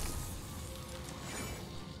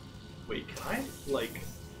 Wait, can I, like,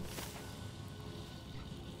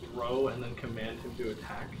 throw and then command him to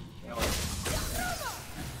attack? Yeah, like,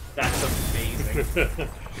 that's amazing.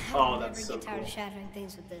 Oh, that's so Never get tired cool. of shattering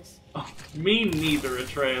things with this. Oh, me neither,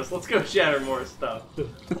 Atreus. Let's go shatter more stuff.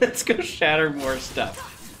 Let's go shatter more stuff.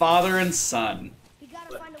 Father and son. We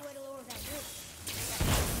gotta find a way to lower that roof.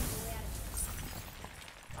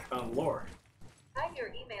 I found lore. Type your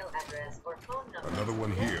email address or phone number. Another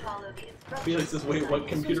one then here. follow the instructions. Felix says, wait, what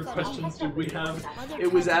computer questions did we have?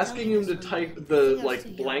 It was asking him to type the,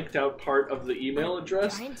 like, blanked out part of the email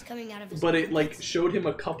address, Giants coming out of his but it, like, showed him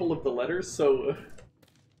a couple of the letters, so...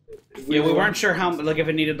 Yeah, we weren't sure how, like, if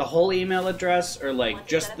it needed the whole email address or, like,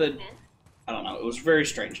 just the... I don't know, it was very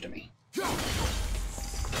strange to me.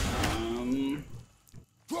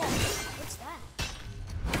 What's that?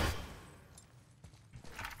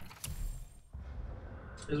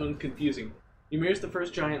 This one's confusing. Ymir's the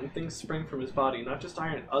first giant and things spring from his body, not just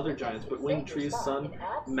iron, other giants, but wind, trees, sun,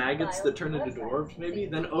 maggots that turn into dwarves, maybe?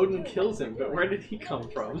 Then Odin kills him, but where did he come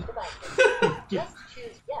from? Just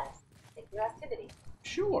choose yes. Pick your activity.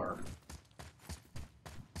 Sure.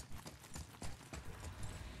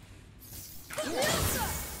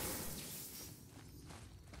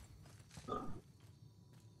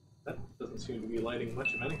 That doesn't seem to be lighting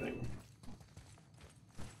much of anything.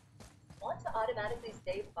 Want to automatically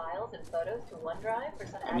save files and photos to OneDrive for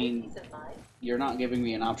some I added mean, peace of mind? You're not giving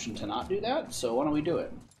me an option to not do that, so why don't we do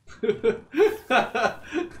it?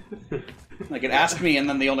 Like, it asked me, and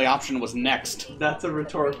then the only option was next. That's a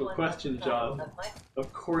rhetorical question, John.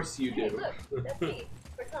 Of course you Hey, do. look, that's me,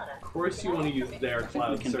 Cortana. Of course you want to use their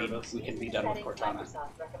cloud service. We can be done with Cortana.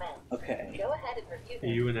 Microsoft recommends. Okay. Go ahead and review them.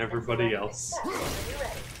 You and everybody else. Accept when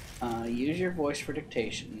you're ready. Use your voice for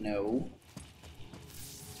dictation. No.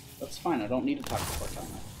 That's fine, I don't need to talk to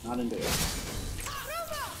Cortana. Not into it.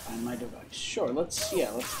 Find my device. Sure, let's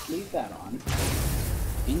leave that on.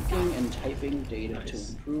 Inking and typing data to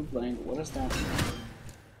improve language. What does that mean?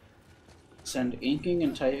 Send inking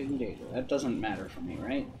and typing data. That doesn't matter for me,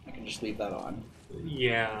 right? I can just leave that on.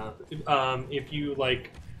 Yeah. If you,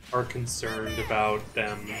 like, are concerned about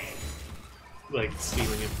them, like,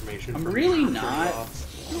 stealing information I'm from really you, not.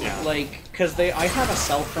 Yeah. Like, because I have a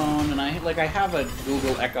cell phone, and I have a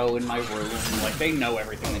Google Echo in my room, and, like, they know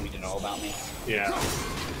everything they need to know about me. Yeah.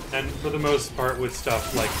 And for the most part with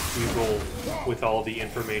stuff like Google, with all the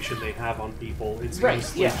information they have on people, it's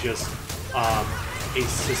mostly just a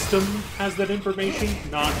system has that information,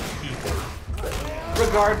 not people.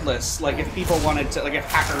 Regardless, like, if people wanted to, like, if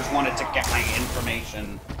hackers wanted to get my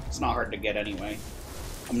information, it's not hard to get anyway.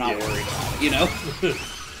 I'm not worried about it, you know?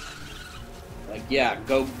 Like, yeah,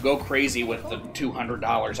 go crazy with the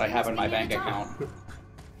 $200 I have in my bank account.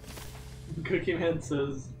 Cookie Man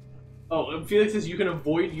says, oh, Felix says you can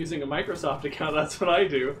avoid using a Microsoft account. That's what I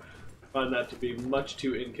do. I find that to be much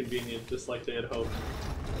too inconvenient, just like they had hoped.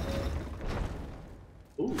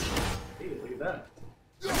 Ooh, hey, look at that.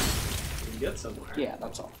 You can get somewhere. Yeah,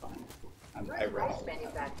 that's all fine. I read all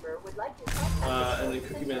that. And then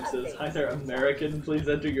Cookie Man says, hi there, American. Please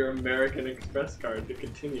enter your American Express card to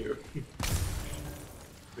continue.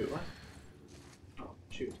 Wait, what? Oh,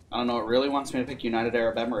 jeez. shoot. I don't know. It really wants me to pick United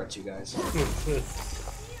Arab Emirates, you guys.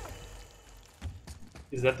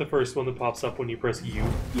 Is that the first one that pops up when you press U?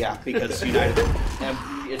 Yeah, because it's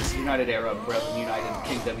United Arab rather than United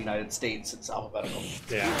Kingdom, United States. It's alphabetical.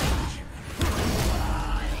 Yeah.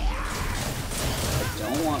 I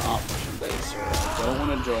don't want Operation Acer. I don't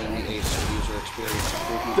want to join the Acer user experience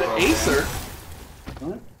improvement The program. Acer?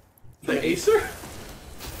 What? The Acer?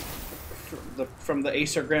 From the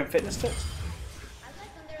Acer Grand Fitness Tips?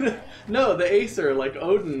 No, the Acer, like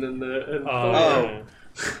Odin and the... And Oh.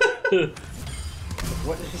 Thor.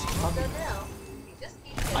 What is this talking?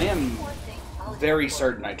 I am very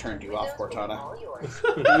certain I turned you off, Cortana.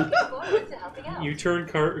 You turn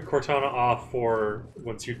Cortana off for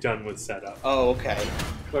once you're done with setup. Oh, okay.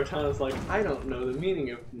 Cortana's like, I don't know the meaning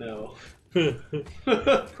of no.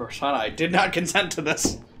 Cortana, I did not consent to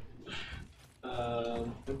this.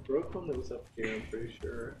 I broke one that was up here, I'm pretty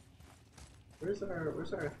sure. Where's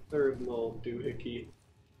our third little doohickey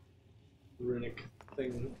runic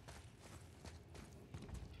thing?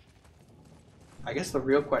 I guess the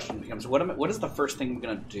real question becomes, what is the first thing I'm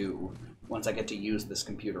gonna do once I get to use this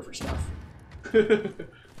computer for stuff?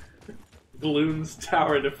 Bloons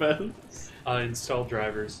tower defense. Install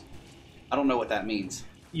drivers. I don't know what that means.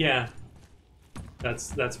 Yeah.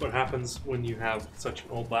 That's what happens when you have such an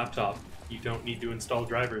old laptop. You don't need to install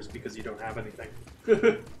drivers because you don't have anything.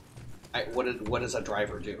 What does a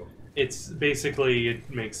driver do? It's basically, it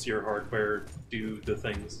makes your hardware do the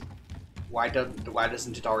things. Why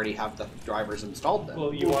doesn't it already have the drivers installed then?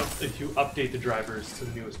 Well, you update the drivers to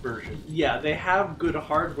the newest version. Yeah, they have good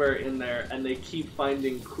hardware in there, and they keep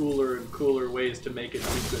finding cooler and cooler ways to make it do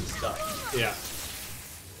good stuff. Yeah.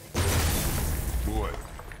 Boy.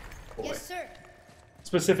 Yes, sir.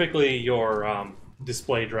 Specifically your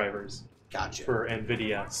display drivers. Gotcha. For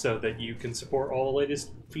NVIDIA, so that you can support all the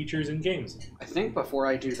latest features in games. I think before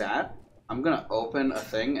I do that, I'm gonna open a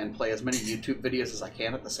thing and play as many YouTube videos as I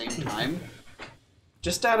can at the same time.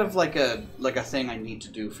 Just out of like a thing I need to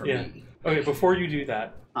do for me. Okay, before you do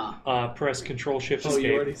that, press Control Shift Escape.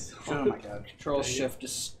 You already saw Oh my god. Control Shift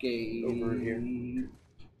Escape. Over here.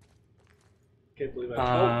 Can't believe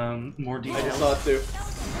I more I details. just saw it too.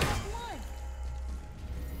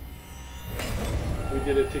 We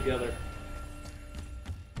did it together.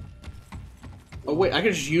 Oh wait, I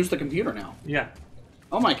can just use the computer now. Yeah.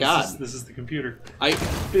 Oh my god. This is the computer.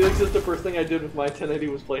 Felix, just the first thing I did with my 1080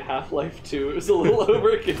 was play Half-Life 2. It was a little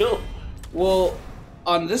overkill. Well,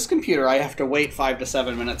 on this computer, I have to wait 5 to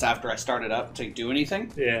 7 minutes after I start it up to do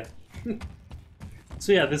anything. Yeah.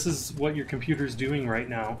 So yeah, this is what your computer's doing right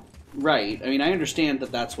now. Right. I mean, I understand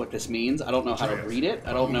that that's what this means. I don't know how to read it.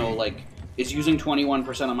 I don't know, like, is using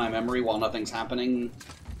 21% of my memory while nothing's happening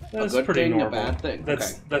That's a good pretty thing, normal. a bad thing? Okay.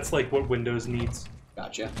 That's like what Windows needs.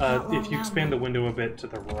 Gotcha. If you expand the window a bit to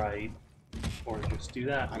the right, or just do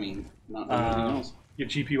that. I mean, not anything else. Your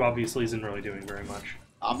GPU obviously isn't really doing very much.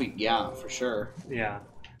 Yeah, for sure. Yeah.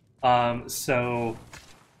 Do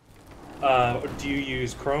you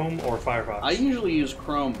use Chrome or Firefox? I usually use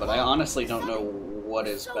Chrome, but I honestly don't know what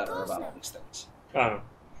is better about all these things. I don't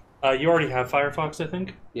know. You already have Firefox, I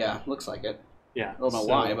think? Yeah, looks like it. Yeah. I don't know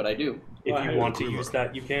why, but I do. If you want to use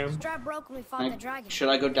that, you can. Strap broke when we fought the dragon. Should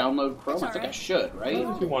I go download Chrome? It's I think I alright. should, right?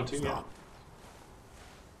 If you want to, yeah.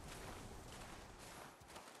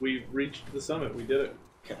 We reached the summit. We did it.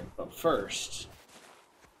 Okay, but first...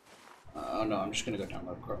 oh no, I'm just going to go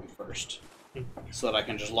download Chrome first. So that I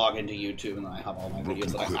can just log into YouTube and then I have all my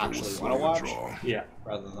videos that I actually want to watch. Yeah.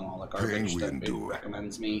 Rather than all the Pain garbage we that it endure.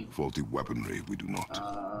 recommends me. Faulty weaponry we do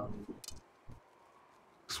not.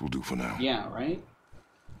 This will do for now. Yeah, right?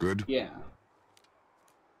 Good? Yeah.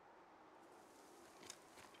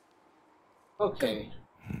 Okay.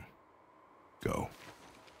 Go.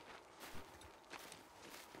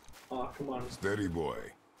 Oh, come on. Steady, boy.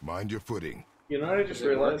 Mind your footing. You know what I just Is it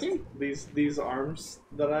realized? working? These arms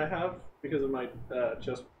that I have, because of my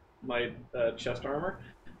chest armor,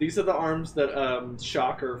 these are the arms that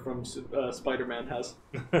Shocker from Spider-Man has.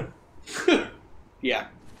 Yeah.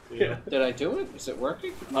 Yeah. Did I do it? Is it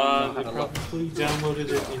working? You probably downloaded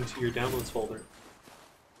it into your downloads folder.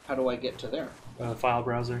 How do I get to there? File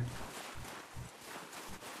browser.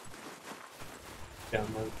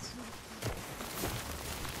 Downloads.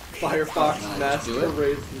 Firefox Nice. Master Do it.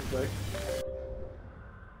 Race Infect.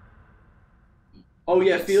 Oh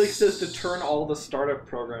yeah, Felix says to turn all the startup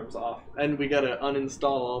programs off, and we gotta uninstall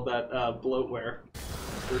all that bloatware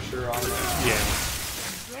for sure on that. Yeah.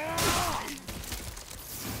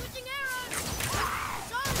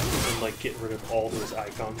 And like get rid of all those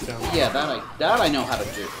icons down there. Yeah, that I know how to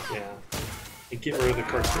do. Yeah. And get rid of the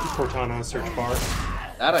Cortana search bar.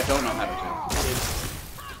 That I don't know how to do.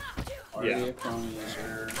 Yeah.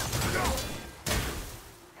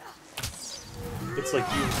 It's like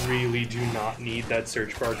you really do not need that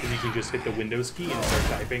search bar because you can just hit the Windows key and start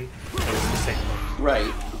typing, and it's the same thing.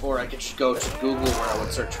 Right. Or I could just go to Google where I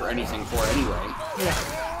would search for anything for anyway.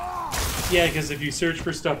 Yeah, because if you search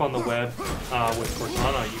for stuff on the web with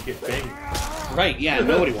Cortana, you get Bing. Right, yeah,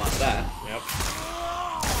 nobody wants that. Yep.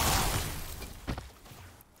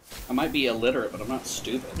 I might be illiterate, but I'm not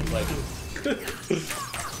stupid. Like,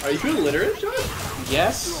 are you illiterate, John?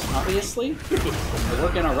 Yes, obviously. I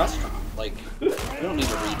work in a restaurant. Like, I don't need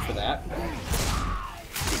to read for that.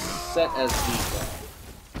 Set as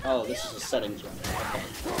default. Oh, this is a settings one.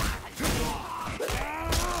 Okay.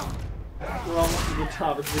 We're almost at the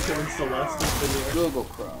top. It's becoming Celeste's video. Google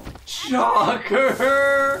Chrome.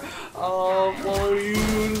 Shocker! Oh,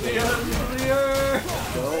 balloon the end of the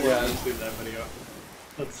earth! Go yeah, I just did that video.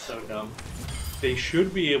 That's so dumb. They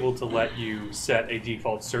should be able to let you set a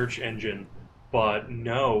default search engine, but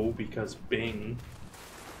no, because Bing.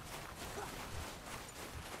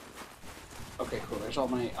 Okay, cool. There's all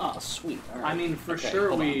my... Oh, sweet. All right. I mean, for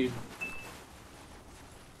sure we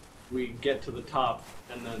get to the top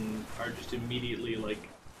and then are just immediately, like,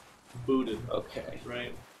 booted. Okay.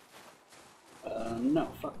 Right? No,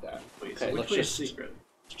 fuck that. Wait, okay, so let's secret?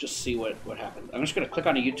 just see what happens. I'm just going to click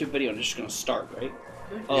on a YouTube video and it's just going to start, right?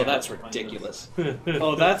 Oh, Yeah, that's that's ridiculous.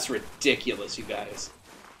 Oh, that's ridiculous, you guys.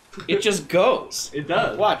 It just goes. It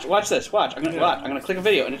does. Watch this. Watch. I'm gonna click a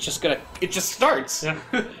video and it just starts. Yeah.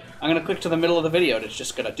 I'm gonna click to the middle of the video and it's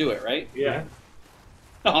just gonna do it, right? Yeah.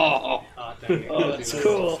 Oh, Dang it. oh, that's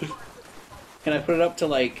cool. Can I put it up to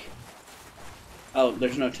like? Oh,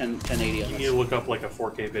 there's no 1080 on You this. need to look up like a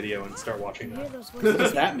 4K video and start watching that. What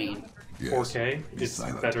does that mean? 4K? It's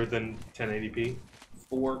better than 1080p.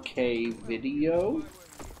 4K video?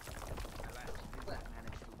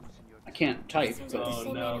 I can't type. Sounds like the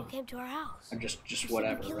same man who came to our house. I'm just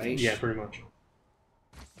whatever, right? Yeah, pretty much.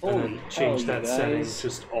 Holy And then change hell, that you setting guys.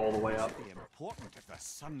 just all the way up. Important if the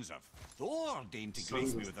sons of Thor deign to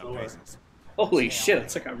grace me with their presence. Holy shit!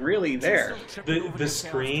 It's like I'm really there. The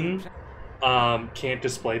screen can't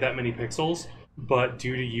display that many pixels, but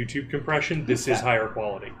due to YouTube compression, this is higher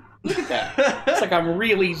quality. Look at that. It's like I'm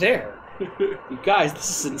really there. You guys, this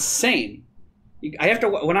is insane. I have to,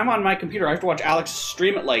 when I'm on my computer, I have to watch Alex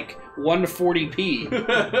stream at like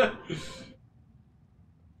 140p.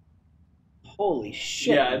 Holy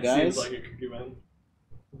shit, Yeah, it guys. seems like a cookie man.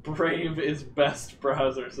 Brave is best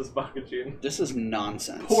browser, says Bakajin. This is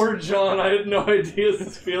nonsense. Poor John, I had no idea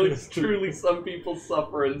his feelings. Truly, some people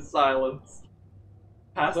suffer in silence.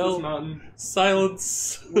 Past this mountain.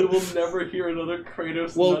 Silence. We will never hear another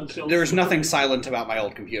Kratos Well, nutshell there's story. nothing silent about my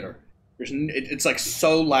old computer. It's like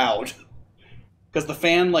so loud. Because the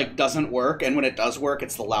fan like doesn't work, and when it does work,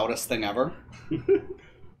 it's the loudest thing ever.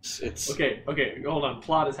 It's Okay, hold on.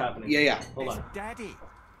 Plot is happening. Yeah. Hold on. Daddy.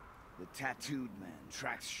 The tattooed man.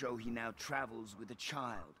 Tracks show he now travels with a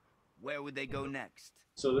child. Where would they go next?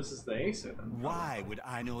 So this is the Acer then. Why would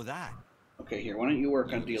I know that? Okay, here. Why don't you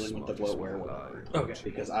work on dealing with the bloatware? Okay.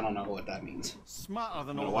 Because I don't know what that means. Smarter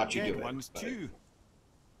than I'm gonna all watch the you do dead it, ones but- too.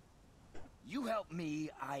 You help me,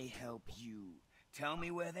 I help you. Tell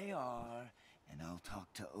me where they are, and I'll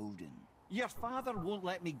talk to Odin. Your father won't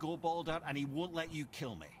let me go, Balder, and he won't let you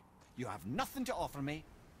kill me. You have nothing to offer me,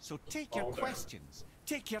 so take your Balder. questions.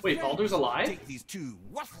 Take your Wait, threats. Balder's alive? Take these two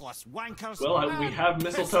worthless wankers. Well, we and have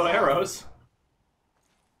piss mistletoe off. arrows.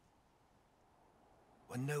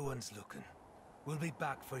 When no one's looking, we'll be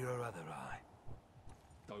back for your other eye.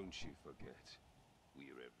 Don't you forget,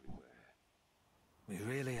 we're everywhere. We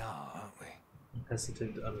really are, aren't we? I'm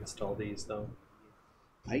hesitant to uninstall these though.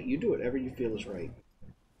 You do whatever you feel is right.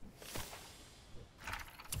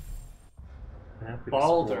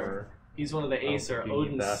 Balder. He's one of the Acer, be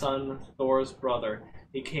Odin's that. son, Thor's brother.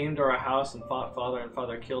 He came to our house and fought father, and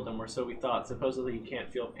father killed him, or so we thought. Supposedly he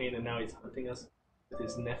can't feel pain, and now he's hunting us with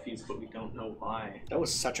his nephews, but we don't know why. That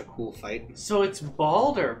was such a cool fight. So it's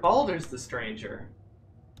Balder. Balder's the stranger.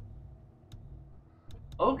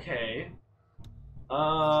 Okay.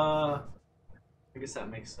 I guess that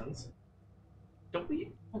makes sense. Don't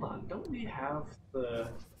we... Hold on. Don't we have the...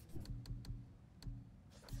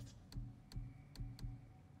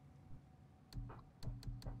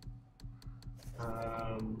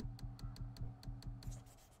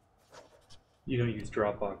 You don't use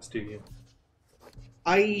Dropbox, do you?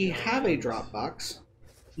 I have a Dropbox.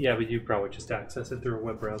 Yeah, but you probably just access it through a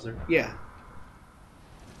web browser. Yeah.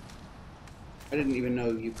 I didn't even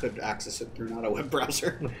know you could access it through not a web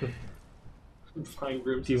browser. Flying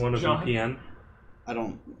groups. Do you want a John? VPN? I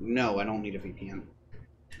don't. No, I don't need a VPN.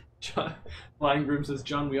 John, Flying Groom says,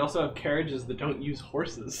 John, we also have carriages that don't use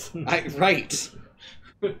horses. Right.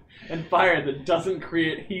 And fire that doesn't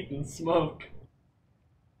create heat and smoke.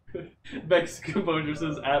 Vex Composure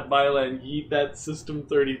says, at Byland, yeet that System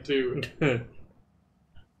 32.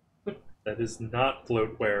 That is not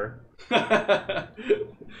floatware. I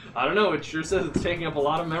don't know, it sure says it's taking up a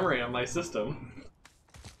lot of memory on my system.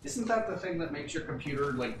 Isn't that the thing that makes your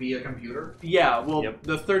computer, like, be a computer? Yeah, well,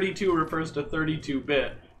 the 32 refers to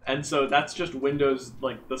 32-bit, and so that's just Windows,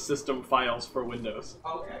 like, the system files for Windows.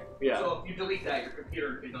 Okay. Yeah. So if you delete that, your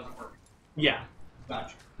computer, it doesn't work. Yeah.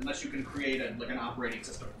 Gotcha. Unless you can create like an operating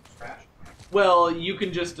system from scratch. Well, you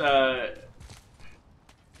can just, I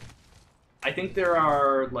think there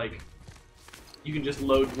are, like, you can just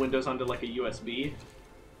load Windows onto, like, a USB,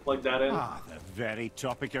 plug that in. Ah, the very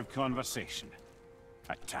topic of conversation.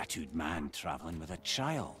 A tattooed man traveling with a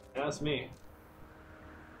child. That's me.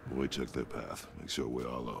 We check their path. Make sure we're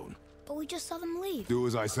all alone. But we just saw them leave. Do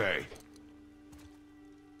as I say.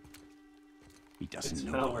 He doesn't It's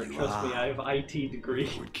know malware. who you Trust are. me, I have IT degree.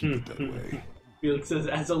 Would keep it that way. Felix says,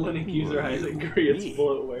 as a Linux user, I agree it's Me?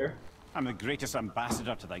 bloatware. I'm the greatest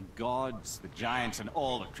ambassador to the gods, the giants, and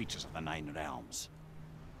all the creatures of the Nine Realms.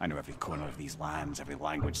 I know every corner of these lands, every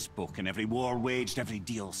language spoken, every war waged, every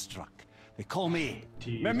deal struck. They call me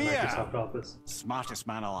Microsoft Office. Smartest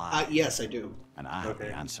man alive. Yes, I do. And I have the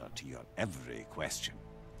answer to your every question.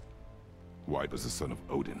 Why does the son of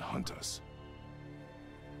Odin hunt us?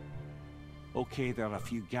 Okay, there are a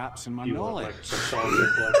few gaps in my You want, knowledge. like, some songs or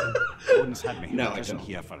collection? Odin's had me. No, I I wasn't don't.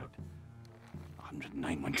 here for it.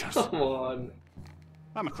 109 winters. Come on.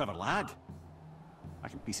 I'm a clever lad. I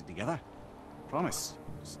can piece it together. Promise.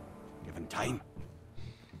 Just given time.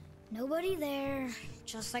 Nobody there,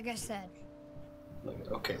 just like I said.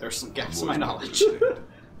 Okay, there's some gaps in my knowledge.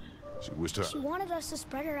 She wished her. She wanted us to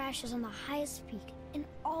spread her ashes on the highest peak in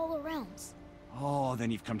all the realms. Oh,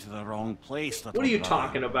 then you've come to the wrong place, little What are you brother.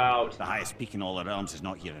 talking about? The highest peak in all the realms is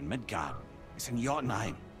not here in Midgard. It's in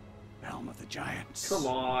Jotunheim, realm of the giants. Come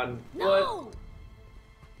on. No!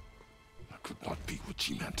 That could not be what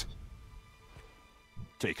she meant.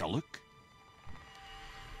 Take a look.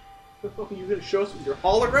 What? You gonna show us with your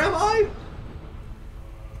hologram eye?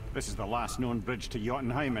 This is the last known bridge to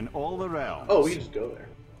Jotunheim in all the realms. Oh, we can just go there.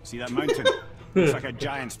 See that mountain? Looks like a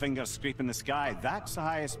giant's finger scraping the sky. That's the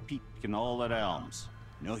highest peak in all the realms.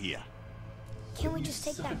 No here. Can't we just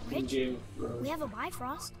take that bridge? Game. We have a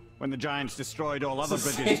Bifrost. When the giants destroyed all other It's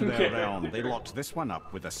the bridges to same their character. realm, they locked this one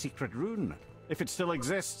up with a secret rune. If it still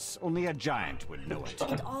exists, only a giant would know it.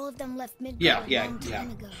 And all of them left Midgard Yeah, a long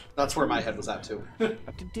time ago. That's where my head was at too.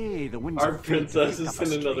 But today, the winds Our of fate princess picked is up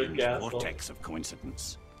a in another strange castle. vortex of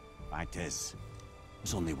coincidence. Fact is,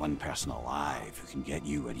 there's only one person alive who can get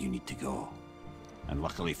you where you need to go. And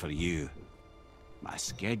luckily for you, my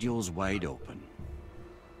schedule's wide open.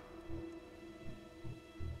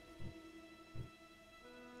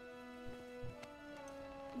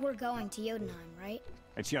 We're going to Jotunheim, right?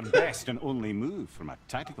 It's your best and only move from a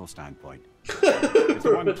tactical standpoint. It's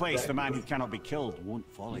the one place the man who cannot be killed won't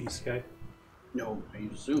follow you. Okay. No, I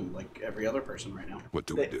assume like every other person right now. What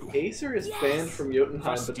do The we do? Acer is banned from Jotunheim,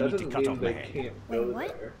 First, but you that need to doesn't cut mean off they my head. can't go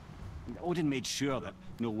there. Odin made sure that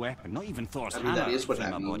no weapon, not even Thor's I mean, that hammer, is what could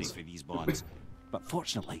free that my body means. for these bonds. But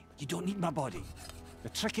fortunately, you don't need my body. The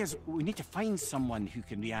trick is, we need to find someone who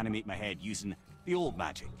can reanimate my head using the old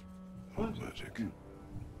magic. Old magic.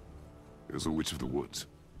 There's a witch of the woods.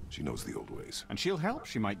 She knows the old ways. And she'll help.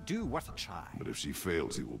 She might do worth a try. But if she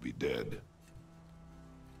fails, he will be dead.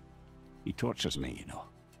 He tortures me, you know.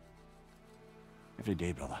 Every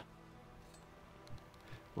day, brother.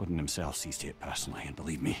 Odin himself sees to it personally, and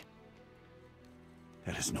believe me,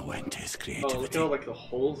 there is no end to his Oh, creativity. look at all like the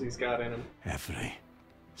holes he's got in him. Every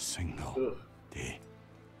single Ugh. day.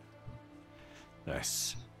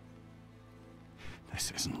 This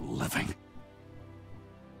isn't living.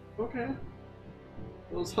 Okay.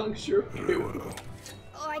 Well, as long as you're okay with it.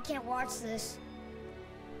 Oh, I can't watch this.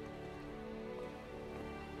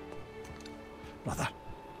 Brother,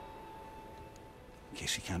 in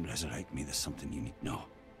case you can't resurrect me, there's something you need to know.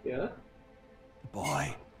 Yeah? The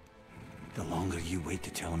boy, the longer you wait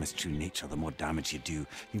to tell him his true nature, the more damage you do.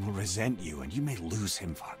 He will resent you, and you may lose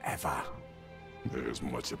him forever. There is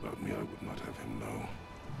much about me I would not have him know.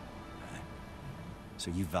 So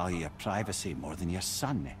you value your privacy more than your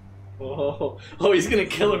son, eh? Oh, he's gonna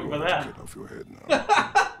kill him for that. Get off your head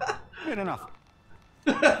now. Good enough.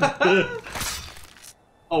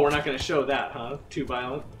 Oh, we're not gonna show that, huh? Too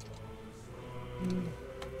violent.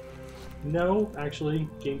 No, actually,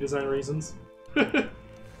 game design reasons. Not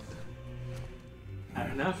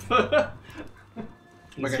enough.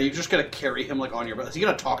 Oh my god, are you just gonna carry him like on your back? Is he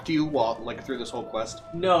gonna talk to you while like through this whole quest?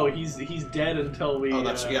 No, he's dead until we. Oh,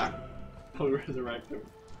 that's yeah. Until we resurrect him.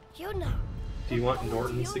 Do you want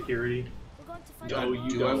Norton security? Do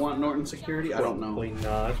I want Norton security? I don't know. Probably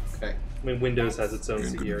not. Okay. I mean, Windows has its own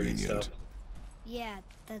security stuff. Yeah,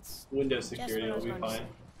 that's... Windows security will be fine.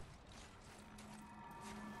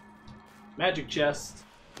 Magic chest.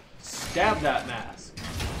 Stab that mask.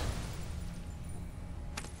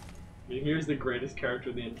 I mean, here's the greatest character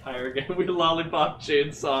of the entire game. We lollipop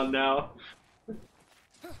chainsaw now.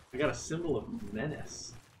 I got a symbol of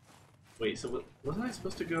menace. Wait, so wasn't I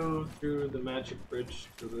supposed to go through the magic bridge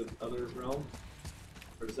to the other realm?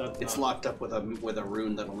 Or is that It's locked up with a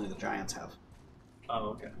rune that only the giants have. Oh,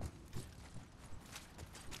 okay.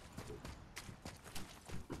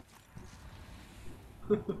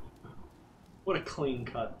 What a clean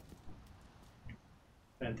cut.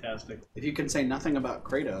 Fantastic. If you can say nothing about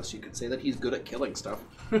Kratos, you could say that he's good at killing stuff.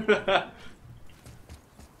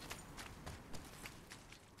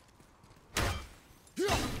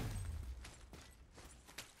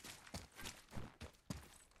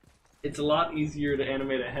 It's a lot easier to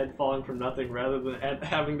animate a head falling from nothing rather than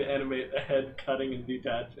having to animate a head cutting and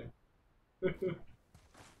detaching.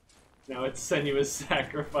 Now it's Senua's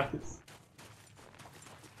sacrifice.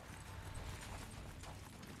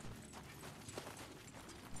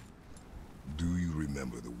 Do you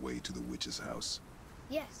remember the way to the witch's house?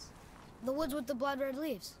 Yes. The woods with the blood-red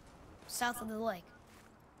leaves. South of the lake.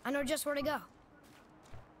 I know just where to go.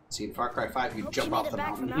 See, in Far Cry 5, you Hope jump she made off it the back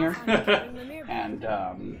mountain from here, Alpine and bring the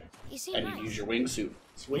and You seem you nice. use your wingsuit.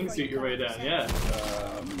 Wingsuit your way down, yeah.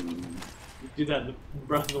 You do that in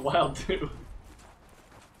Breath of the Wild too.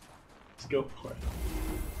 Let's go for it.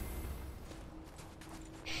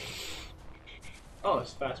 Oh,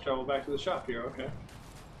 it's fast travel back to the shop here, okay.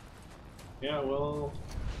 Yeah, well...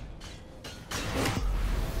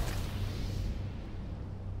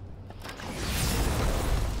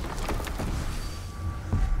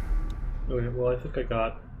 Okay, well, I think I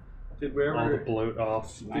got Did we ever... all the bloat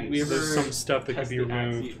off. Did we ever There's some stuff that could be test the axe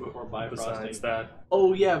removed heat before bifrosting? besides that.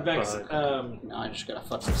 Oh yeah, Vex. But- No, I just gotta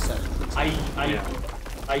flex the settings.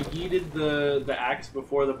 I yeeted the axe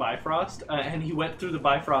before the Bifrost, and he went through the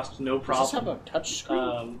Bifrost no problem. Does this have a touch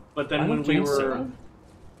screen? But I then don't when we think were so.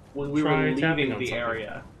 Try leaving tapping the on something.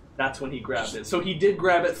 area, that's when he grabbed it. So he did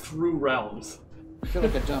grab it through realms. I feel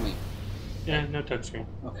like a dummy. Yeah, no touchscreen.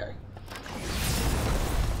 Okay.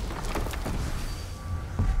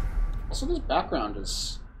 Also, this background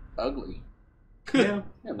is ugly. Yeah,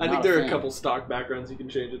 I'm I not think there are fan. a couple stock backgrounds you can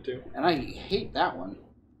change it to. And I hate that one.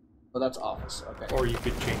 But that's Office, okay. Or you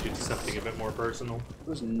could change it to something a bit more personal. It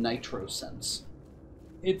was Nitro Sense.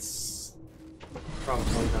 It's probably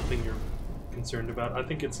nothing you're concerned about. I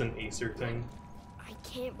think it's an Acer thing. I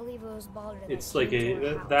can't believe it was Baldur that It's came like to our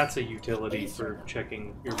a house. that's a utility for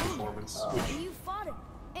checking your performance. And Which, you fought him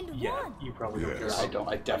and yeah, won. you probably don't care. I don't.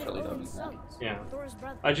 I definitely don't need that. Yeah. Thor's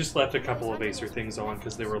brother. I just left a couple of Acer things on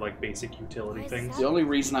because they were like basic utility things. The only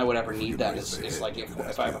reason I would ever need that is like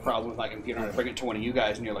if I have a problem with my computer and I bring it to one of you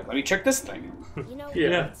guys and you're like, let me check this thing. You know,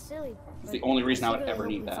 Yeah. it's silly. It's the only reason I would really ever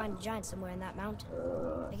hope need we that. find a giant somewhere in that mountain.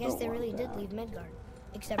 I guess don't they want really did that. leave Midgard,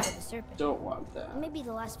 except for the serpent. Don't want that. Maybe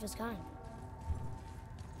the last of his kind.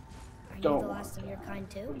 Are Don't you the want last of your kind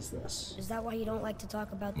too? What is this? Is that why you don't like to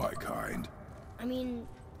talk about My kind. I mean,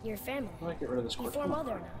 your family. How do I get rid of this Before quick?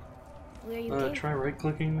 Mother and I. Where you came Try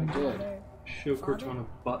right-clicking. I did. Mother. Show Cortana a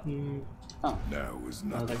button. Oh, Now is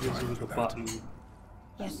not the That gives you time the for that. button.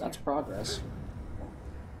 Yes, that's sir. progress.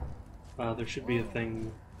 There should be a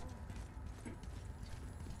thing.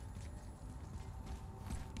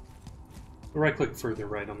 Right-click further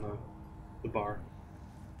right on the bar.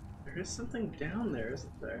 There is something down there,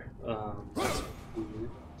 isn't there? That's weird.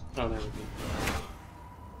 Oh, there we go.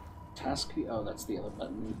 Task key. Oh, that's the other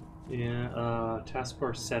button. Yeah,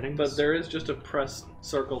 taskbar settings. But there is just a press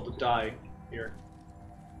circle to die here.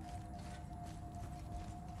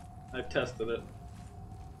 I've tested it.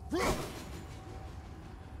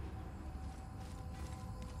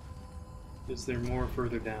 Is there more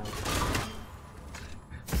further down?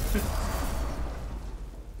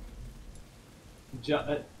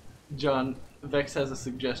 John, Vex has a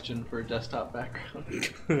suggestion for a desktop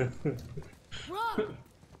background.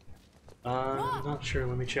 I'm not sure.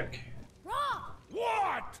 Let me check.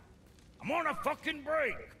 What? I'm on a fucking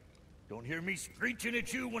break. Don't hear me screeching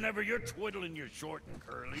at you whenever you're twiddling your short and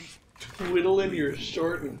curlies. Twiddling your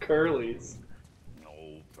short and curlies. No,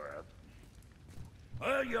 Pat.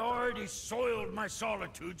 Well, you already soiled my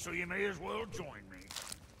solitude, so you may as well join me.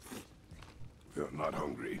 You're not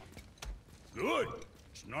hungry. Good.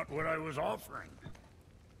 It's not what I was offering.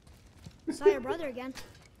 Saw your brother again.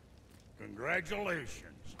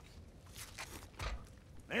 Congratulations.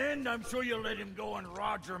 And I'm sure you'll let him go and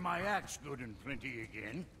Roger my axe good and plenty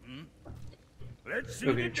again. Hmm? Let's see.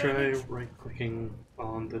 Okay, try right-clicking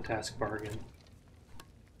on the taskbar again.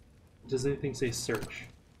 Does anything say search?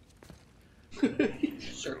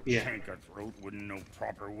 Search. Yeah. Tanker throat wouldn't know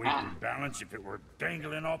proper weight and balance if it were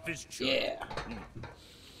dangling off his chest. Yeah.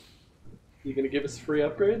 You gonna give us a free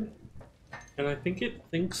upgrade? And I think it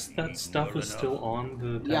thinks that stuff is still on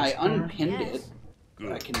the taskbar. Yeah, I unpinned it.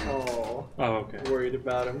 Good. I can. Oh, okay. Worried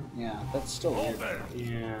about him. Yeah, that's still weird.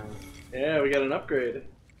 Yeah. Yeah, we got an upgrade.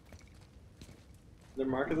 The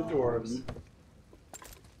Mark of the Dwarves.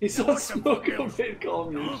 He saw smoke and call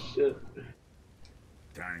me shit.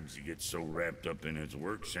 Times he gets so wrapped up in his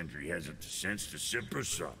work, Sentry hasn't the sense to sip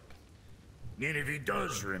us up. And if he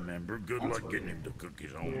does remember, good luck getting him to cook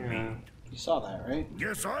his own meat. You saw that, right?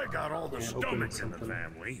 Guess I got all the stomachs in the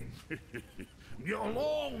family.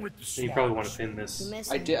 Along with the So you probably want to pin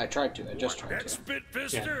this. I did. I tried to. I just tried That to.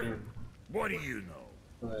 spit-fister? Yeah. What do you know?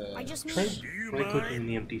 I just Try need... Do you right-clicking in mind?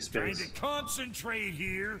 the empty Trying space. to concentrate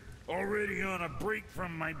here, already on a break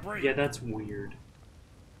from my break. Yeah, that's weird.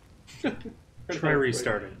 Try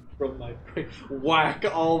restarting. From my break. Whack,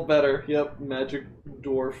 all better. Yep, magic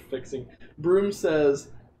dwarf fixing. Broom says,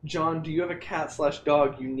 John, do you have a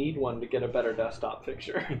cat/dog? You need one to get a better desktop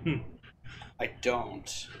picture. I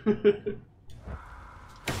don't.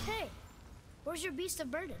 Hey, where's your beast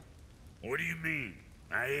of burden? What do you mean?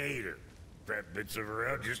 I ate her. Fat bits of her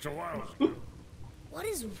out just a while ago. What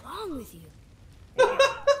is wrong with you?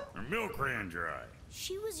 Her milk ran dry.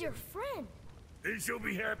 She was your friend. Then she'll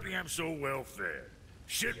be happy I'm so well fed.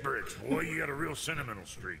 Shit bricks, boy, you got a real sentimental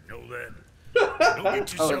streak, know that? Don't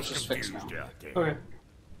get yourself it's just fixed confused now. out there. Okay.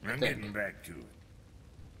 I'm getting back to it.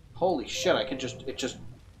 Holy shit! I can just. It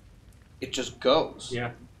just goes.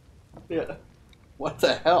 Yeah. Yeah. What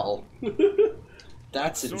the hell?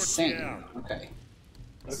 That's Sort insane. you out. Okay.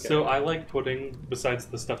 So I like putting, besides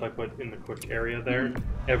the stuff I put in the quick area there,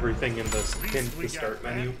 everything in the pin to start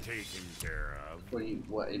menu. Taken care of.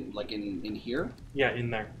 Like in here? Yeah, in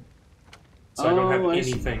there. So I don't have I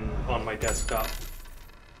see. anything on my desktop.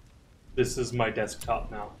 This is my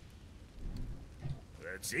desktop now.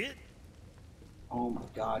 That's it? Oh my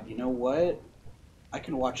god! You know what? I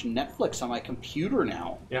can watch Netflix on my computer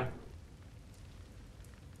now. Yeah.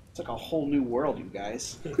 It's like a whole new world, you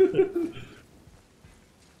guys.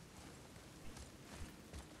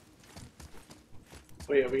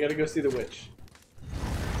 Oh yeah, we gotta go see the witch.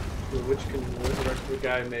 The witch can resurrect the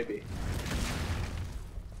guy, maybe.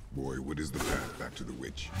 Boy, what is the path back to the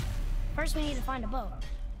witch? First, we need to find a boat.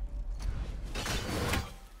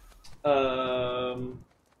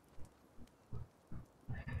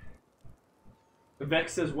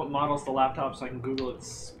 Vex says, what model's the laptop so I can Google its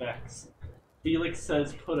specs. Felix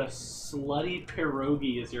says, put a slutty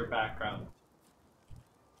pierogi as your background.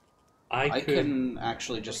 I can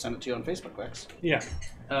actually just send it to you on Facebook, Vex. Yeah.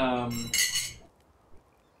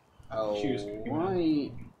 Oh, Cheers.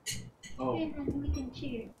 right. Oh. Hey, then we can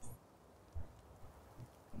cheers.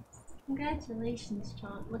 Congratulations,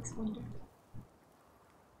 John. Looks wonderful.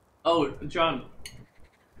 Oh, John.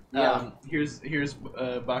 Yeah. Here's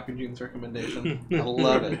Bakujin's recommendation. I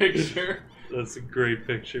love it. Picture. That's a great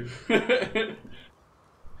picture.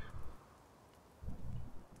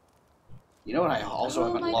 You know what I also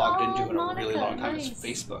haven't my logged God, into in a really Monica, long time nice. is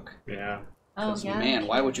Facebook. Yeah. Oh, Because, yeah. man,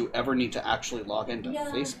 why would you ever need to actually log into Yeah,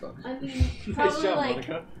 Facebook? I mean, probably Nice job, like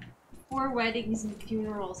Monica. 4 weddings and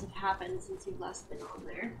funerals have happened since you've last been on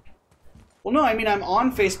there. Well, no, I mean, I'm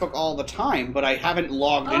on Facebook all the time, but I haven't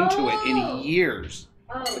logged into it in Oh. years.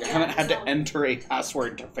 Oh, Like, I yeah, haven't had to no. enter a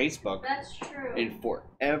password to Facebook That's true. in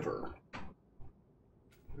forever.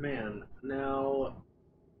 Man, now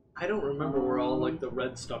I don't remember where all like the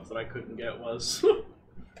red stuff that I couldn't get was.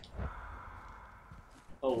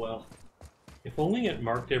 Oh well. If only it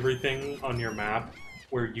marked everything on your map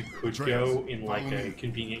where you could go in like a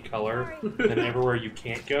convenient color, and everywhere you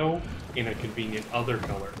can't go in a convenient other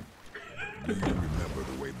color. Do you remember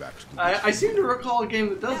the way back to the I seem to recall a game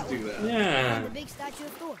that does do that. Yeah. The big statue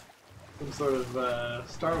of Thor. Some sort of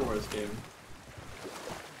Star Wars game.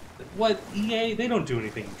 What, EA? They don't do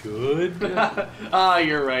anything good. Ah,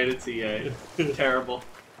 you're right, it's EA. Terrible.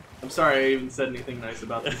 I'm sorry I even said anything nice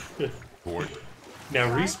about this. port? Now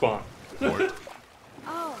respawn. Port.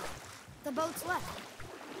 Oh, the boat's left.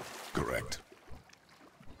 Correct.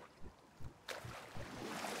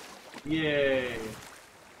 Yay.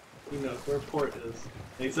 He knows where port is.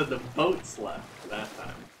 They said the boat's left that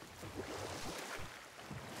time.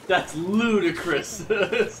 That's ludicrous,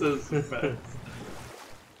 says Fez.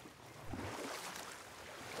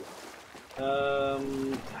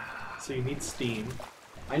 So you need Steam.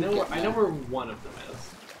 I know where one of them is.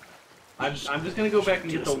 I'm just gonna go back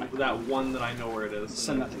and get that one that I know where it is.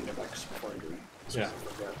 Send that thing to Vex before I do it. Yeah.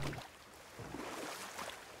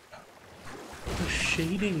 The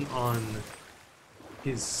shading on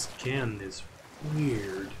his skin is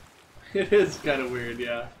weird. It is kind of weird,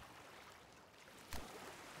 yeah.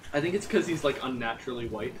 I think it's because he's like unnaturally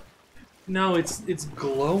white. No, it's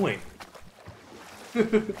glowing.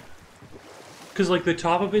 Because like the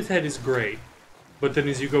top of his head is great, but then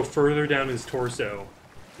as you go further down his torso,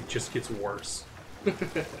 it just gets worse.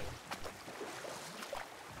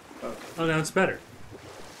 Oh, now it's better.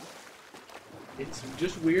 It's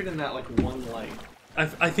just weird in that like one light.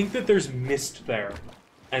 I think that there's mist there,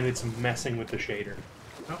 and it's messing with the shader.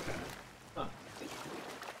 Okay. Huh.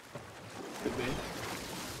 Could be.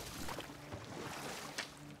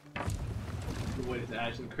 The way his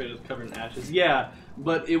ashes and cradle's covered in ashes. Yeah,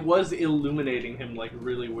 but it was illuminating him like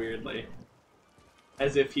really weirdly.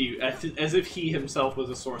 As if he himself was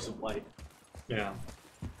a source of light. Yeah.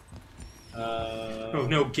 Oh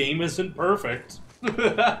no, game isn't perfect.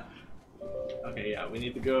 Okay, yeah, we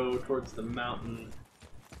need to go towards the mountain.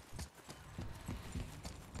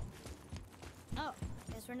 Oh,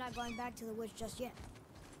 guess we're not going back to the woods just yet.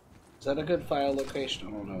 Is that a good file location?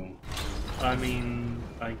 I don't know. I mean,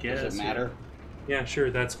 I guess. Does it matter? Yeah, sure.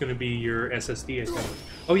 That's going to be your SSD, I think.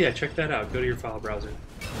 Oh yeah, check that out. Go to your file browser.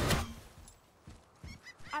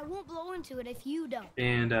 I won't blow into it if you don't.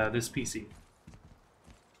 And this PC.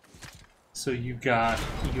 So you got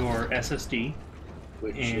your SSD,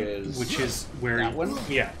 which is where that one.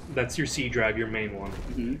 Yeah, that's your C drive, your main one.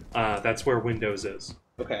 Mm-hmm. That's where Windows is.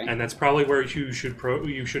 Okay. And that's probably where you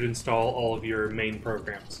should install all of your main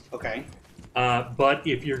programs. Okay. But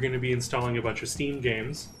if you're going to be installing a bunch of Steam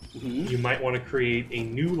games, you might want to create a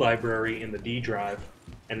new library in the D drive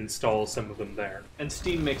and install some of them there. And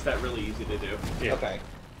Steam makes that really easy to do. Yeah. Okay.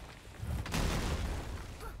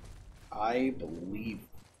 I believe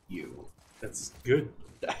you. That's good.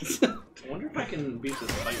 I wonder if I can beat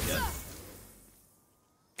this fight yet.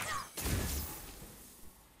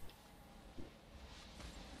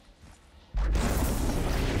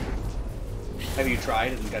 Have you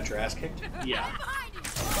tried and got your ass kicked? Yeah.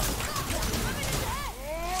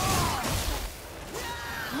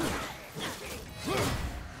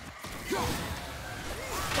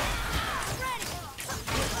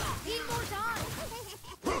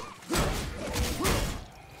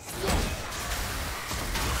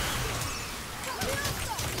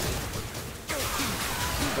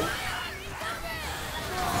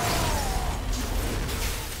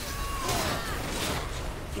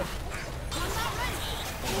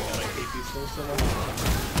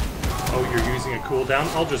 Oh, you're using a cooldown?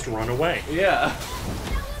 I'll just run away. Yeah.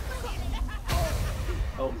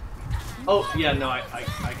 Oh. Oh, yeah, no, I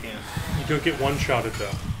can't. You don't get one-shotted,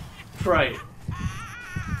 though. Right. I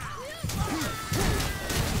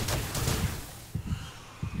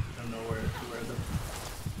don't know where the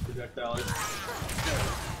projectile is.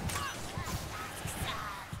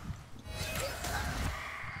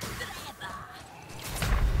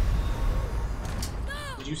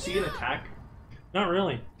 Did you see an attack? Not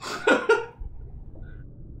really.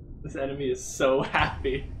 This enemy is so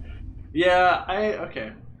happy. Yeah,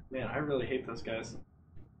 okay. Man, I really hate those guys.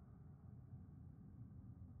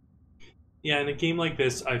 Yeah, in a game like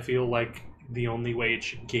this, I feel like the only way it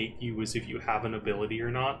should gate you is if you have an ability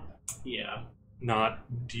or not. Yeah.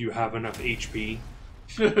 Not, do you have enough HP?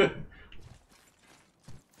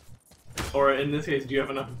 Or in this case, do you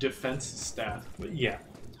have enough defense stat? Yeah.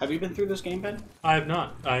 Have you been through this game, Ben? I have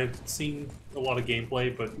not. I've seen a lot of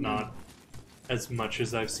gameplay, but not as much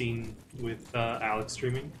as I've seen with Alex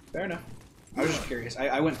streaming. Fair enough. I was just curious.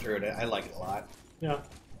 I went through it. I like it a lot. Yeah.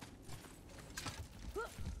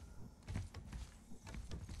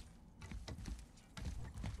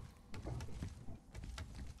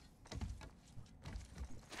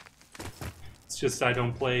 It's just I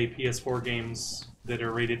don't play PS4 games that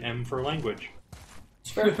are rated M for language.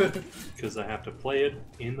 Because I have to play it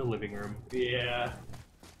in the living room. Yeah.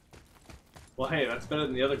 Well, hey, that's better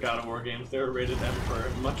than the other God of War games. They were rated M for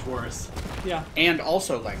much worse. Yeah. And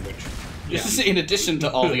also language. Yeah. This is in addition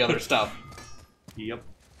to all the other stuff. Yep.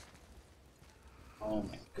 Oh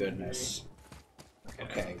my goodness.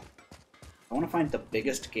 Okay. I want to find the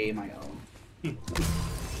biggest game I own.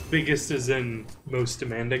 Biggest is in most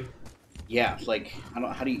demanding. Yeah, like I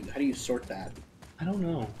don't. How do you sort that? I don't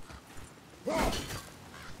know.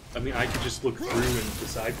 I mean, I could just look through and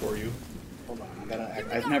decide for you. Hold on,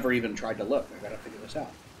 I've never even tried to look. I gotta figure this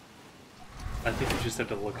out. I think you just have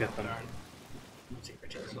to look at them.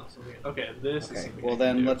 Okay, this is Okay, something well I can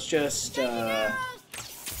then do. let's just.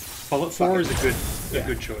 Fallout 4 is a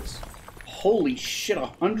good choice. Holy shit!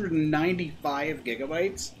 195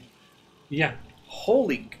 gigabytes. Yeah.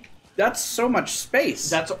 Holy, that's so much space.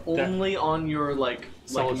 That's only on your like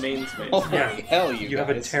main space. Oh hell, you have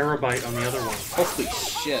a guys. terabyte on the other one. Holy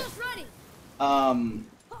shit.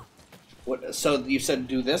 What? So you said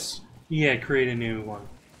do this? Yeah, create a new one.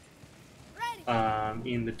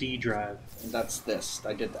 In the D drive. And that's this.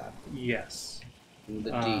 I did that. Yes. In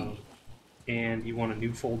the D. And you want a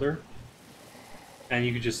new folder. And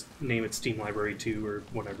you could just name it Steam Library 2 or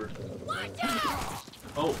whatever.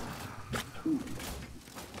 Oh.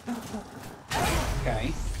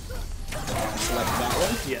 Okay. Select that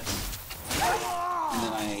one? Yes.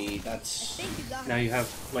 And then that's... Now you have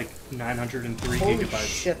like 903 Holy gigabytes.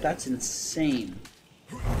 shit, that's insane.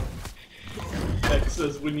 X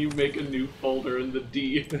says when you make a new folder in the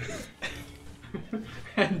D.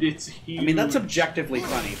 And it's huge. I mean, that's objectively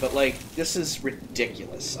funny, but like, this is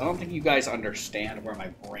ridiculous. I don't think you guys understand where my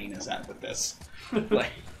brain is at with this.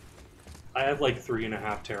 Like, I have like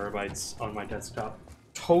 3.5 terabytes on my desktop.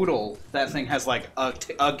 Total, that thing has like a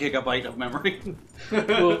gigabyte of memory.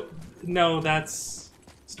 Well, no, that's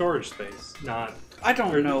storage space, not... I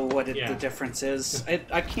don't know what the difference is.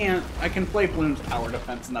 I can play Bloons Tower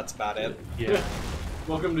Defense and that's about it. Yeah.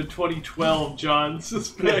 Welcome to 2012, John.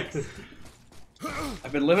 Suspect.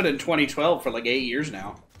 I've been living in 2012 for like 8 years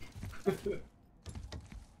now.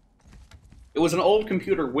 It was an old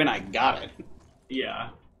computer when I got it. Yeah.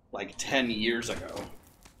 Like 10 years ago.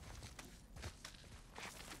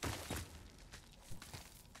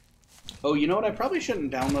 Oh, you know what? I probably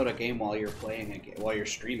shouldn't download a game while you're playing a game, while you're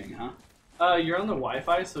streaming, huh? You're on the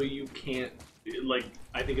Wi-Fi, so you can't. Like,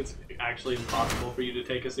 I think it's actually impossible for you to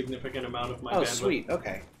take a significant amount of my bandwidth. Oh, sweet.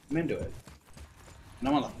 Okay, I'm into it. And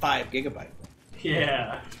I'm on the 5 gigabyte.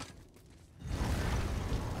 Yeah.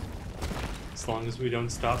 As long as we don't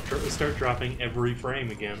start dropping every frame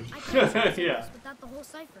again. Yeah. Without the whole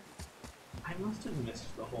cipher. I must have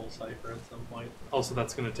missed the whole cipher at some point. Also,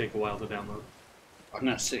 that's going to take a while to download. I'm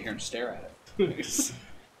gonna sit here and stare at it.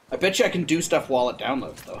 I bet you I can do stuff while it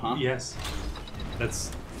downloads, though, huh? Yes.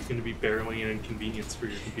 That's going to be barely an inconvenience for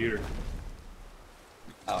your computer.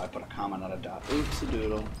 Oh, I put a comma, not a dot. Oops, a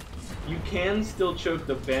doodle. You can still choke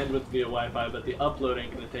the bandwidth via Wi-Fi, but the upload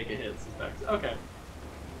ain't gonna take a hit. Suspects. Okay.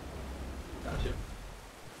 Gotcha.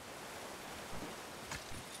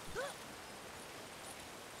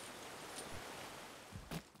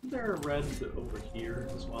 There are reds over here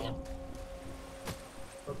as well.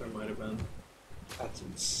 Thought there might have been. That's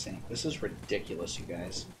insane. This is ridiculous, you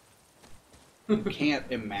guys. You can't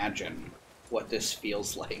imagine what this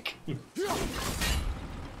feels like.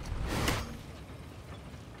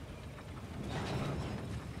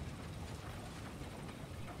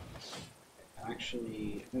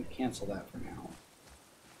 Actually, I'm going to cancel that for now.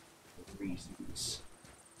 For reasons.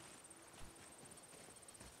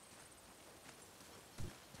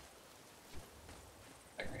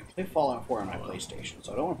 I play Fallout 4 on my PlayStation,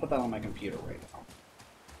 so I don't want to put that on my computer right now.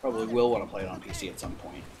 Probably will want to play it on PC at some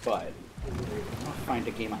point, but I'll find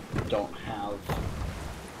a game I don't have.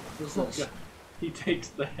 What's this? He takes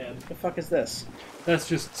the head. What the fuck is this? That's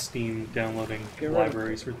just Steam downloading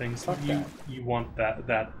libraries for things. You want that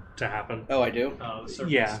to happen. Oh, I do? Oh, the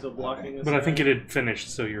serpent's yeah, still blocking us. but I think it had finished,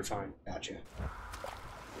 so you're fine. Gotcha.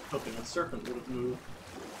 Hoping the serpent would have moved.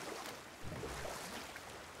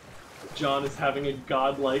 John is having a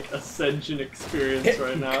godlike ascension experience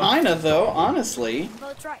right now. Kinda, though, honestly.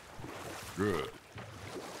 That's right. Good.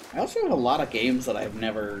 I also have a lot of games that I've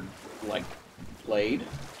never, like, played.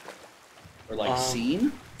 Or, like,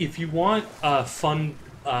 seen. If you want fun,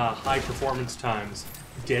 high-performance times,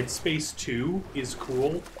 Dead Space 2 is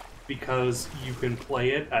cool because you can play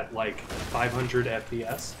it at, like, 500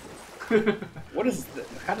 FPS. What is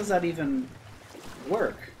how does that even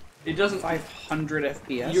work? It doesn't... 500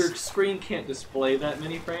 FPS? Your screen can't display that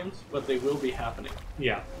many frames, but they will be happening.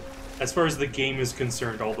 Yeah. As far as the game is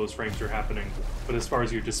concerned, all those frames are happening. But as far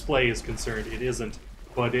as your display is concerned, it isn't.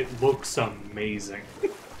 But it looks amazing.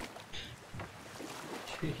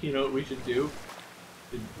 You know what we should do?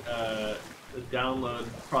 Download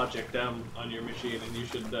Project M on your machine, and you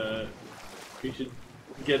should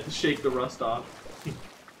shake the rust off.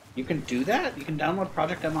 You can do that? You can download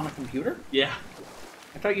Project M on a computer? Yeah.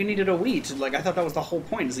 I thought you needed a Wii to, like, I thought that was the whole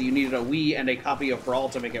point, is that you needed a Wii and a copy of Brawl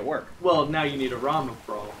to make it work. Well, now you need a ROM of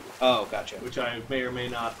Brawl. Oh, gotcha. Which I may or may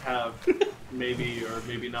not have, maybe or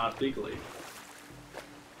maybe not legally.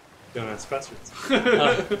 Don't ask questions.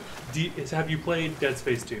 Have you played Dead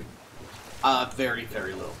Space 2? Very,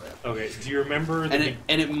 very little bit. Okay, do you remember... And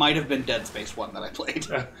it might have been Dead Space 1 that I played.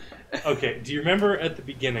 Okay, do you remember at the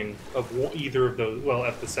beginning of either of those, well,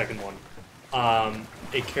 at the second one,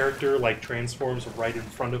 a character, like, transforms right in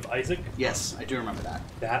front of Isaac? Yes, I do remember that.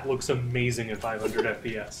 That looks amazing at 500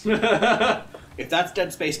 FPS. If that's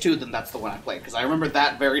Dead Space 2, then that's the one I played, because I remember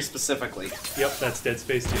that very specifically. Yep, that's Dead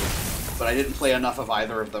Space 2. But I didn't play enough of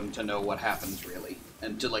either of them to know what happens, really,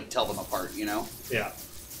 and to, like, tell them apart, you know? Yeah.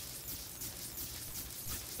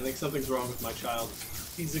 I think something's wrong with my child.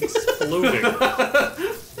 He's exploding.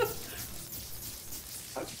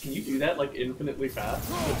 Can you do that, like, infinitely fast?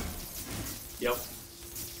 Yep.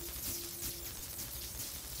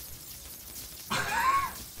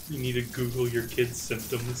 You need to Google your kid's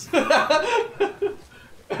symptoms.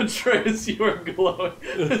 Atreus, you are glowing.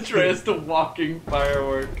 Atreus, the walking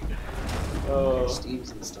firework.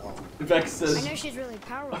 Steam's installed. Vex says, I know she's really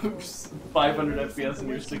powerful. 500 FPS in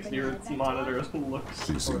your 60 Hz monitor looks.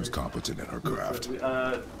 She seems competent in her craft.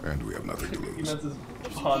 And we have nothing to He lose. meant his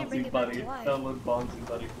Bonzi buddy. Download Bonzi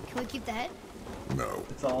buddy. Can we keep the head? No.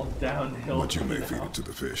 It's all downhill. But you may feed it to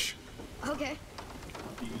the fish. Okay.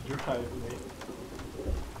 You drive me.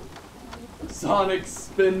 Sonic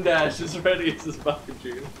Spin Dash is ready as his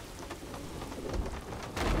Bakajun.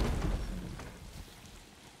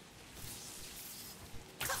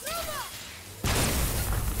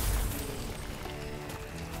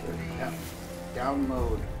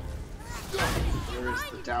 Download. Where is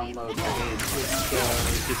the download page?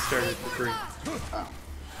 It started for free. Oh.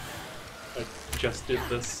 I just did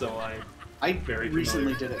this, so I very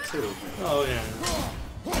recently familiar. did it too. Oh yeah.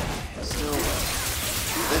 Still,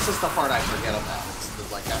 this is the part I forget about. It's the,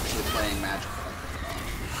 like actually playing Magic.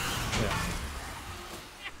 Yeah.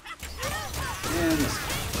 And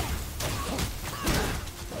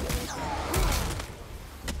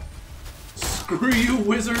Screw you,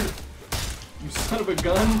 wizard! You son of a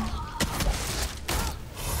gun!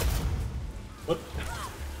 What?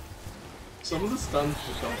 Some of the stuns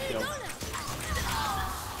just don't kill.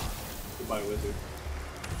 Goodbye, wizard.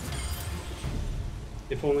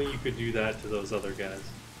 If only you could do that to those other guys.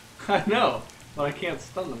 I know, but I can't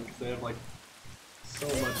stun them because they have like so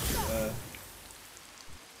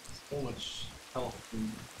much health and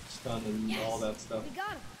stun and all that stuff. We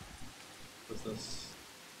got him. What's this?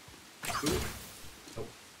 Oh.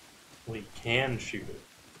 Well, you can shoot it.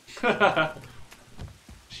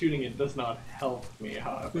 Shooting it does not help me,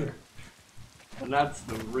 however. And that's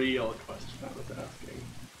the real question I was asking.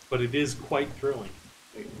 But it is quite thrilling.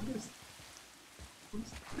 Wait, what is...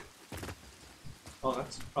 Oh,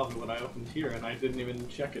 that's probably what I opened here, and I didn't even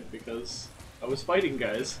check it because I was fighting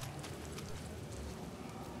guys.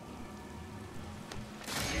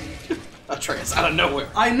 Atreus out of nowhere.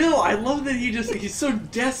 I know, I love that he so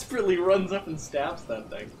desperately runs up and stabs that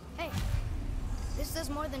thing. Hey, this does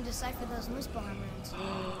more than decipher those Muspelheim runes.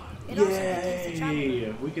 It also dictates the travel Yay!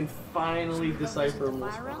 route. We can finally decipher the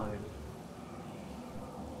fire Muspelheim.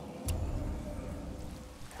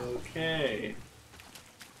 Okay.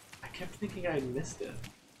 I kept thinking I missed it.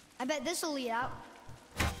 I bet this will lead out.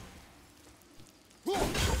 Do we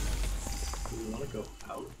want to go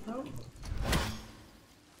out though?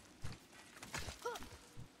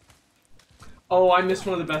 Oh, I missed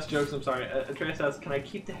one of the best jokes, I'm sorry. Atreus asked, can I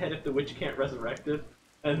keep the head if the witch can't resurrect it?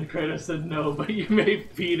 And Kratos said no, but you may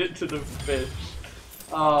feed it to the fish.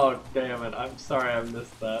 Oh, damn it. I'm sorry I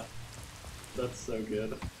missed that. That's so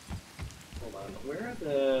good. Hold on. Where are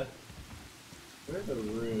the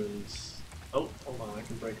runes? Oh, hold on. I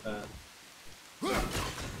can break that.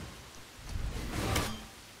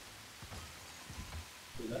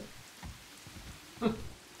 See that?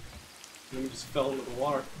 And we just fell into the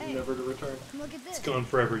water, Hey, never to return. Look at this. It's gone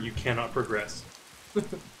forever. You cannot progress.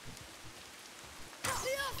 Wouldn't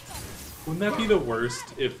that be the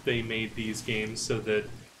worst if they made these games so that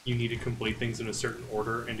you need to complete things in a certain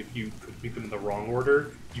order, and if you complete them in the wrong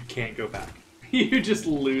order, you can't go back? You just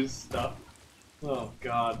lose stuff. Oh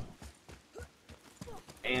god.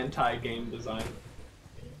 Anti-game design.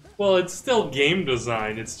 Well, it's still game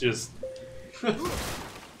design, it's just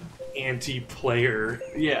anti-player.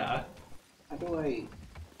 Yeah. How do I...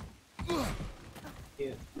 I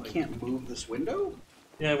can't move this window?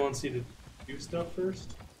 Yeah, it wants you to do stuff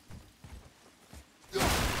first.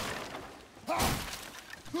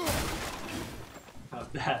 Now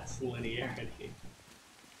that's linearity.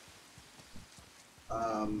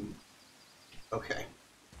 Okay.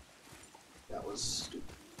 That was stupid.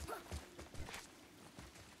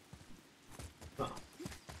 Huh.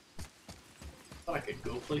 Thought I could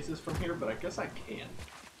go places from here, but I guess I can.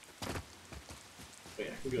 Wait,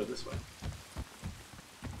 I can go this way.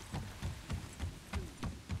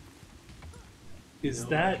 Is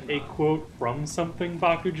that a quote from something,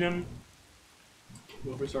 Bakujin?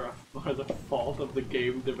 Game-overs are the fault of the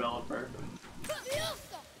game developer.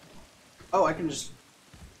 Oh, I can just...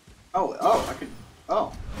 Oh, I can...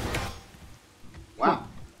 Oh. Wow.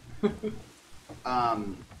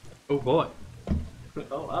 Oh boy.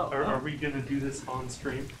 Oh wow. Are we gonna do this on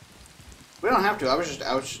stream? We don't have to. I was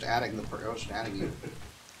just adding you.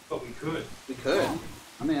 But we could. We could.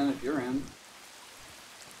 I'm in if you're in.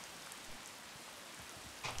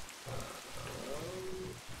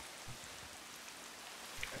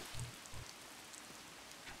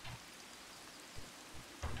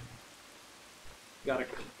 Gotta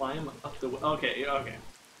climb up the... Okay, okay.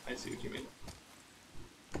 I see what you mean.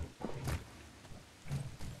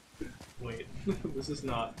 Wait, this is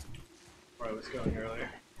not where I was going earlier.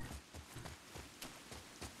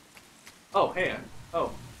 Oh, hey.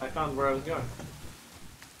 Oh, I found where I was going.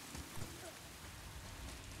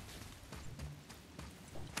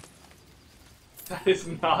 That is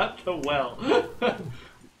not the well.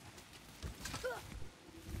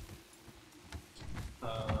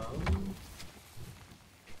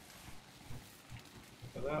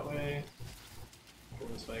 Go that way. Go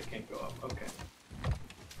this way, I can't go up. Okay.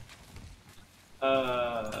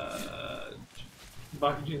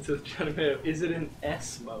 Bakujin says, Janimeo, is it in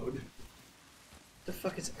S mode? The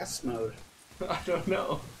fuck is S mode? I don't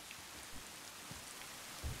know.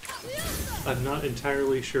 I'm not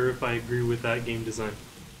entirely sure if I agree with that game design.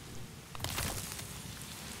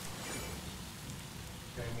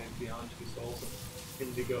 Carryman Beyond Two Souls,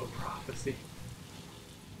 Indigo Prophecy.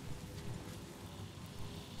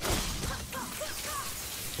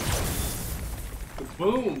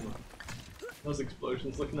 Boom! Those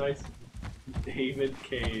explosions look nice. David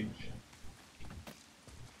Cage.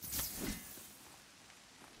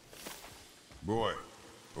 Boy,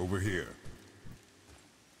 over here.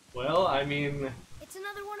 Well, I mean... It's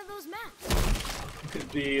another one of those maps.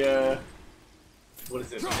 The, what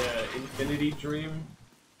is it? Infinity Dream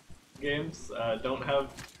games don't have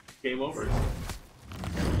game overs.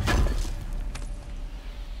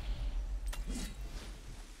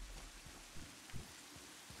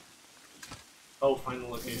 Oh, final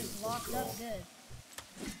location. Locked up good.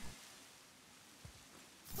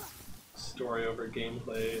 Story over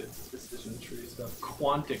gameplay, decision tree stuff.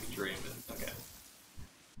 Quantic Dream. Okay.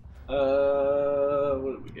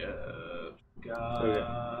 What did we get? Got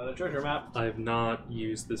a treasure map. I have not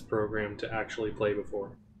used this program to actually play before.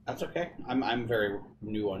 That's okay. I'm very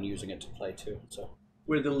new on using it to play too. So.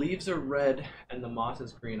 Where the leaves are red and the moss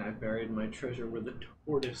is green, I buried my treasure where the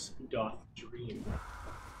tortoise doth dream.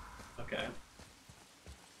 Okay.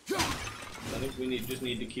 I think we just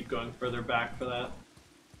need to keep going further back for that.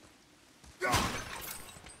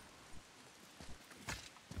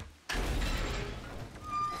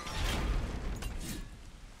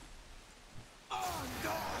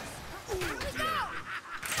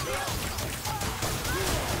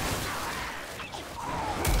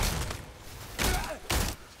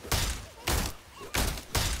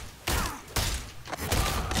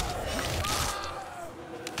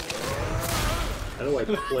 How do I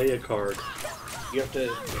play a card? You have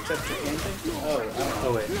to accept your game thing?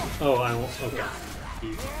 Oh wait. Oh, I won't. Okay.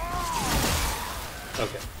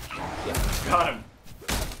 Okay. Yeah. Got him.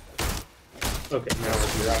 Okay, now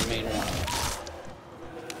You're on main one.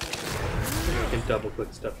 I can double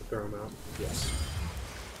click stuff to throw them out. Yes.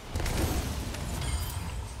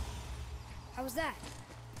 How was that?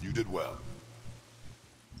 You did well.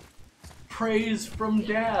 Praise from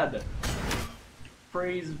Dad.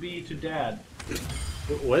 Praise be to Dad.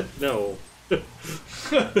 What? No.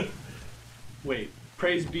 Wait.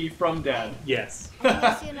 Praise be from Dad. Yes.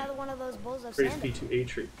 I see another one of those bowls of Praise sand. be to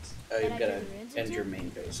Atreus. You've That I got to can rinse end into? your main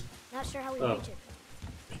phase. Not sure how we Oh. reach it.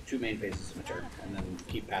 2 main phases of a turn, and then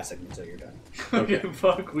keep passing until you're done. Okay,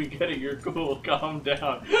 fuck, we get it, you're cool, calm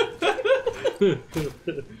down.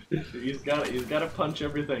 He's got to punch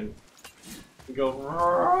everything. Go,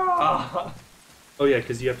 "Rah!" Oh yeah,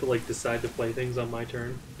 because you have to like decide to play things on my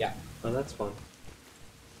turn. Yeah. Oh, that's fun.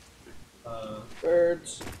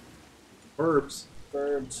 Birds. Birds.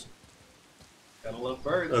 Birds. Gotta love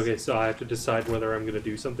birds. Okay, so I have to decide whether I'm going to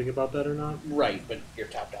do something about that or not? Right, but you're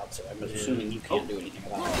tapped out, so I'm assuming you can't do anything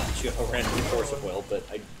about it. You have a random force of will, but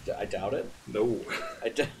I doubt it. No.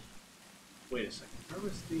 Wait a second. Where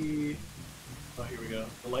was the... Oh, here we go.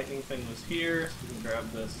 The lightning thing was here, so we can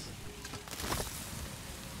grab this.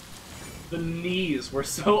 The knees were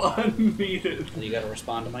so unneeded. And you gotta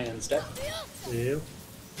respond to my end step. Yeah.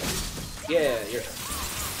 Yeah, your turn.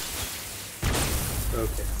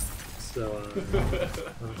 Okay. So,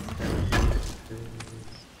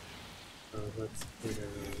 let's get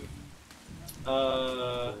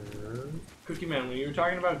Cookie Man, when you were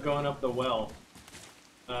talking about going up the well,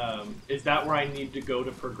 is that where I need to go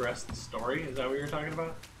to progress the story? Is that what you were talking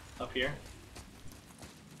about? Up here?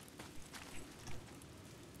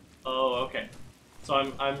 Oh, okay. So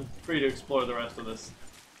I'm free to explore the rest of this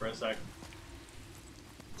for a sec.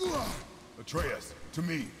 Atreus, to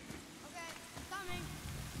me. Okay, coming.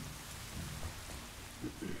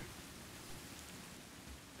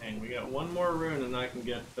 Dang, we got one more rune and I can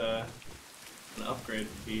get an upgrade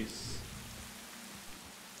piece.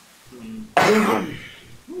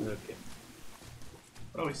 Okay.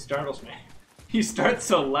 Oh, he startles me. He starts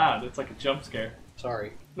so loud, it's like a jump scare.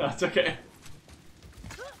 Sorry. No, it's okay.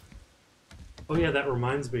 Oh yeah, that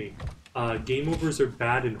reminds me. Game overs are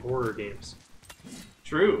bad in horror games.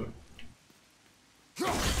 True.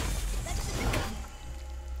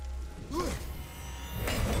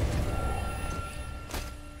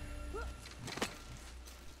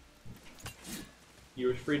 You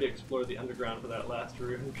were free to explore the underground for that last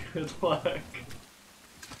rune. Good luck.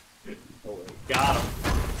 Oh, Got him.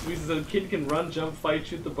 Squeezes says, kid can run, jump, fight,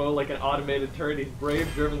 shoot the bow like an automated turret. He's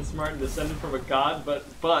brave, driven, smart, and descended from a god,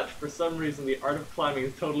 but for some reason the art of climbing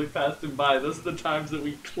has totally passed him by. Those are the times that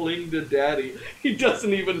we cling to daddy. He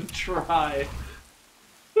doesn't even try.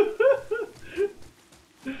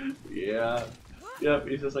 Yeah. Yep,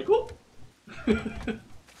 he's just like, whoop.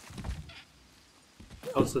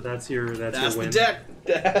 Oh, so that's your win. That's the deck.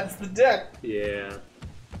 That's the deck. Yeah.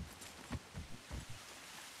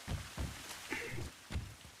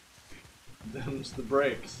 Them's the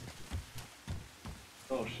brakes.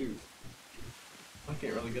 Oh shoot. I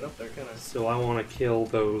can't really get up there, can I? So I want to kill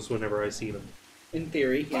those whenever I see them. In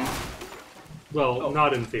theory, yeah. Well,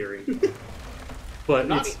 not in theory.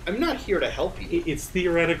 But I'm not here to help you. It's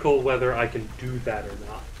theoretical whether I can do that or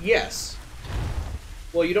not. Yes.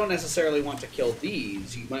 Well, you don't necessarily want to kill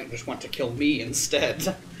these. You might just want to kill me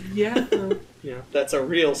instead. Yeah. Yeah. That's a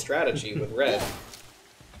real strategy with Red.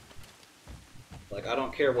 Like, I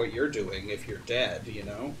don't care what you're doing if you're dead, you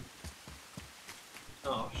know?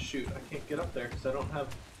 Oh shoot, I can't get up there because I don't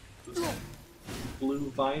have this blue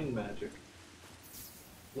vine magic.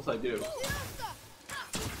 Yes, I do.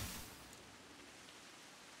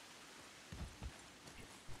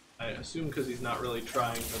 I assume because he's not really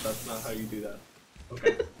trying, but that's not how you do that.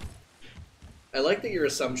 Okay. I like that your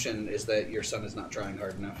assumption is that your son is not trying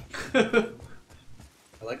hard enough.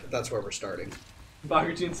 I like that that's where we're starting.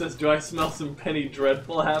 Bakuchin says, do I smell some Penny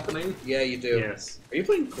Dreadful happening? Yeah, you do. Yes. Are you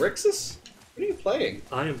playing Grixis? What are you playing?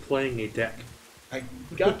 I am playing a deck. I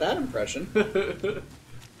got that impression. There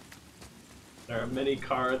are many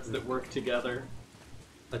cards that work together.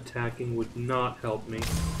 Attacking would not help me.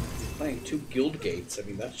 Playing 2 guild gates. I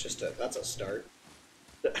mean, that's a start.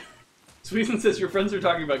 Sweezen says, your friends are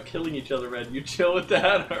talking about killing each other, Red. You chill with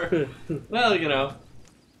that? Or, well, you know,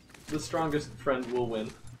 the strongest friend will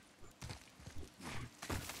win.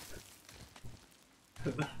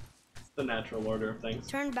 It's the natural order of things.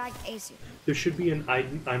 Turn back Aesir. There should be an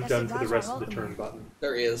I'm done for the rest of the turn button.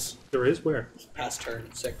 There is. There is? Where? Past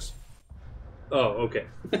turn 6. Oh, okay.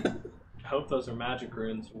 I hope those are magic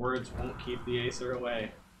runes. Words won't keep the Acer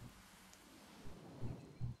away.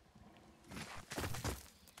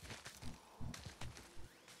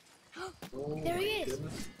 Oh, There he is.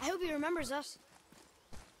 goodness. I hope he remembers us.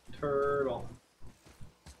 Turtle.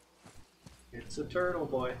 It's a turtle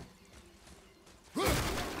boy.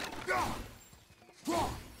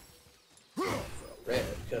 Red,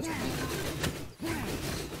 because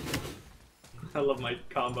I love my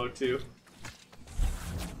combo too.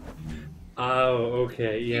 Oh,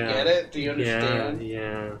 okay, yeah. You get it? Do you understand?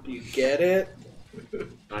 Yeah. Do you get it?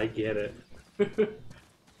 I get it.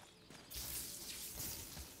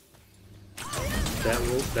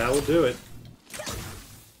 That will do it.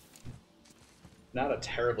 Not a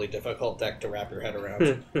terribly difficult deck to wrap your head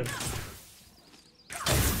around.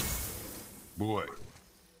 Boy.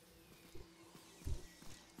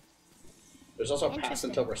 There's also pass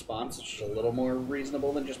until response, which is a little more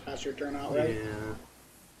reasonable than just pass your turn outright. Yeah.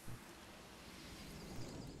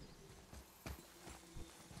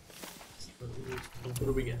 What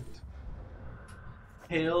do we get?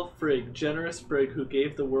 Hail Frigg, generous Frigg, who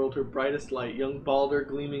gave the world her brightest light, young Balder,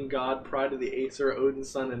 gleaming god, pride of the Aesir, Odin's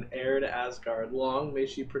son, and heir to Asgard. Long may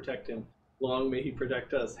she protect him. Long may he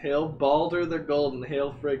protect us. Hail Balder the Golden,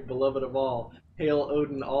 hail Frigg, beloved of all. Hail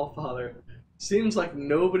Odin, Allfather. Seems like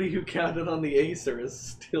nobody who counted on the Aesir is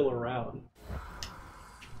still around.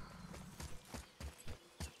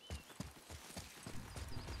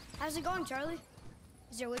 How's it going, Charlie?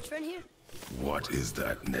 Is your witch friend here? What is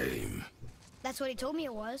that name? That's what he told me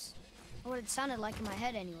it was. Or what it sounded like in my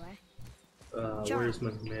head, anyway. Where's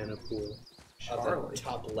my mana pool? At the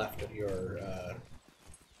top left of your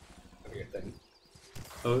thing.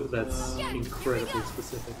 Oh, that's incredibly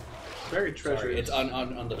specific. Very treasured. Sorry, it's on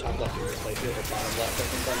the top left of your playfield, or bottom left, I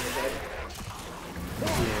think, on your side.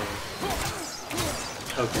 Yeah.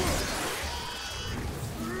 Okay.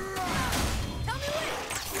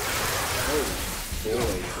 Oh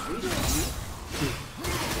boy.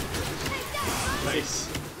 Nice.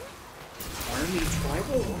 Army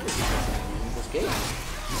tribal in this game.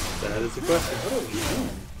 That is a question. What are we doing?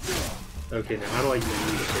 Okay, now how do I use it?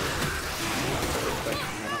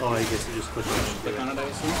 Oh, I guess you just click on it. Click on it, I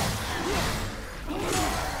assume.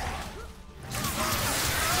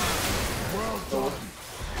 Well done.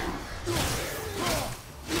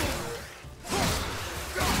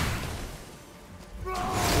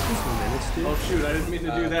 Oh shoot, I didn't mean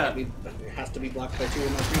to do that. It has to be blocked by 2 or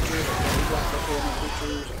more creatures, or can be blocked by 2 or more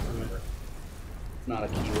creatures. I don't remember. It's not a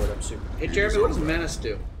keyword, I'm super. Hey Jeremy, what does menace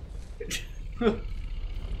do? It's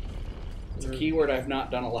a keyword I've not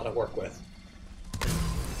done a lot of work with.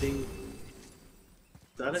 Ding.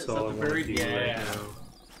 That is all I the wanna buried. do Yeah. right now.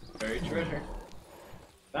 Buried treasure.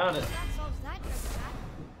 Found it. That solves that treasure,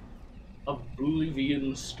 Dad.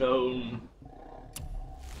 Oblivion stone.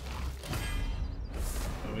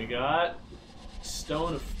 And we got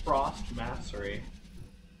Stone of Frost Mastery.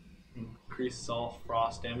 Increases all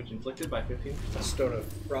frost damage inflicted by 15%. Stone of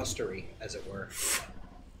frostery, as it were.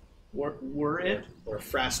 Were it? Or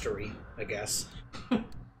frastery, I guess.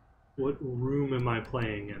 What room am I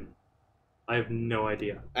playing in? I have no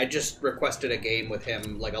idea. I just requested a game with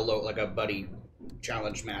him, like a buddy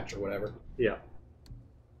challenge match or whatever. Yeah.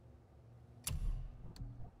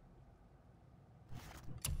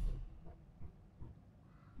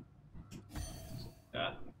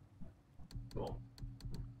 Yeah. Cool.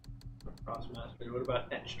 Frost Mastery. What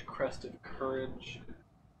about Etched Crest of Courage?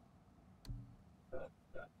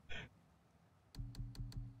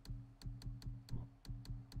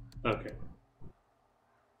 Okay.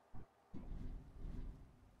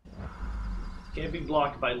 Can't be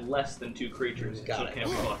blocked by less than 2 creatures, Got so it. it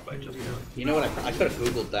can't be blocked by just 1. You know what? I could have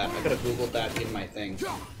Googled that. I could have Googled that in my thing.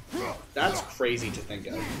 That's crazy to think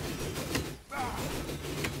of.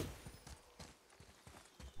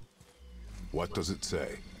 What does it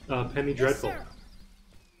say? Penny Dreadful.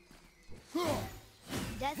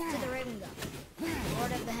 Death to the Raven God,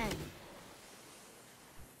 Lord of the Hang.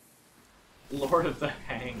 Lord of the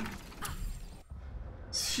Hang.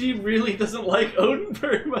 She really doesn't like Odin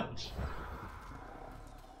very much.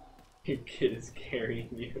 Your kid is carrying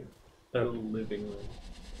you to the living room.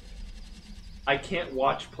 I can't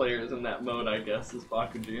watch players in that mode, I guess, is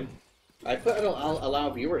Bakujin. I'll allow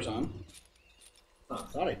viewers on. Huh. I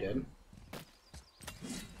thought I did.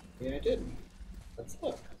 Yeah, I did. Let's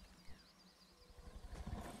look.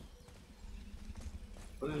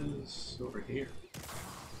 What is over here?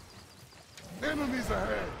 Enemies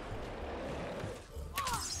ahead.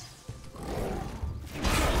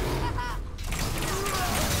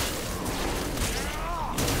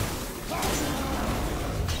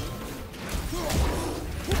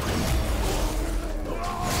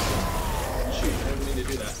 Shoot, I didn't mean to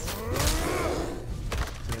do that.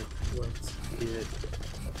 Let's get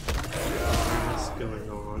this going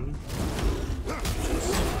on.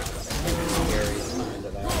 Scary behind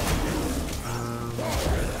that.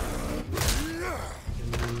 And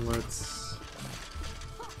then let's.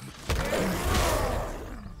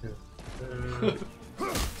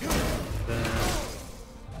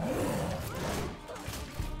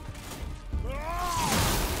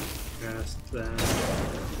 Cast that.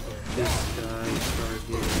 This guy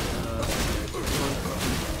target.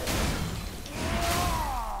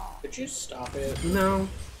 Could you stop it? No.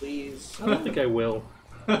 Please. I don't think I will.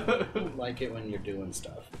 I don't like it when you're doing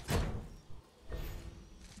stuff.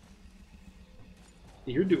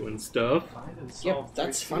 You're doing stuff. Yep,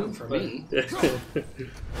 that's fun for me.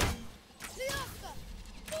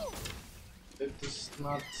 It's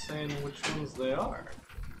not saying which ones they are.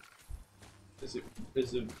 Is it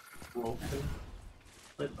broken?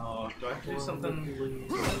 Oh, do I have to do something?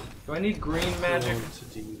 Do I need green magic?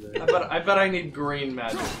 I bet I need green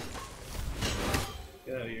magic.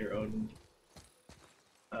 Get out of here, Odin.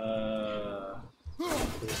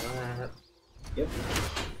 That. Yep.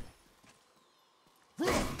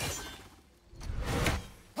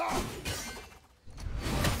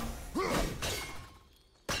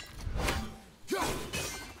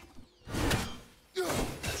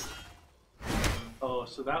 Oh,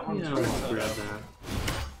 so that one's Yeah, let's grab that.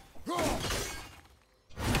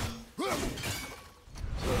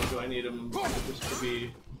 So do I need them just to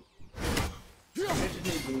be... I just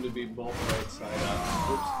need them to be both right side up.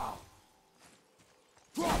 Oops.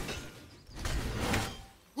 Well,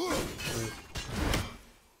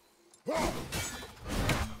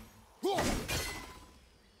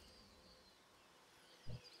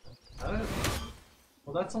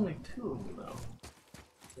 that's only 2 of them, though.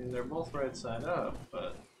 I mean, they're both right side up,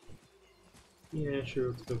 but... Yeah, sure,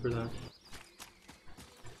 let's go for that.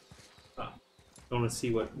 I want to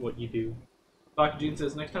see what you do. Bakajin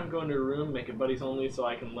says, next time go into a room, make it buddies only so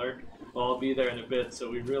I can lurk. Well, I'll be there in a bit, so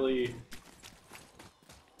we really...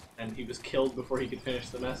 And he was killed before he could finish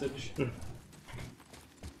the message.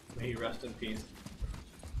 May he rest in peace.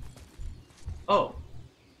 Oh!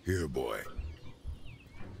 Here, boy.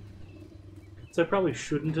 So I probably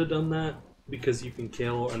shouldn't have done that, because you can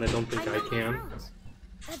kill, and I don't think I can.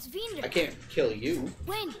 That's Vinder. I can't kill you.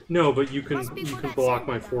 When? No, but you can block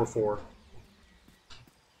my 4/4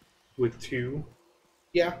 with 2.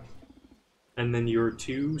 Yeah. And then your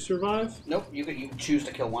 2 survive? Nope, you can choose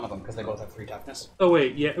to kill one of them because they both have 3 toughness. Oh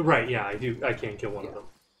wait, yeah, right, yeah, I can't kill one of them.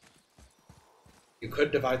 You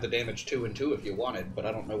could divide the damage 2 and 2 if you wanted, but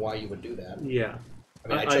I don't know why you would do that. Yeah. I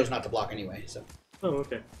mean, I chose not to block anyway, so. Oh,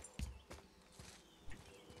 okay.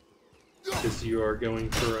 Because you are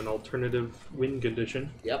going for an alternative win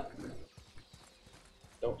condition. Yep.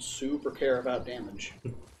 Don't super care about damage.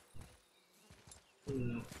 I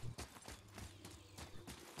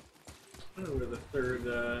don't know where the third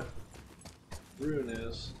rune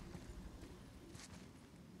is.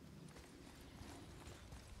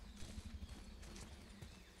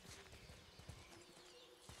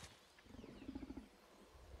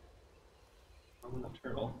 I'm the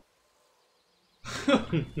turtle.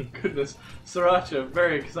 Goodness, Sriracha,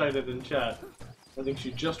 very excited in chat. I think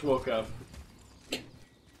she just woke up.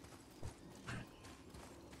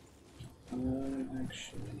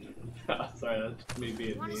 Sorry, that's me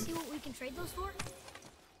being Want to mean. see what we can trade those for?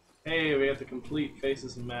 Hey, we have the complete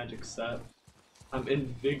Faces and Magic set. I'm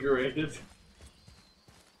invigorated.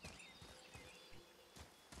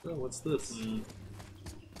 Oh, what's this?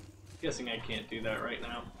 Guessing I can't do that right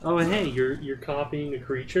now. Oh, hey, you're copying a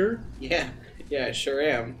creature? Yeah, I sure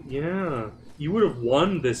am. Yeah, you would have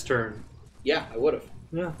won this turn. Yeah, I would have.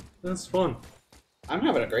 Yeah, that's fun. I'm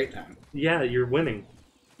having a great time. Yeah, you're winning.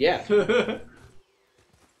 Yeah. I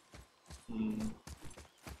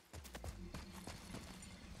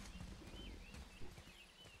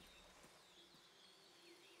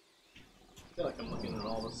feel like I'm looking at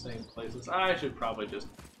all the same places. I should probably just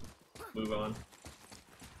move on.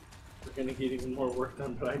 We're gonna get even more work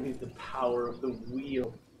done, but I need the power of the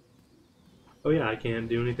wheel. Oh yeah, I can't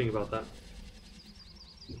do anything about that.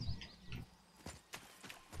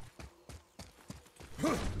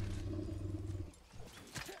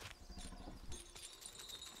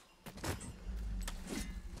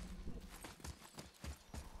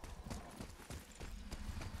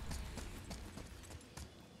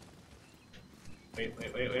 Wait.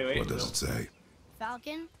 What does it say?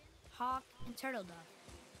 Falcon, hawk, and turtle dove.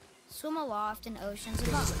 Swim aloft in oceans This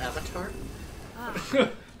above. is Avatar? Ah.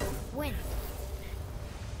 Wind.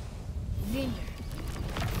 Vinder.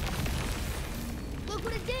 Look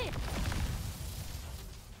what it did!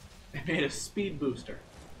 I made a speed booster.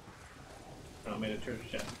 Oh, I made a treasure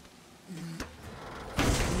chest.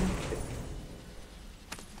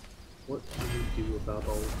 What do you do about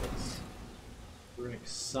all of this? Runic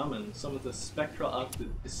summon. Summons a spectral up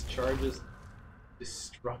that discharges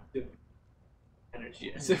destructive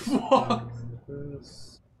energy as it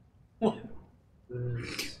walks. What?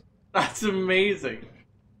 That's amazing.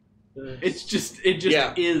 It just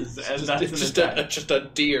is, and that's it's just a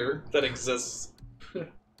deer that exists.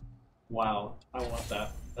 Wow, I want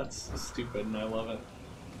that. That's stupid, and I love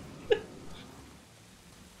it.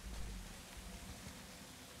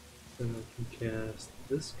 Then I can cast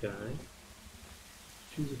this guy.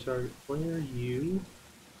 Choose a target player, you.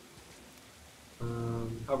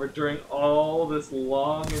 However, during all this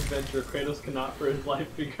long adventure, Kratos cannot for his life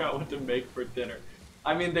figure out what to make for dinner.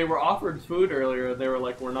 I mean, they were offered food earlier, they were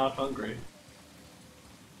like, we're not hungry.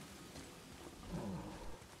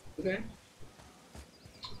 Okay.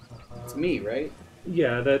 It's me, right?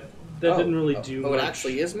 Yeah, that didn't really do much. Oh, it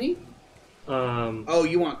actually is me? Oh,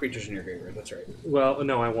 you want creatures in your graveyard, that's right. Well,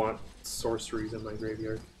 no, I want sorceries in my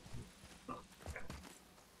graveyard.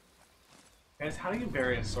 Guys, how do you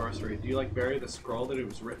bury a sorcery? Do you like bury the scroll that it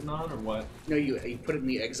was written on, or what? No, you put it in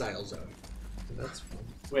the exile zone. That's fun.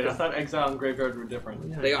 Wait, I thought exile and graveyard were different.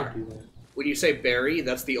 Yeah, they are. When you say bury,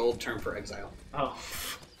 that's the old term for exile. Oh.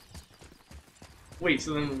 Wait,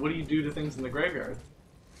 so then what do you do to things in the graveyard?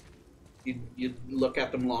 You look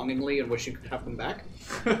at them longingly and wish you could have them back.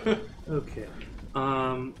 Okay.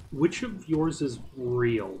 Which of yours is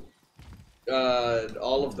real?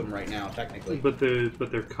 all of them right now, technically. But they're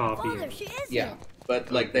Oh, copying. there she is. Yeah,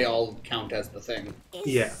 but like they all count as the thing. It's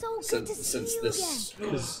Yeah. so good to see you this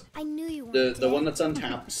again. I knew you were the dead. one that's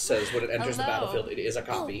untapped says when it enters the Hello. battlefield, it is a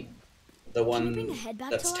copy. The Can you one bring the head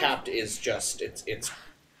back that's to life? tapped is just it's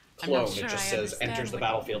I'm not clone. sure It just I says understand enters the what-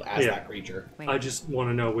 battlefield as Yeah. that creature. I just want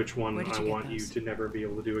to know which one Where did I you get want you those? to never be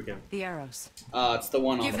able to do again. The arrows. It's the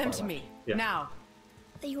one on Give the them far to left. me. Yeah. Now.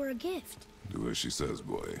 They were a gift. Do as she says,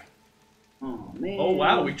 boy. Oh man. Oh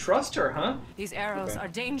wow, we trust her, huh? These arrows Okay. are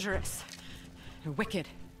dangerous. They're wicked.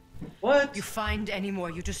 What? You find any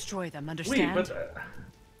more, you destroy them, understand? Wait, but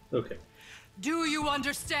okay. Do you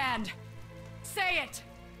understand? Say it!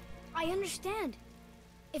 I understand.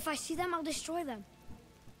 If I see them, I'll destroy them.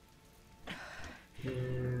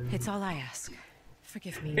 It's all I ask.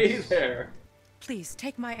 Forgive me. Hey there. Please,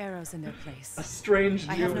 take my arrows in their place. A strange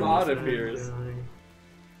I new have no mod need for appears.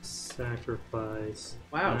 Sacrifice.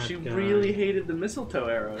 Wow, that she guy. really hated the mistletoe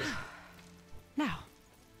arrows. Now.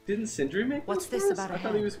 Didn't Sindri make What's those this for us? about a I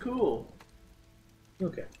thought head? he was cool.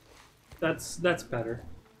 Okay. That's better.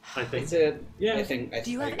 I think. That's it. Yeah. I think.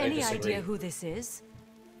 Do you have I any disagree. idea who this is?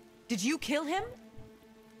 Did you kill him?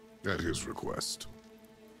 At his request.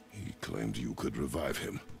 He claimed you could revive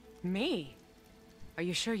him. Me? Are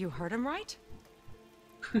you sure you heard him right?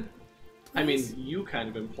 I mean, you kind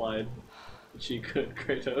of implied that she could,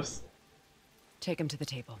 Kratos. Take him to the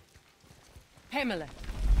table. Pamela.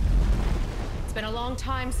 It's been a long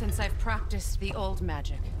time since I've practiced the old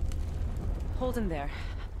magic. Hold him there.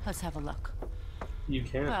 Let's have a look. You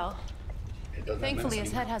can. Well, It doesn't thankfully have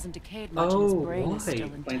his menace head hasn't decayed much and his brain is still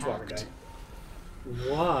Planeswalker intact. guy.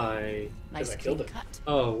 Why? Nice I killed clean it. cut.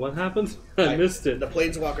 Oh, what happened? I missed it. The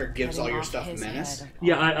Planeswalker gives all Cutting your off stuff his menace. head.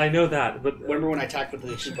 Yeah, I know that, but Remember when I attacked with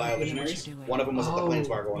the two Biovisionaries? One of them was at the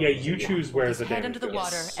Planeswalker one. yeah, of them was you at the- choose where the Head damage under the goes.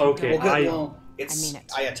 water. Yes. And Okay, go. Well, it's, I mean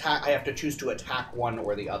it. I attack. I have to choose to attack one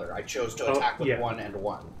or the other. I chose to Oh, attack with yeah. one and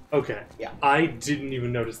one. Okay. Yeah. I didn't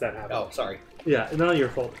even notice that happen. Oh, sorry. Yeah, not your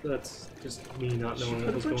fault. That's just me not She knowing put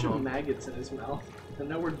what a was bunch going of on. maggots in his mouth, and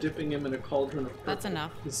now we're dipping him in a cauldron of purple. That's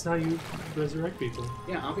enough. It's how you resurrect people.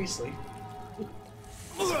 Yeah, obviously.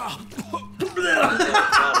 God,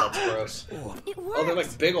 that's gross. It worked. Oh, they're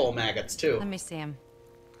like big old maggots too. Let me see him.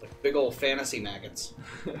 Like big old fantasy maggots.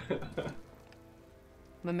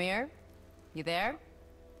 Mimir? You there?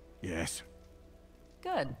 Yes.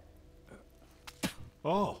 Good.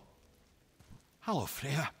 Oh. Hello,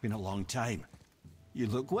 Freya. Been a long time. You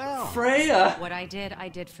look well. Freya! What I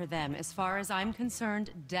did for them. As far as I'm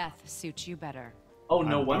concerned, death suits you better. Oh,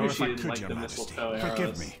 no And wonder if she I didn't could, like Your the Majesty, mistletoe arrows.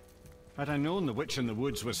 forgive me. Had I known the witch in the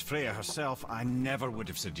woods was Freya herself, I never would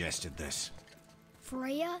have suggested this.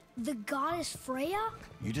 Freya? The goddess Freya?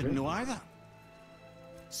 You didn't know either?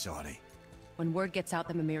 Sorry. When word gets out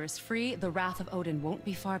that Mimir is free, the wrath of Odin won't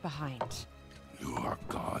be far behind. You are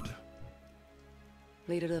God.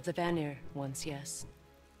 Leader of the Vanir, once yes,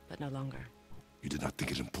 but no longer. You did not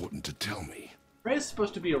think it important to tell me. Freya's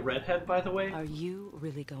supposed to be a redhead, by the way. Are you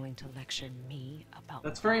really going to lecture me about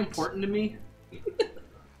That's very that? important to me.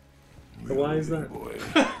 Why is that? Boy.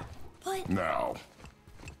 But Now.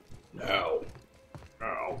 No.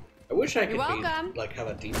 Oh. I wish I could You're welcome. be like have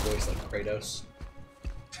a deep voice like Kratos.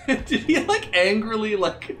 Did he like angrily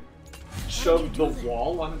like shove the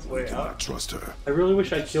wall on his way Do out? not trust her. I really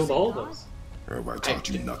wish I killed all of those. Or have I taught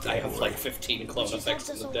you nothing, I have boy? like 15 clone effects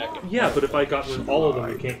in the deck. Yeah, but if I got rid of all of them,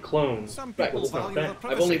 you can't clone. Some Right, people it's not value fair. their I've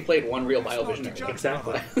privacy. only played one real That's not to Biovisionary. judge,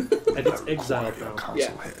 Exactly. brother. And it's exiled Your now. council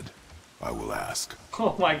Yeah. head. I will ask.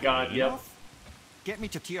 Oh my god, yep. Get me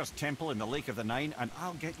to Tyr's temple in the Lake of the Nine, and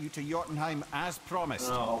I'll get you to Jotunheim as promised.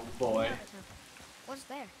 Oh boy. what's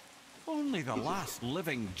there? Only the last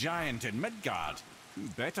living giant in Midgard. Who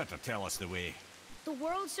better to tell us the way? The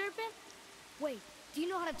world serpent? Wait, do you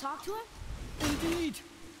know how to talk to him? Indeed.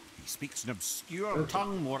 He speaks an obscure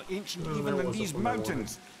tongue more ancient No, even that than wasn't these what I wanted.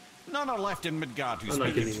 mountains. None are left in Midgard who I'm not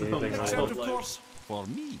speak giving it. you anything I Except, want. of course, for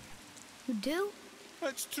me. You do?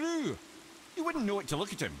 It's true. You wouldn't know it to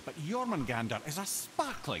look at him, but Jormungandr is a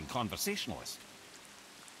sparkling conversationalist.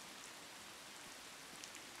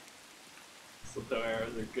 Mistletoe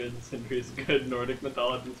arrows are good. Sindri's good. Nordic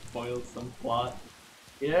mythology spoils some plot.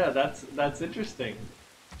 Yeah, that's interesting.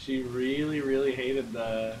 She really hated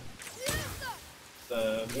the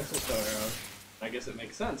mistletoe arrows. I guess it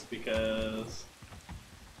makes sense because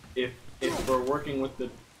if we're working with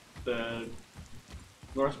the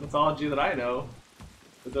Norse mythology that I know,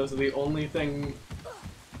 that those are the only thing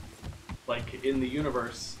like in the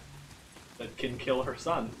universe that can kill her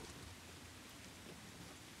son.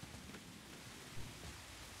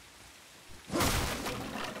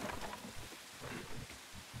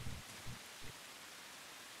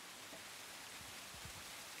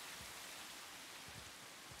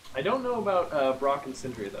 I don't know about Brock and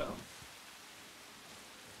Sindri though.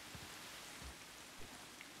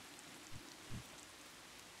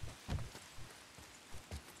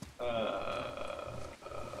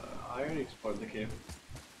 I already explored the cave.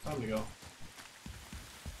 Time to go.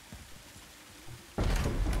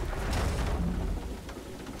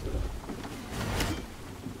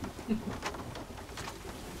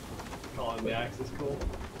 Calling the axe is cool.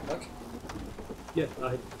 What? Yeah,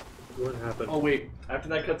 what happened? Oh wait, after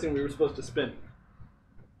that cutscene we were supposed to spin.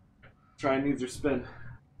 Try and use your spin.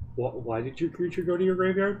 Why did your creature go to your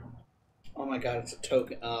graveyard? Oh my god, it's a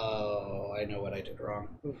token. Oh, I know what I did wrong.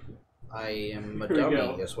 I am a Here we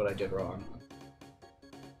dummy, go. is what I did wrong.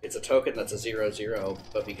 It's a token that's a 0/0,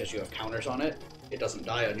 but because you have counters on it, it doesn't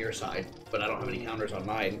die on your side, but I don't have any counters on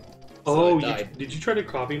mine. So it died. Did you try to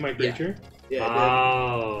copy my creature? Yeah, I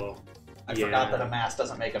Oh. I forgot that a mass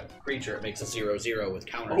doesn't make a creature, it makes a 0/0 with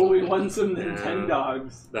counters Oh, on we it. won some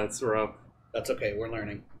Nintendogs. That's rough. That's okay, we're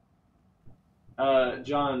learning.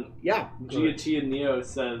 John. Yeah. Gia Neo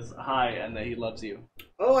says hi and that he loves you.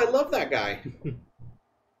 Oh, I love that guy.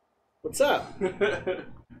 What's up?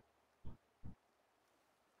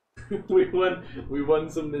 we won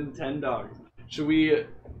some Nintendogs. Should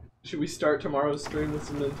we start tomorrow's stream with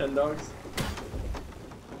some Nintendogs?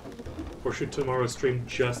 Or should tomorrow's stream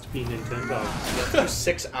just be Nintendo? Let's do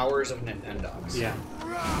 6 hours of Nintendogs. Yeah.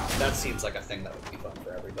 That seems like a thing that would be fun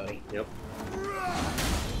for everybody. Yep.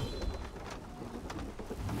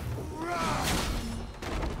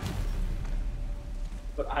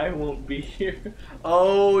 But I won't be here.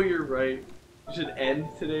 Oh, you're right. You should end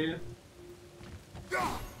today.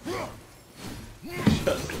 Just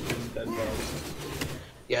Nintendogs.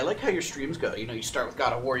 Yeah, I like how your streams go. You know, you start with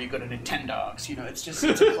God of War, you go to Nintendogs. You know, it's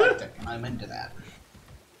eclectic, and I'm into that.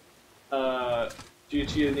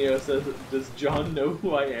 Gia Neo says, does John know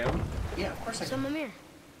who I am? Yeah, of course I So, do. Mimir.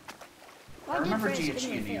 I remember Gia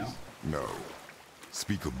Neo. No.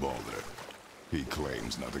 Speak of Baldur. He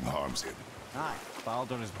claims nothing harms him. Aye,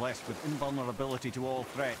 Baldur is blessed with invulnerability to all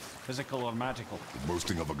threats, physical or magical.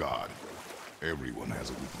 Boasting of a god. Everyone has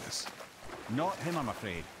a weakness. Not him, I'm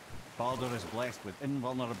afraid. Baldur is blessed with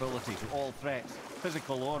invulnerability to all threats,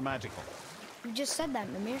 physical or magical. You just said that,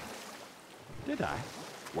 Mimir. Did I?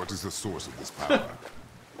 What is the source of this power?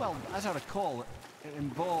 Well, as I recall, it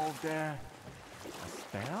involved, a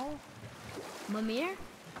spell? Mimir?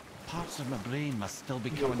 Parts of my brain must still be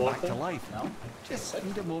You coming want back to that? life. No? Just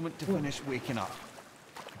need a moment to finish waking up.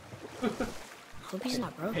 Hope he's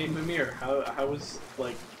not broken. Hey Mimir, how is,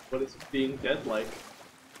 like, what is being dead like?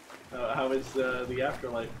 How is the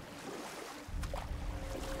afterlife?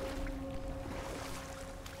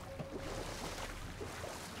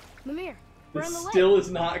 Mimir, we're on the This way. still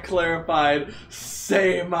is not clarified.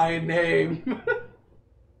 Say my name.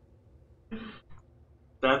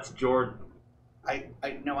 That's Jordan. I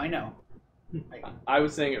know. I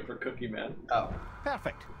was saying it for Cookie Man. Oh.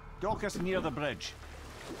 Perfect. Dock us near the bridge.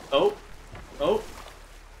 Oh.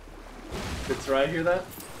 Did Sarai hear that?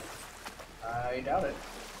 I doubt it.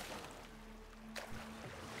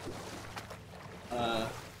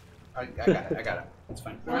 I got it. It's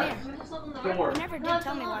fine. Mimir, Don't worry. you never did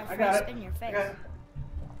tell me why I I got first it. in your face.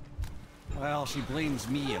 Well, she blames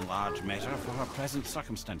me in large measure for her present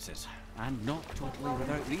circumstances, and not totally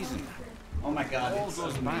without reason. Oh my god, All it's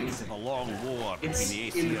goes so back to amazing. the long war It's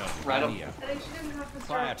between the Aesir and incredible. Vanir.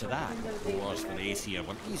 Prior to that, wars for the Aesir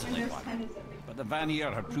were easily won, but the Vanir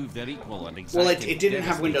had proved their equal and Well, exacted it didn't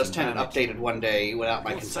have Windows 10. It devastating updated one day without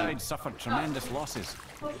my Both consent. sides suffered tremendous losses,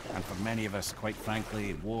 and for many of us, quite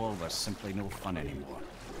frankly, war was simply no fun anymore,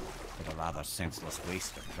 but a rather senseless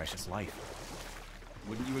waste of precious life.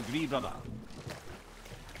 Wouldn't you agree, brother?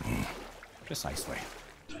 Precisely.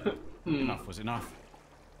 Enough was enough.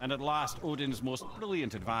 And at last, Odin's most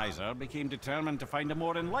brilliant advisor became determined to find a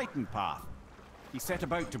more enlightened path. He set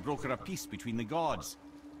about to broker a peace between the gods.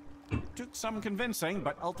 Took some convincing,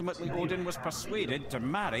 but ultimately Odin was persuaded to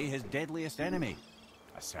marry his deadliest enemy,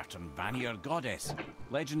 a certain Vanir goddess,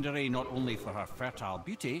 legendary not only for her fertile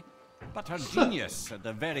beauty, but her genius at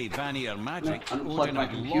the very Vanir magic that Unplug Odin my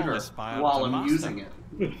had long computer aspired while to I'm master. using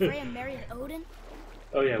it. Freya married Odin?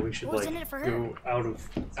 Oh yeah, we should What was in it for her? go out of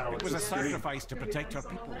It was a Alex's stream. sacrifice to protect her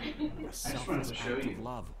people, a selfless act of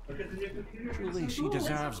love. Truly, she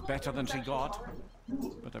deserves better than she got.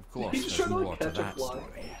 But of course, He's there's trying to more to catch a that fly.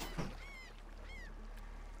 story.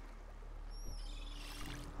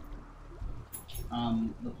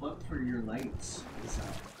 The plug for your lights is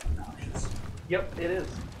obnoxious. Yep, it is.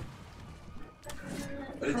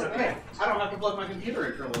 But it's okay. I don't have to plug my computer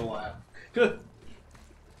in for a little while. Good.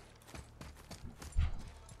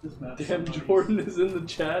 Damn, Jordan is in the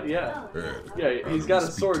chat. Yeah, yeah, he's got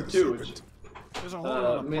a sword too, which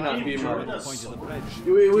may not be my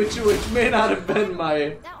which may not have been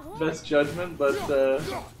my best judgment, but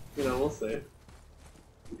you know, we'll see.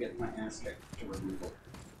 I'm getting my ass kicked to removal.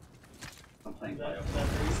 I'm playing that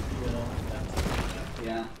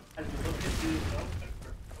Yeah.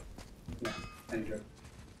 Yeah, thank you.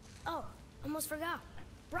 Oh, almost forgot.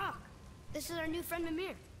 Brock, this is our new friend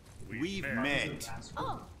Mimir. We've met.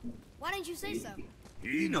 Oh, why didn't you say so?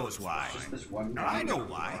 He knows why. I know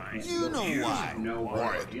why. You know why.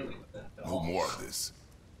 Quiet. No more of this.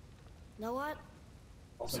 Know what?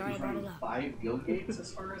 Also, Sorry I he's brought running it up. 5 guild gates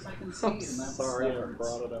as far as I can see, I'm and that's sorry I hurts.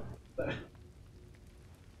 brought it up.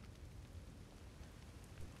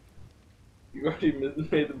 You already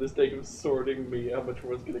made the mistake of sorting me how much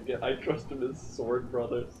was gonna get. I trust him as sword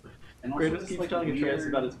brothers. And also Kratos this, keeps like, telling Atreus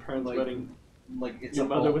weird, about his parents' like, wedding. Like it's Your a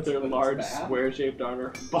mother with her bolt, but large, it's bad. square-shaped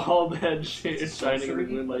armor, bald head shining in the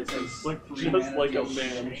moonlight, look just like a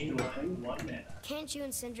man. Can't you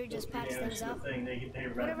and Sindri just patch things up? They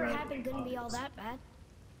Whatever happened couldn't be all that bad.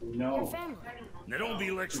 No. Your family. Now don't be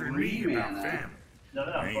lecturing me about family.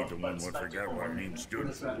 I ain't the one who forgot what our name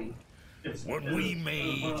stood for. What we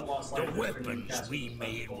made, the weapons we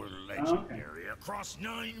made were legendary across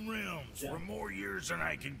 9 realms for more years than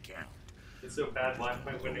I can count. It's so bad, why am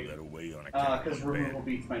I winning? That away on account Because of removal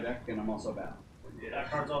beats my deck, and I'm also bad. That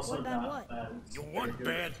card's also What about not what? bad. You want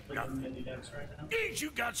bad? Nothing. Ain't you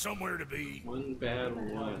got somewhere to be? One bad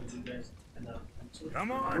what?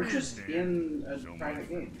 Come on We're just in a So private much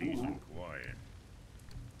game. for peace and quiet.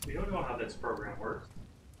 We don't know how this program works.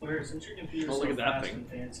 Where since your computer's Oh, look so at that fast thing. and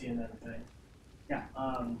fancy and everything. Yeah.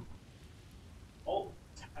 Alt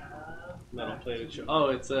tab. Metal plated show. Oh,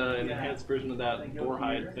 it's an enhanced version of that door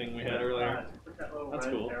hide thing we had earlier. Click that little That's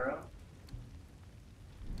red cool. arrow.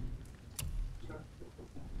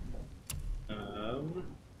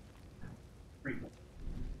 Prequel.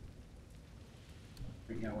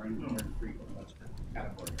 Yeah, we're in prequel. That's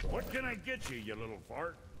category. What can I get you, you little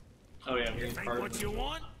fart? Oh yeah, I'm You getting think cards. what you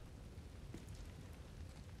want?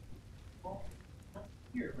 Well, not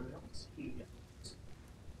here, but I don't see it.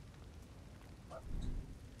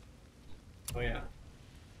 Oh yeah.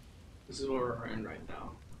 This is where we're in right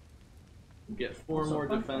now. We get 4 more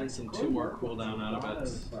defense and 2 more cooldown out of it.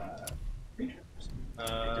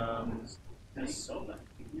 There's so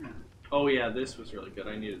many. Oh yeah, this was really good.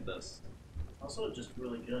 I needed this. Also, just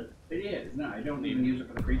really good. It is. No, I don't even use it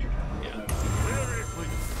for the creature type. Yeah.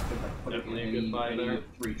 Definitely a good buy there.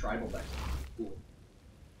 3 tribal decks. Cool.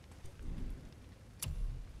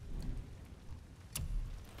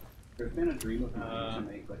 There's been a dream of mine to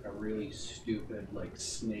make like a really stupid like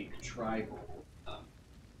snake tribal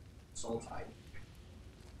soul type.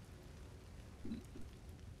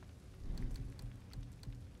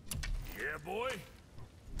 Yeah, boy.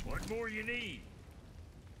 What more you need?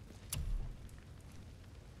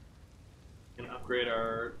 We can upgrade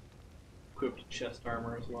our equipped chest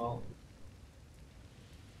armor as well.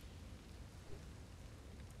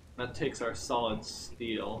 That takes our solid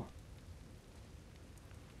steel.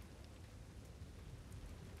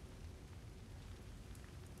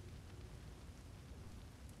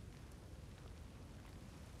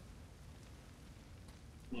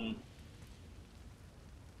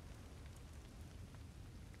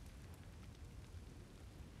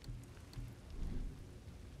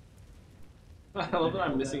 I love that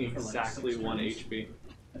I'm missing exactly 1 HP.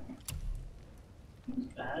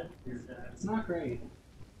 Bad? Is that? It's not great.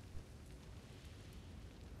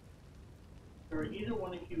 Are either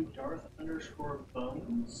one of you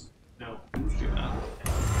Darth_Bones? No, let's do that.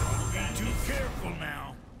 Be too careful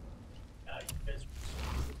now. You guys.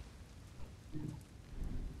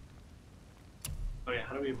 Oh yeah,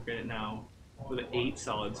 how do we upgrade it now? With 8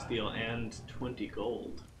 solid steel and 20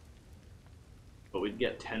 gold. But we'd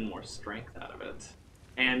get 10 more strength out of it.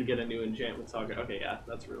 And get a new enchantment socket. Okay, yeah,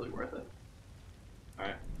 that's really worth it.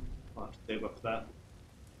 Alright, I'll have to save up for that.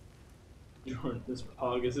 Jordan, this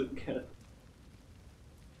hog isn't good.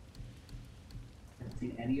 I haven't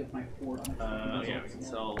seen any of my 4 Yeah, we can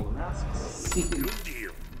sell the masks. Good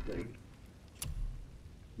deal.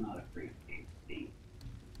 Not a free HP.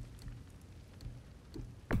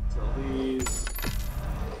 Sell these.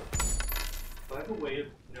 Do I have a way of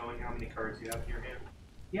knowing how many cards you have in your hand?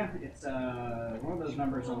 Yeah, it's one of those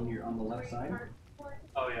numbers on the left side.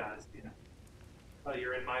 Oh yeah, I see it. Oh,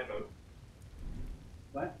 you're in my boat.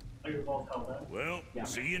 What? Oh, you're both Hellbent? Well, Yeah.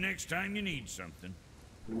 see you next time you need something.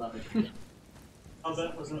 Love it.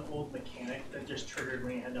 Hellbent was an old mechanic that just triggered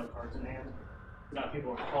when you had no cards in hand. Now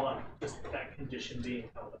people call out just that condition being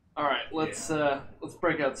Hellbent. Alright, let's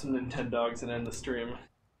break out some Nintendogs and end the stream.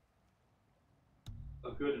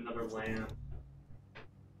 Oh, good, another lamb.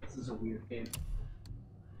 This is a weird game.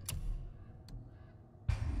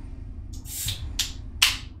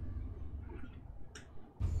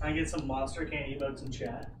 I get some monster can emotes in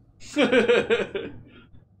chat. Here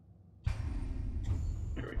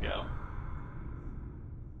we go.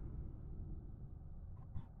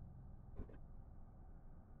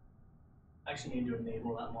 I actually need to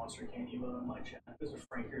enable that monster can emote on my chat. There's a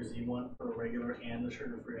Franker Z one for a regular and the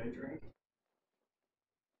sugar-free I drink.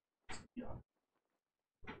 Yeah.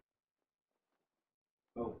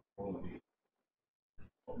 Oh, holy.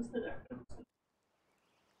 What was the deck?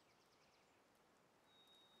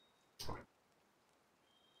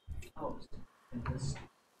 Oh, this.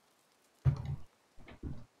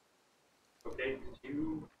 Okay, did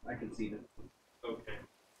you... I can see it. Okay.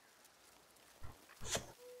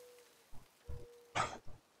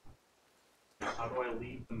 How do I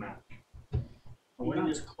leave the match? We can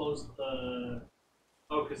just close the...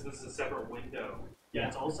 Oh, because this is a separate window. Yeah,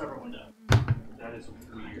 it's a whole separate window. That is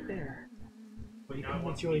weird. There. But you know what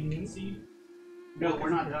wants me to concede? No, we're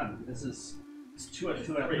not done. This is It's 2 out of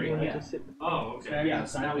 3. Yeah. Oh, okay. Yeah,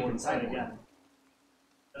 so now we can side sideboard. again.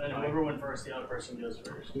 And then whoever went first, the other person goes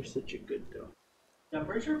first. You're such a good dog. Yeah, I'm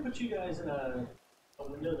pretty sure I put you guys in a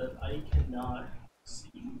window that I cannot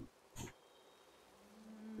see.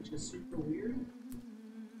 Which is super weird.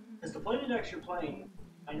 Because the play the decks you're playing,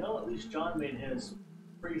 I know at least John made his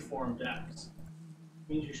freeform decks.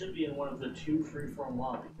 Means you should be in one of the 2 freeform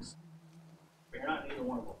lobbies. But you're not in either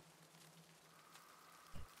one of them.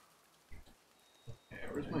 Okay,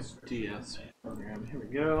 where's my DS program? Here we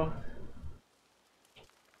go.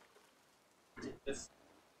 This.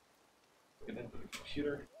 Get into the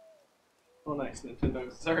computer. Oh, nice.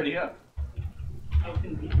 Nintendo's. It's already up. How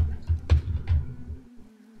convenient.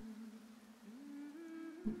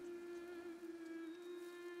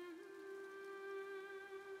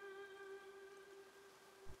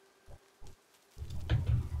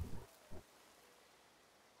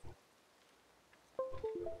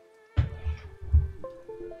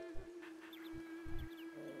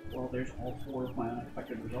 Well, there's all 4 of my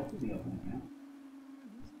unexpected results in the opening now.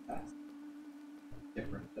 That's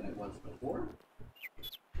different than it was before.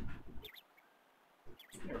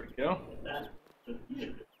 There we go.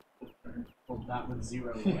 Well, that was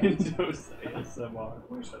 0. Windows ASMR.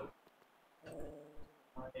 Where's the...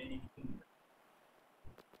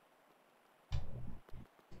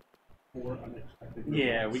 Four unexpected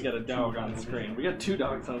Yeah, results. we got a dog on the screen. We got 2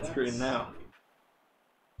 dogs on screen now.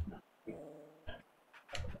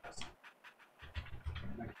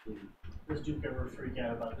 Does Duke ever freak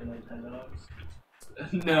out about the Nintendogs?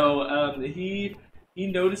 No, he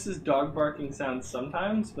notices dog barking sounds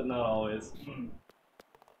sometimes, but not always.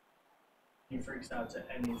 He freaks out to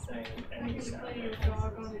anything, any sound.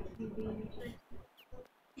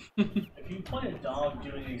 If you play a dog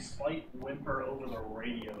doing a slight whimper over the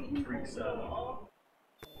radio, he freaks out.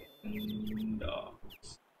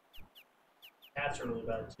 Dogs. Cats are really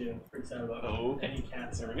bad too. Freaks out about any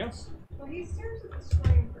cat sounds. There we go. Well, he stares at the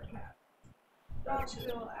screen for cats. That's Dogs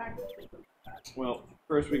will actively look at cats. Well,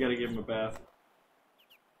 first we gotta give him a bath.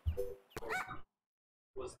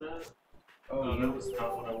 Was that? Oh, that was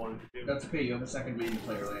not what I wanted to do. That's okay, you have a second main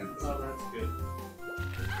player land. Oh, that's good.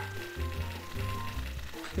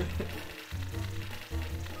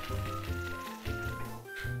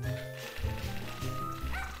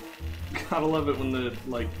 Gotta love it when the,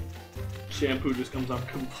 like, shampoo just comes out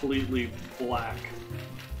completely black.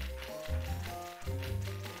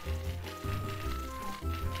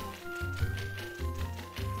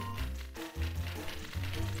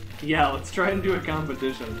 Yeah, let's try and do a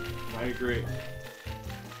competition. I agree.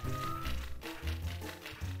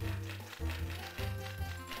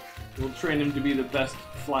 We'll train him to be the best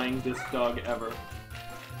flying disc dog ever.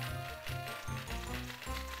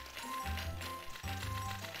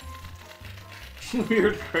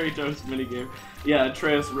 Weird Kratos minigame. Yeah,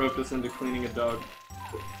 Atreus roped us into cleaning a dog.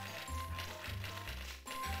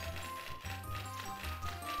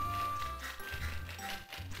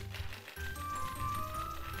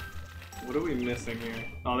 What are we missing here?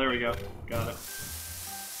 Oh, there we go. Got it.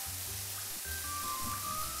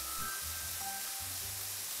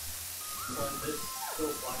 One bit still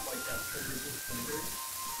black like that triggers his fingers.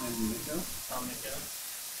 And Nico? Nico.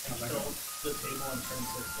 And still the table on turn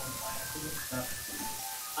 6 one by accident.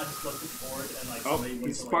 I just looked at the board and like Oh, somebody went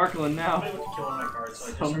he's to, sparkling like, now. somebody went to kill one of my cards, so I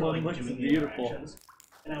just Someone started looks like doing beautiful. the interactions.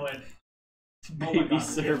 And I went, oh my Baby god, this game's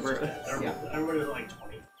just Cerberus. dead. Everybody was like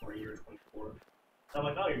 23 or 24. And I'm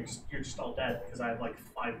like, oh, you're just all dead because I have like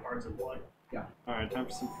 5 cards of blood. Yeah. Alright, time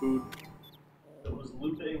for some food. It was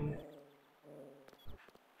looping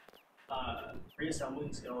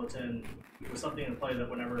reassembling skeleton was something in play that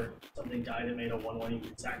whenever something died, it made a 1/1 you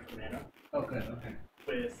could sack for mana. Oh, good. Okay.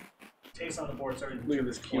 With Taste on the board, starting Look at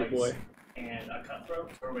this cute boy. And a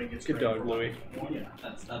cutthroat, so everybody gets Good dog, Louie. Yeah,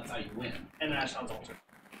 that's how you win. And Ashnod's Altar.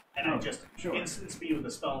 And I just instant speed with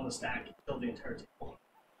a spell on the stack, killed the entire table.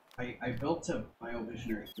 I built a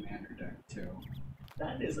Biovisionary Commander deck too.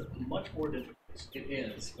 That is much more difficult. It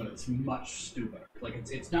is, but it's much stupider. Like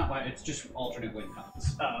it's not it's just alternate win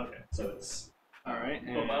cons. Oh, okay. So it's alright.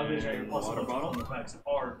 But Biovisionary plus water bottle effects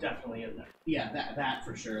are definitely in there. Yeah, that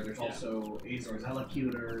for sure. There's also Azor's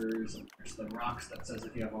Elocutors, and there's the rocks that says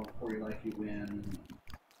if you have over 40 life you win.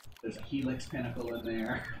 There's a Helix Pinnacle in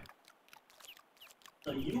there.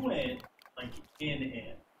 So you went like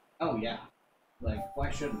in. Oh yeah. Like why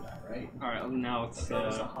shouldn't I, right? Alright, now it's that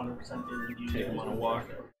was 100% in. You take him on a walk.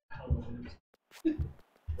 They're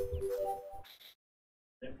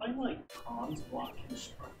playing like cons block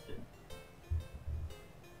constructed.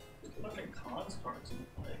 There's a bunch of cons cards in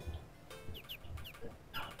play.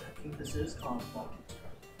 I think this is cons block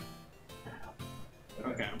constructed.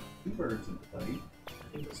 Okay. Two birds in play. I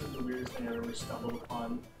think this is the weirdest thing I've ever stumbled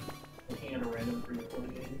upon looking at a random free-to-play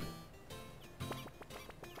game.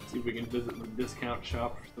 See if we can visit the discount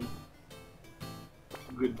shop for some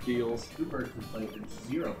good deals. Two birds in play and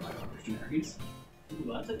 0 Biovisionaries.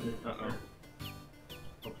 Ooh, that's a good Uh-oh.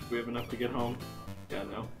 Hope we have enough to get home. Yeah,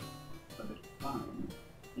 no. But it's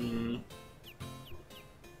fine.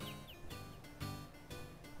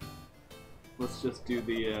 Let's just do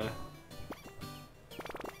the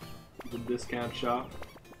discount shop.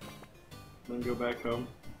 Then go back home.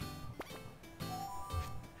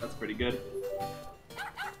 That's pretty good.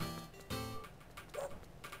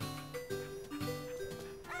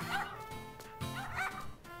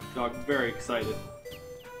 Dog very excited.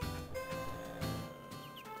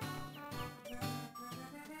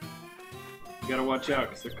 You gotta watch out,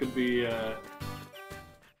 because there could be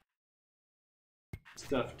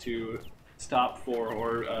stuff to stop for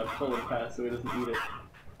or pull him past so he doesn't eat it.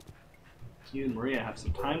 You and Maria have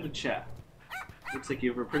some time to chat. Looks like you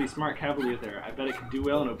have a pretty smart cavalier there. I bet it could do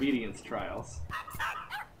well in obedience trials.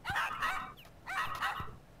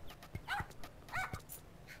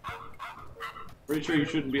 Pretty sure you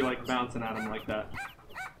shouldn't be like bouncing at him like that.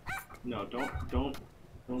 No, don't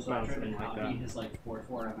bounce at him like that. He's like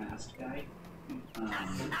 4/4 unmasked guy.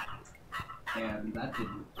 And that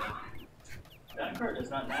didn't work. That card does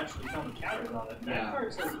not naturally come with counters on it. That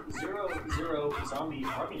card says 0/0 zombie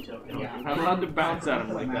army token. Yeah, I'm not allowed to bounce at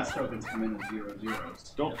him like that. Mask tokens come in as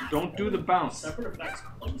 0/0s. Don't do the bounce. Separate effects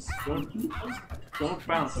once. Don't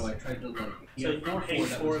bounce. So I tried to like. So you pay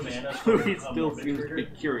 4 mana. He still seems to be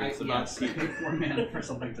curious about I paid 4 mana for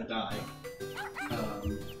something to die,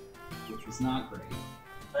 which was not great.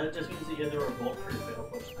 That just means that you had the revolt for your fatal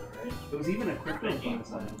push now, right? There was even a crypto plan.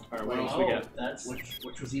 Alright, what else we get? That's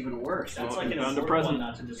which was even worse. That's like found an a present. one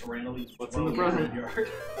not to just randomly. What's in the present? Yard.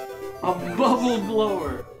 A bubble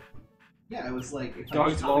blower. Yeah, it was like if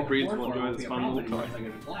dogs of all breeds will enjoy enjoy this fun little toy. If I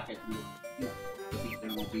go to black, the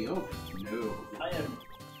beatdown will be over. No. I am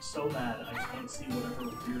so mad I can't see whatever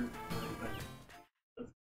weird.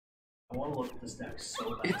 I want to look at this deck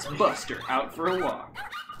so bad. It's Buster out for a walk.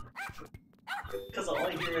 Because all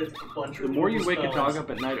I hear is a bunch of. The more you wake a dog up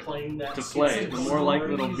at night to play, the more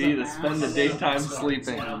likely it'll be to spend the daytime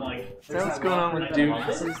sleeping. And I'm like, So what's going on with Duke?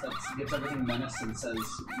 That gives everything menace and says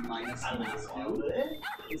minus I love it.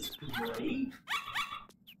 It's great.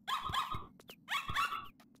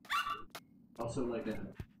 Also, like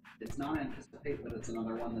it's not anticipate, but it's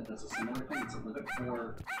another one that does a similar thing. It's a limit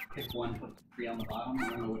 4, pick 1, put 3 on the bottom. I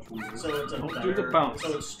don't know which one it is. So it's a Don't better, do the bounce.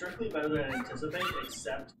 So it's strictly better than anticipate,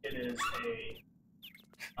 except it is a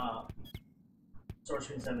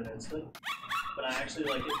sorcery 7 instant. But I actually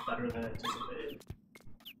like it better than anticipated.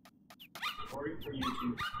 Or for you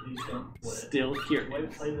to please don't quit. Still curious. I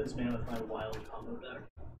play this man with my wild combo deck.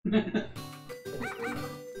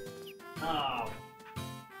 Oh.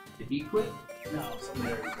 Did he quit? No,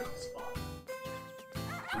 somebody already took the spot.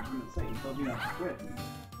 I was gonna say, he told me not to quit. And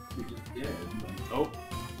he just did. Oh.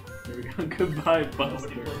 There we go. Goodbye, Nobody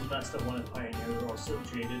Buster. plays best of 1 in Pioneer. They're all so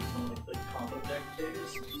jaded from like the combo deck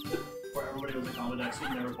days. Where everybody was a combo deck, so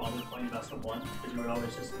you never bothered playing best of 1 because you would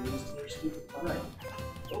always just lose to their stupid combo. Right.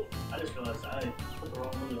 Oh, I just realized I put the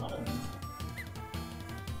wrong one on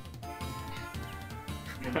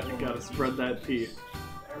it. Gotta spread that pee.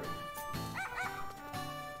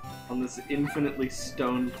 On this infinitely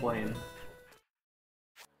stone plane.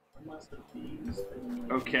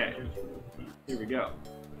 Okay. Here we go.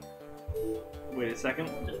 Wait a second.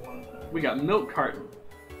 We got milk carton.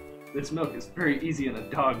 This milk is very easy in a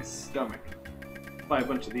dog's stomach. Buy a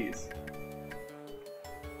bunch of these.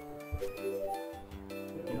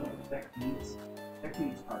 You know, Beck needs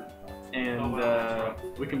hard. And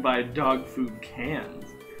we can buy dog food cans.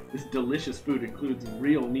 This delicious food includes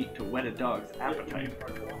real meat to whet a dog's appetite.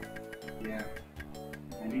 Yeah.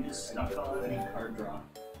 And you just stuck on any card draw.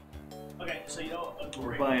 Okay, so you know a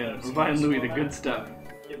great We're buying Louis the good stuff.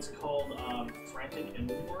 It's called Frantic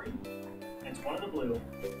Inventory. And it's one of the blue.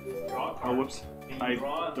 Draw a card. Oh, whoops. I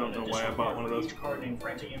don't know why I bought one of those. Card named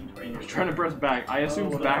Frantic Inventory. I was trying to press back. I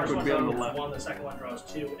assumed back would be on the left. One, the second one draws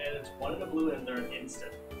 2, and it's one in the blue, and they're an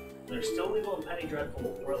instant. They're still legal in Penny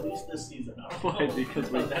Dreadful, or at least this season. I don't know. Because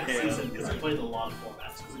we next can. season, because I played a lot of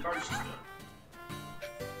formats, because the card's just good.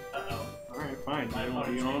 Uh-oh. Alright, fine. My You want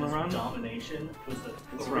to opponent's run? Domination with the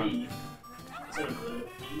Let's 3 run. instead of the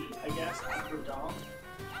E, I guess, after Dom.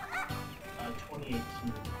 2018.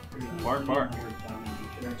 Bark, bark.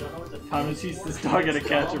 Thomas sees this dog at a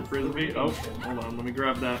catch and frisbee. Oh, hold on, let me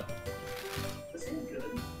grab that. This is good.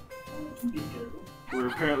 This would be good. We're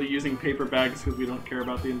apparently using paper bags because we don't care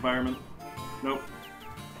about the environment. Nope.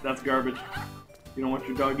 That's garbage. You don't want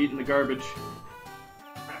your dog eating the garbage.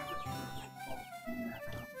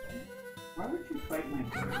 Why would you fight my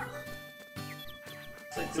birds?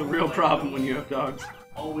 It's a real problem when you have dogs.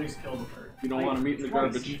 Always kill the bird. You don't want them eating the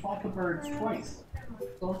garbage. You fought the birds twice.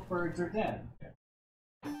 Both birds are dead.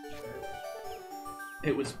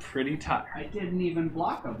 It was pretty tired. I didn't even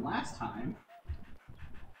block them last time.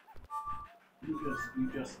 You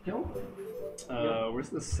just killed them. Where's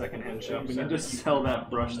the second-hand shop? We need to sell that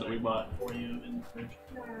brush that we bought. For you in the fridge.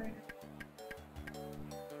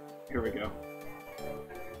 Here we go.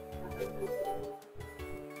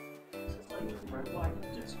 Red black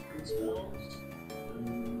discard spells.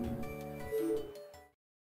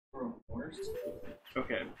 Or worse.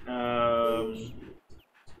 Okay.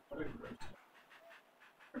 What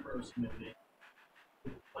a gross movie.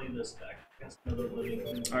 Play this deck against another living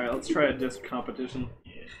thing. Alright, let's try a disc competition.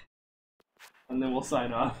 Yeah. And then we'll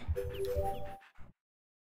sign off.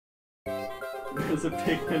 There's a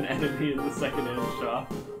Pikmin enemy in the second-hand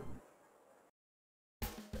shop.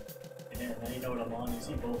 Yeah, now you know what I'm on. You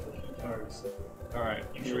see both the key cards. Alright,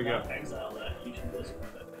 You here we should go. not exile that. You should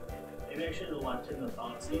discard it. Maybe I should have left in the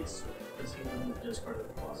Thoughtseize because he wouldn't have discarded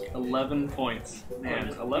the plus. 11 points. Man,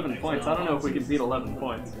 11 points. I don't know if we can beat 11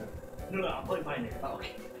 points. No, I'm playing Pioneer. Oh,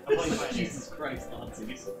 okay. I'm playing Pioneer. Jesus Christ,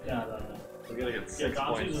 Nazis. Yeah, no. We gotta get 6 Thoughtseize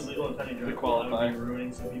points is legal in Penny to Dreadful. qualify. I would be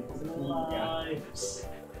ruining some people's lives.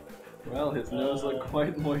 Well, his nose looked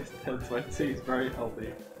quite moist, that's why I'd say he's very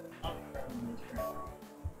healthy.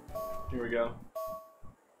 Here we go.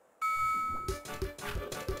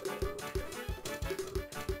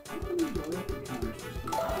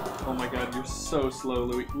 Oh my god, you're so slow,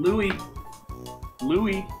 Louis. Louis!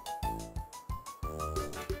 Louis!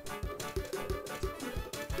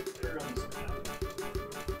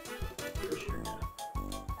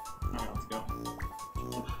 Alright, let's go.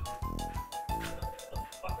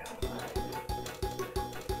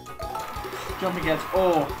 Jump against.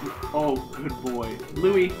 Oh, good boy.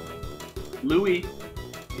 Louis! Louis!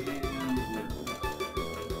 Good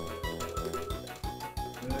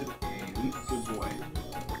boy.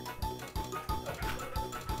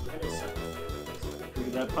 Look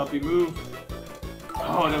at that puppy move.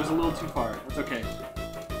 Oh, that was a little too far. That's okay.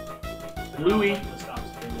 Louis!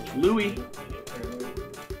 Louis!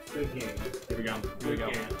 Good game. Here we go. Here we go.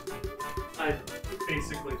 I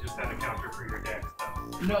basically just had a counter for your deck,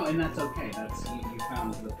 though. No, and that's okay. That's you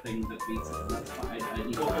found the thing that beats it, and that's fine. I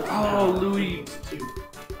need Oh, Louis! To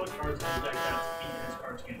put cards in the deck that's beat, his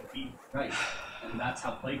cards can't beat. Right, and that's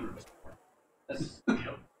how playgroups work. That's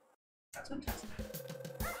That's fantastic.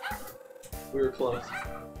 We were close.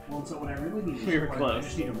 Well, so what I really need is We were support. close. I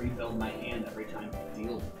just need to rebuild my hand every time I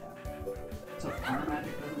deal with that. So counter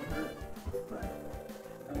magic doesn't hurt, but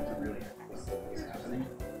that doesn't really hurt what's happening.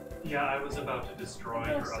 Yeah, I was about to destroy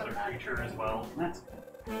your other creature as well. That's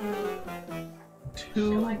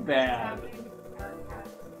Too bad.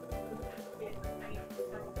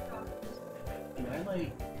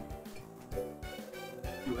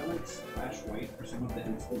 Do I like splash white for some of the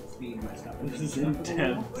instant speed my stuff? This is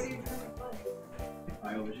intense.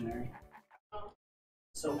 Biovisionary.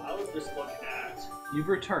 So I would just look at You've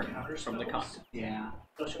returned counter from the spells, con. Yeah.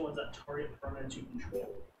 especially ones that target permanents you control.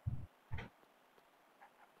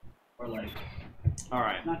 Or like,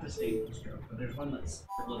 Alright. not to state the stroke, but there's one that's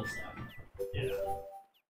for little stuff. Yeah.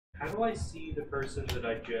 How do I see the person that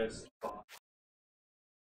I just fought?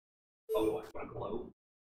 Oh, do I want to glow?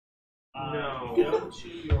 No. Go to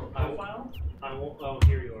your profile. I won't. Oh,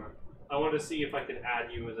 here you are. I want to see if I can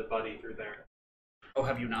add you as a buddy through there. Oh,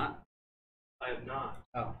 have you not? I have not.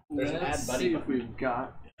 Oh, there's an Let's add buddy see if button. we've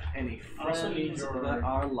got. Any also need friends your that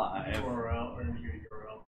are live? URL or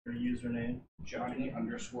your username. Johnny_May.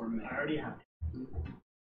 I already have it.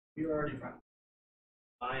 You're already friends.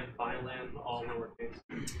 I am Bylan, all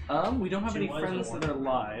lowercase. We don't have Two any Ys friends or that are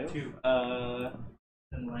live. Two.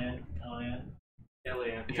 And LAN, LAN.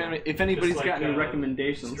 LAN. If anybody's Just got like, any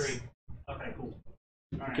recommendations, stream. Okay, cool.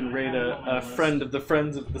 you Alright, can I rate have it on my a list. friend of the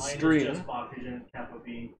friends of the Mine is stream. just Bach-Agent, Kappa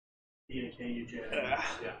B, D-A-K-U-J. Yeah.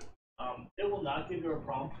 It will not give you a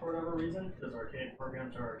prompt for whatever reason, because archaic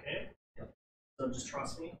programs are archaic. So just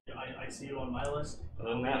trust me. I see you on my list. Other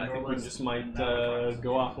than that, I think we just might go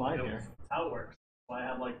go offline here. That's how it works. So I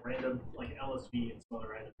have like random, like LSV and some other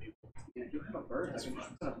random people. Yeah, you have a bird. That's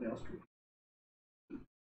something else.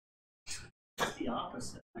 It's the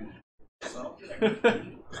opposite. So,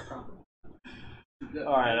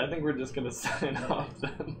 Alright, I think we're just gonna sign off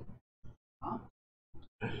then. Huh?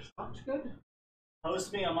 Sounds good.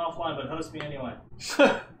 Host me, I'm offline, but host me anyway.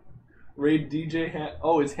 Raid DJ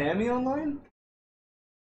Oh, is Hammy online?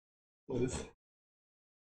 What is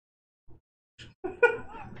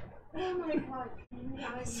Oh my god, you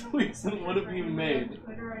guys. Sweetson, what have you made?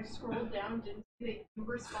 Twitter, I scrolled down, didn't see that you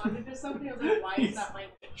responded to something. I was like, why is that my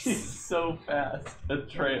face? He's so fast,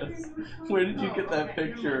 Atreus. Where did you get that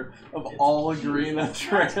picture of all agreeing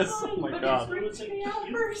Atreus? Oh my god. It just freaked me out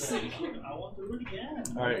for a second. I want to do it again.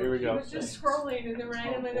 Alright, here we I go. was just scrolling and then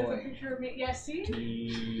randomly there's a picture of me. Yeah, see?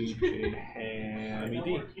 DJ Hammy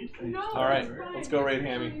D. No, Alright, it's fine. let's go raid That's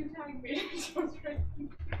Hammy. why you tagged me. I was trying to-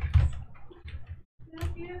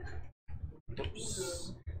 Yeah.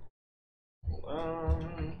 Oops.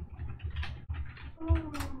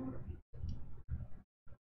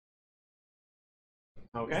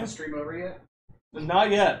 Okay. Is the stream over yet?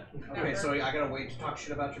 Not yet. Okay, so I gotta wait to talk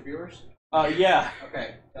shit about your viewers? Yeah.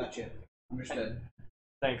 Okay, gotcha. Understood.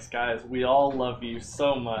 Thanks, guys. We all love you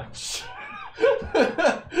so much.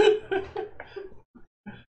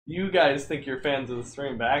 You guys think you're fans of the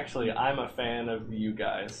stream, but actually, I'm a fan of you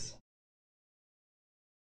guys.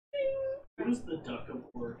 Who's the duck of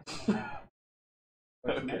work?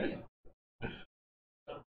 Okay.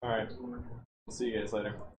 Alright. We'll see you guys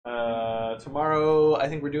later. Tomorrow, I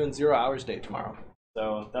think we're doing 0 Hours Day tomorrow.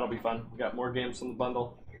 So that'll be fun. We got more games from the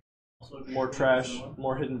bundle. More trash,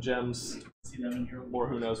 more hidden gems, more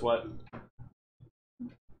who knows what.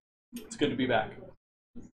 It's good to be back.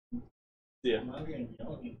 See ya. No.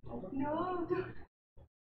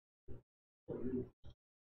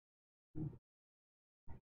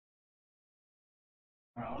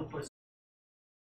 I want to play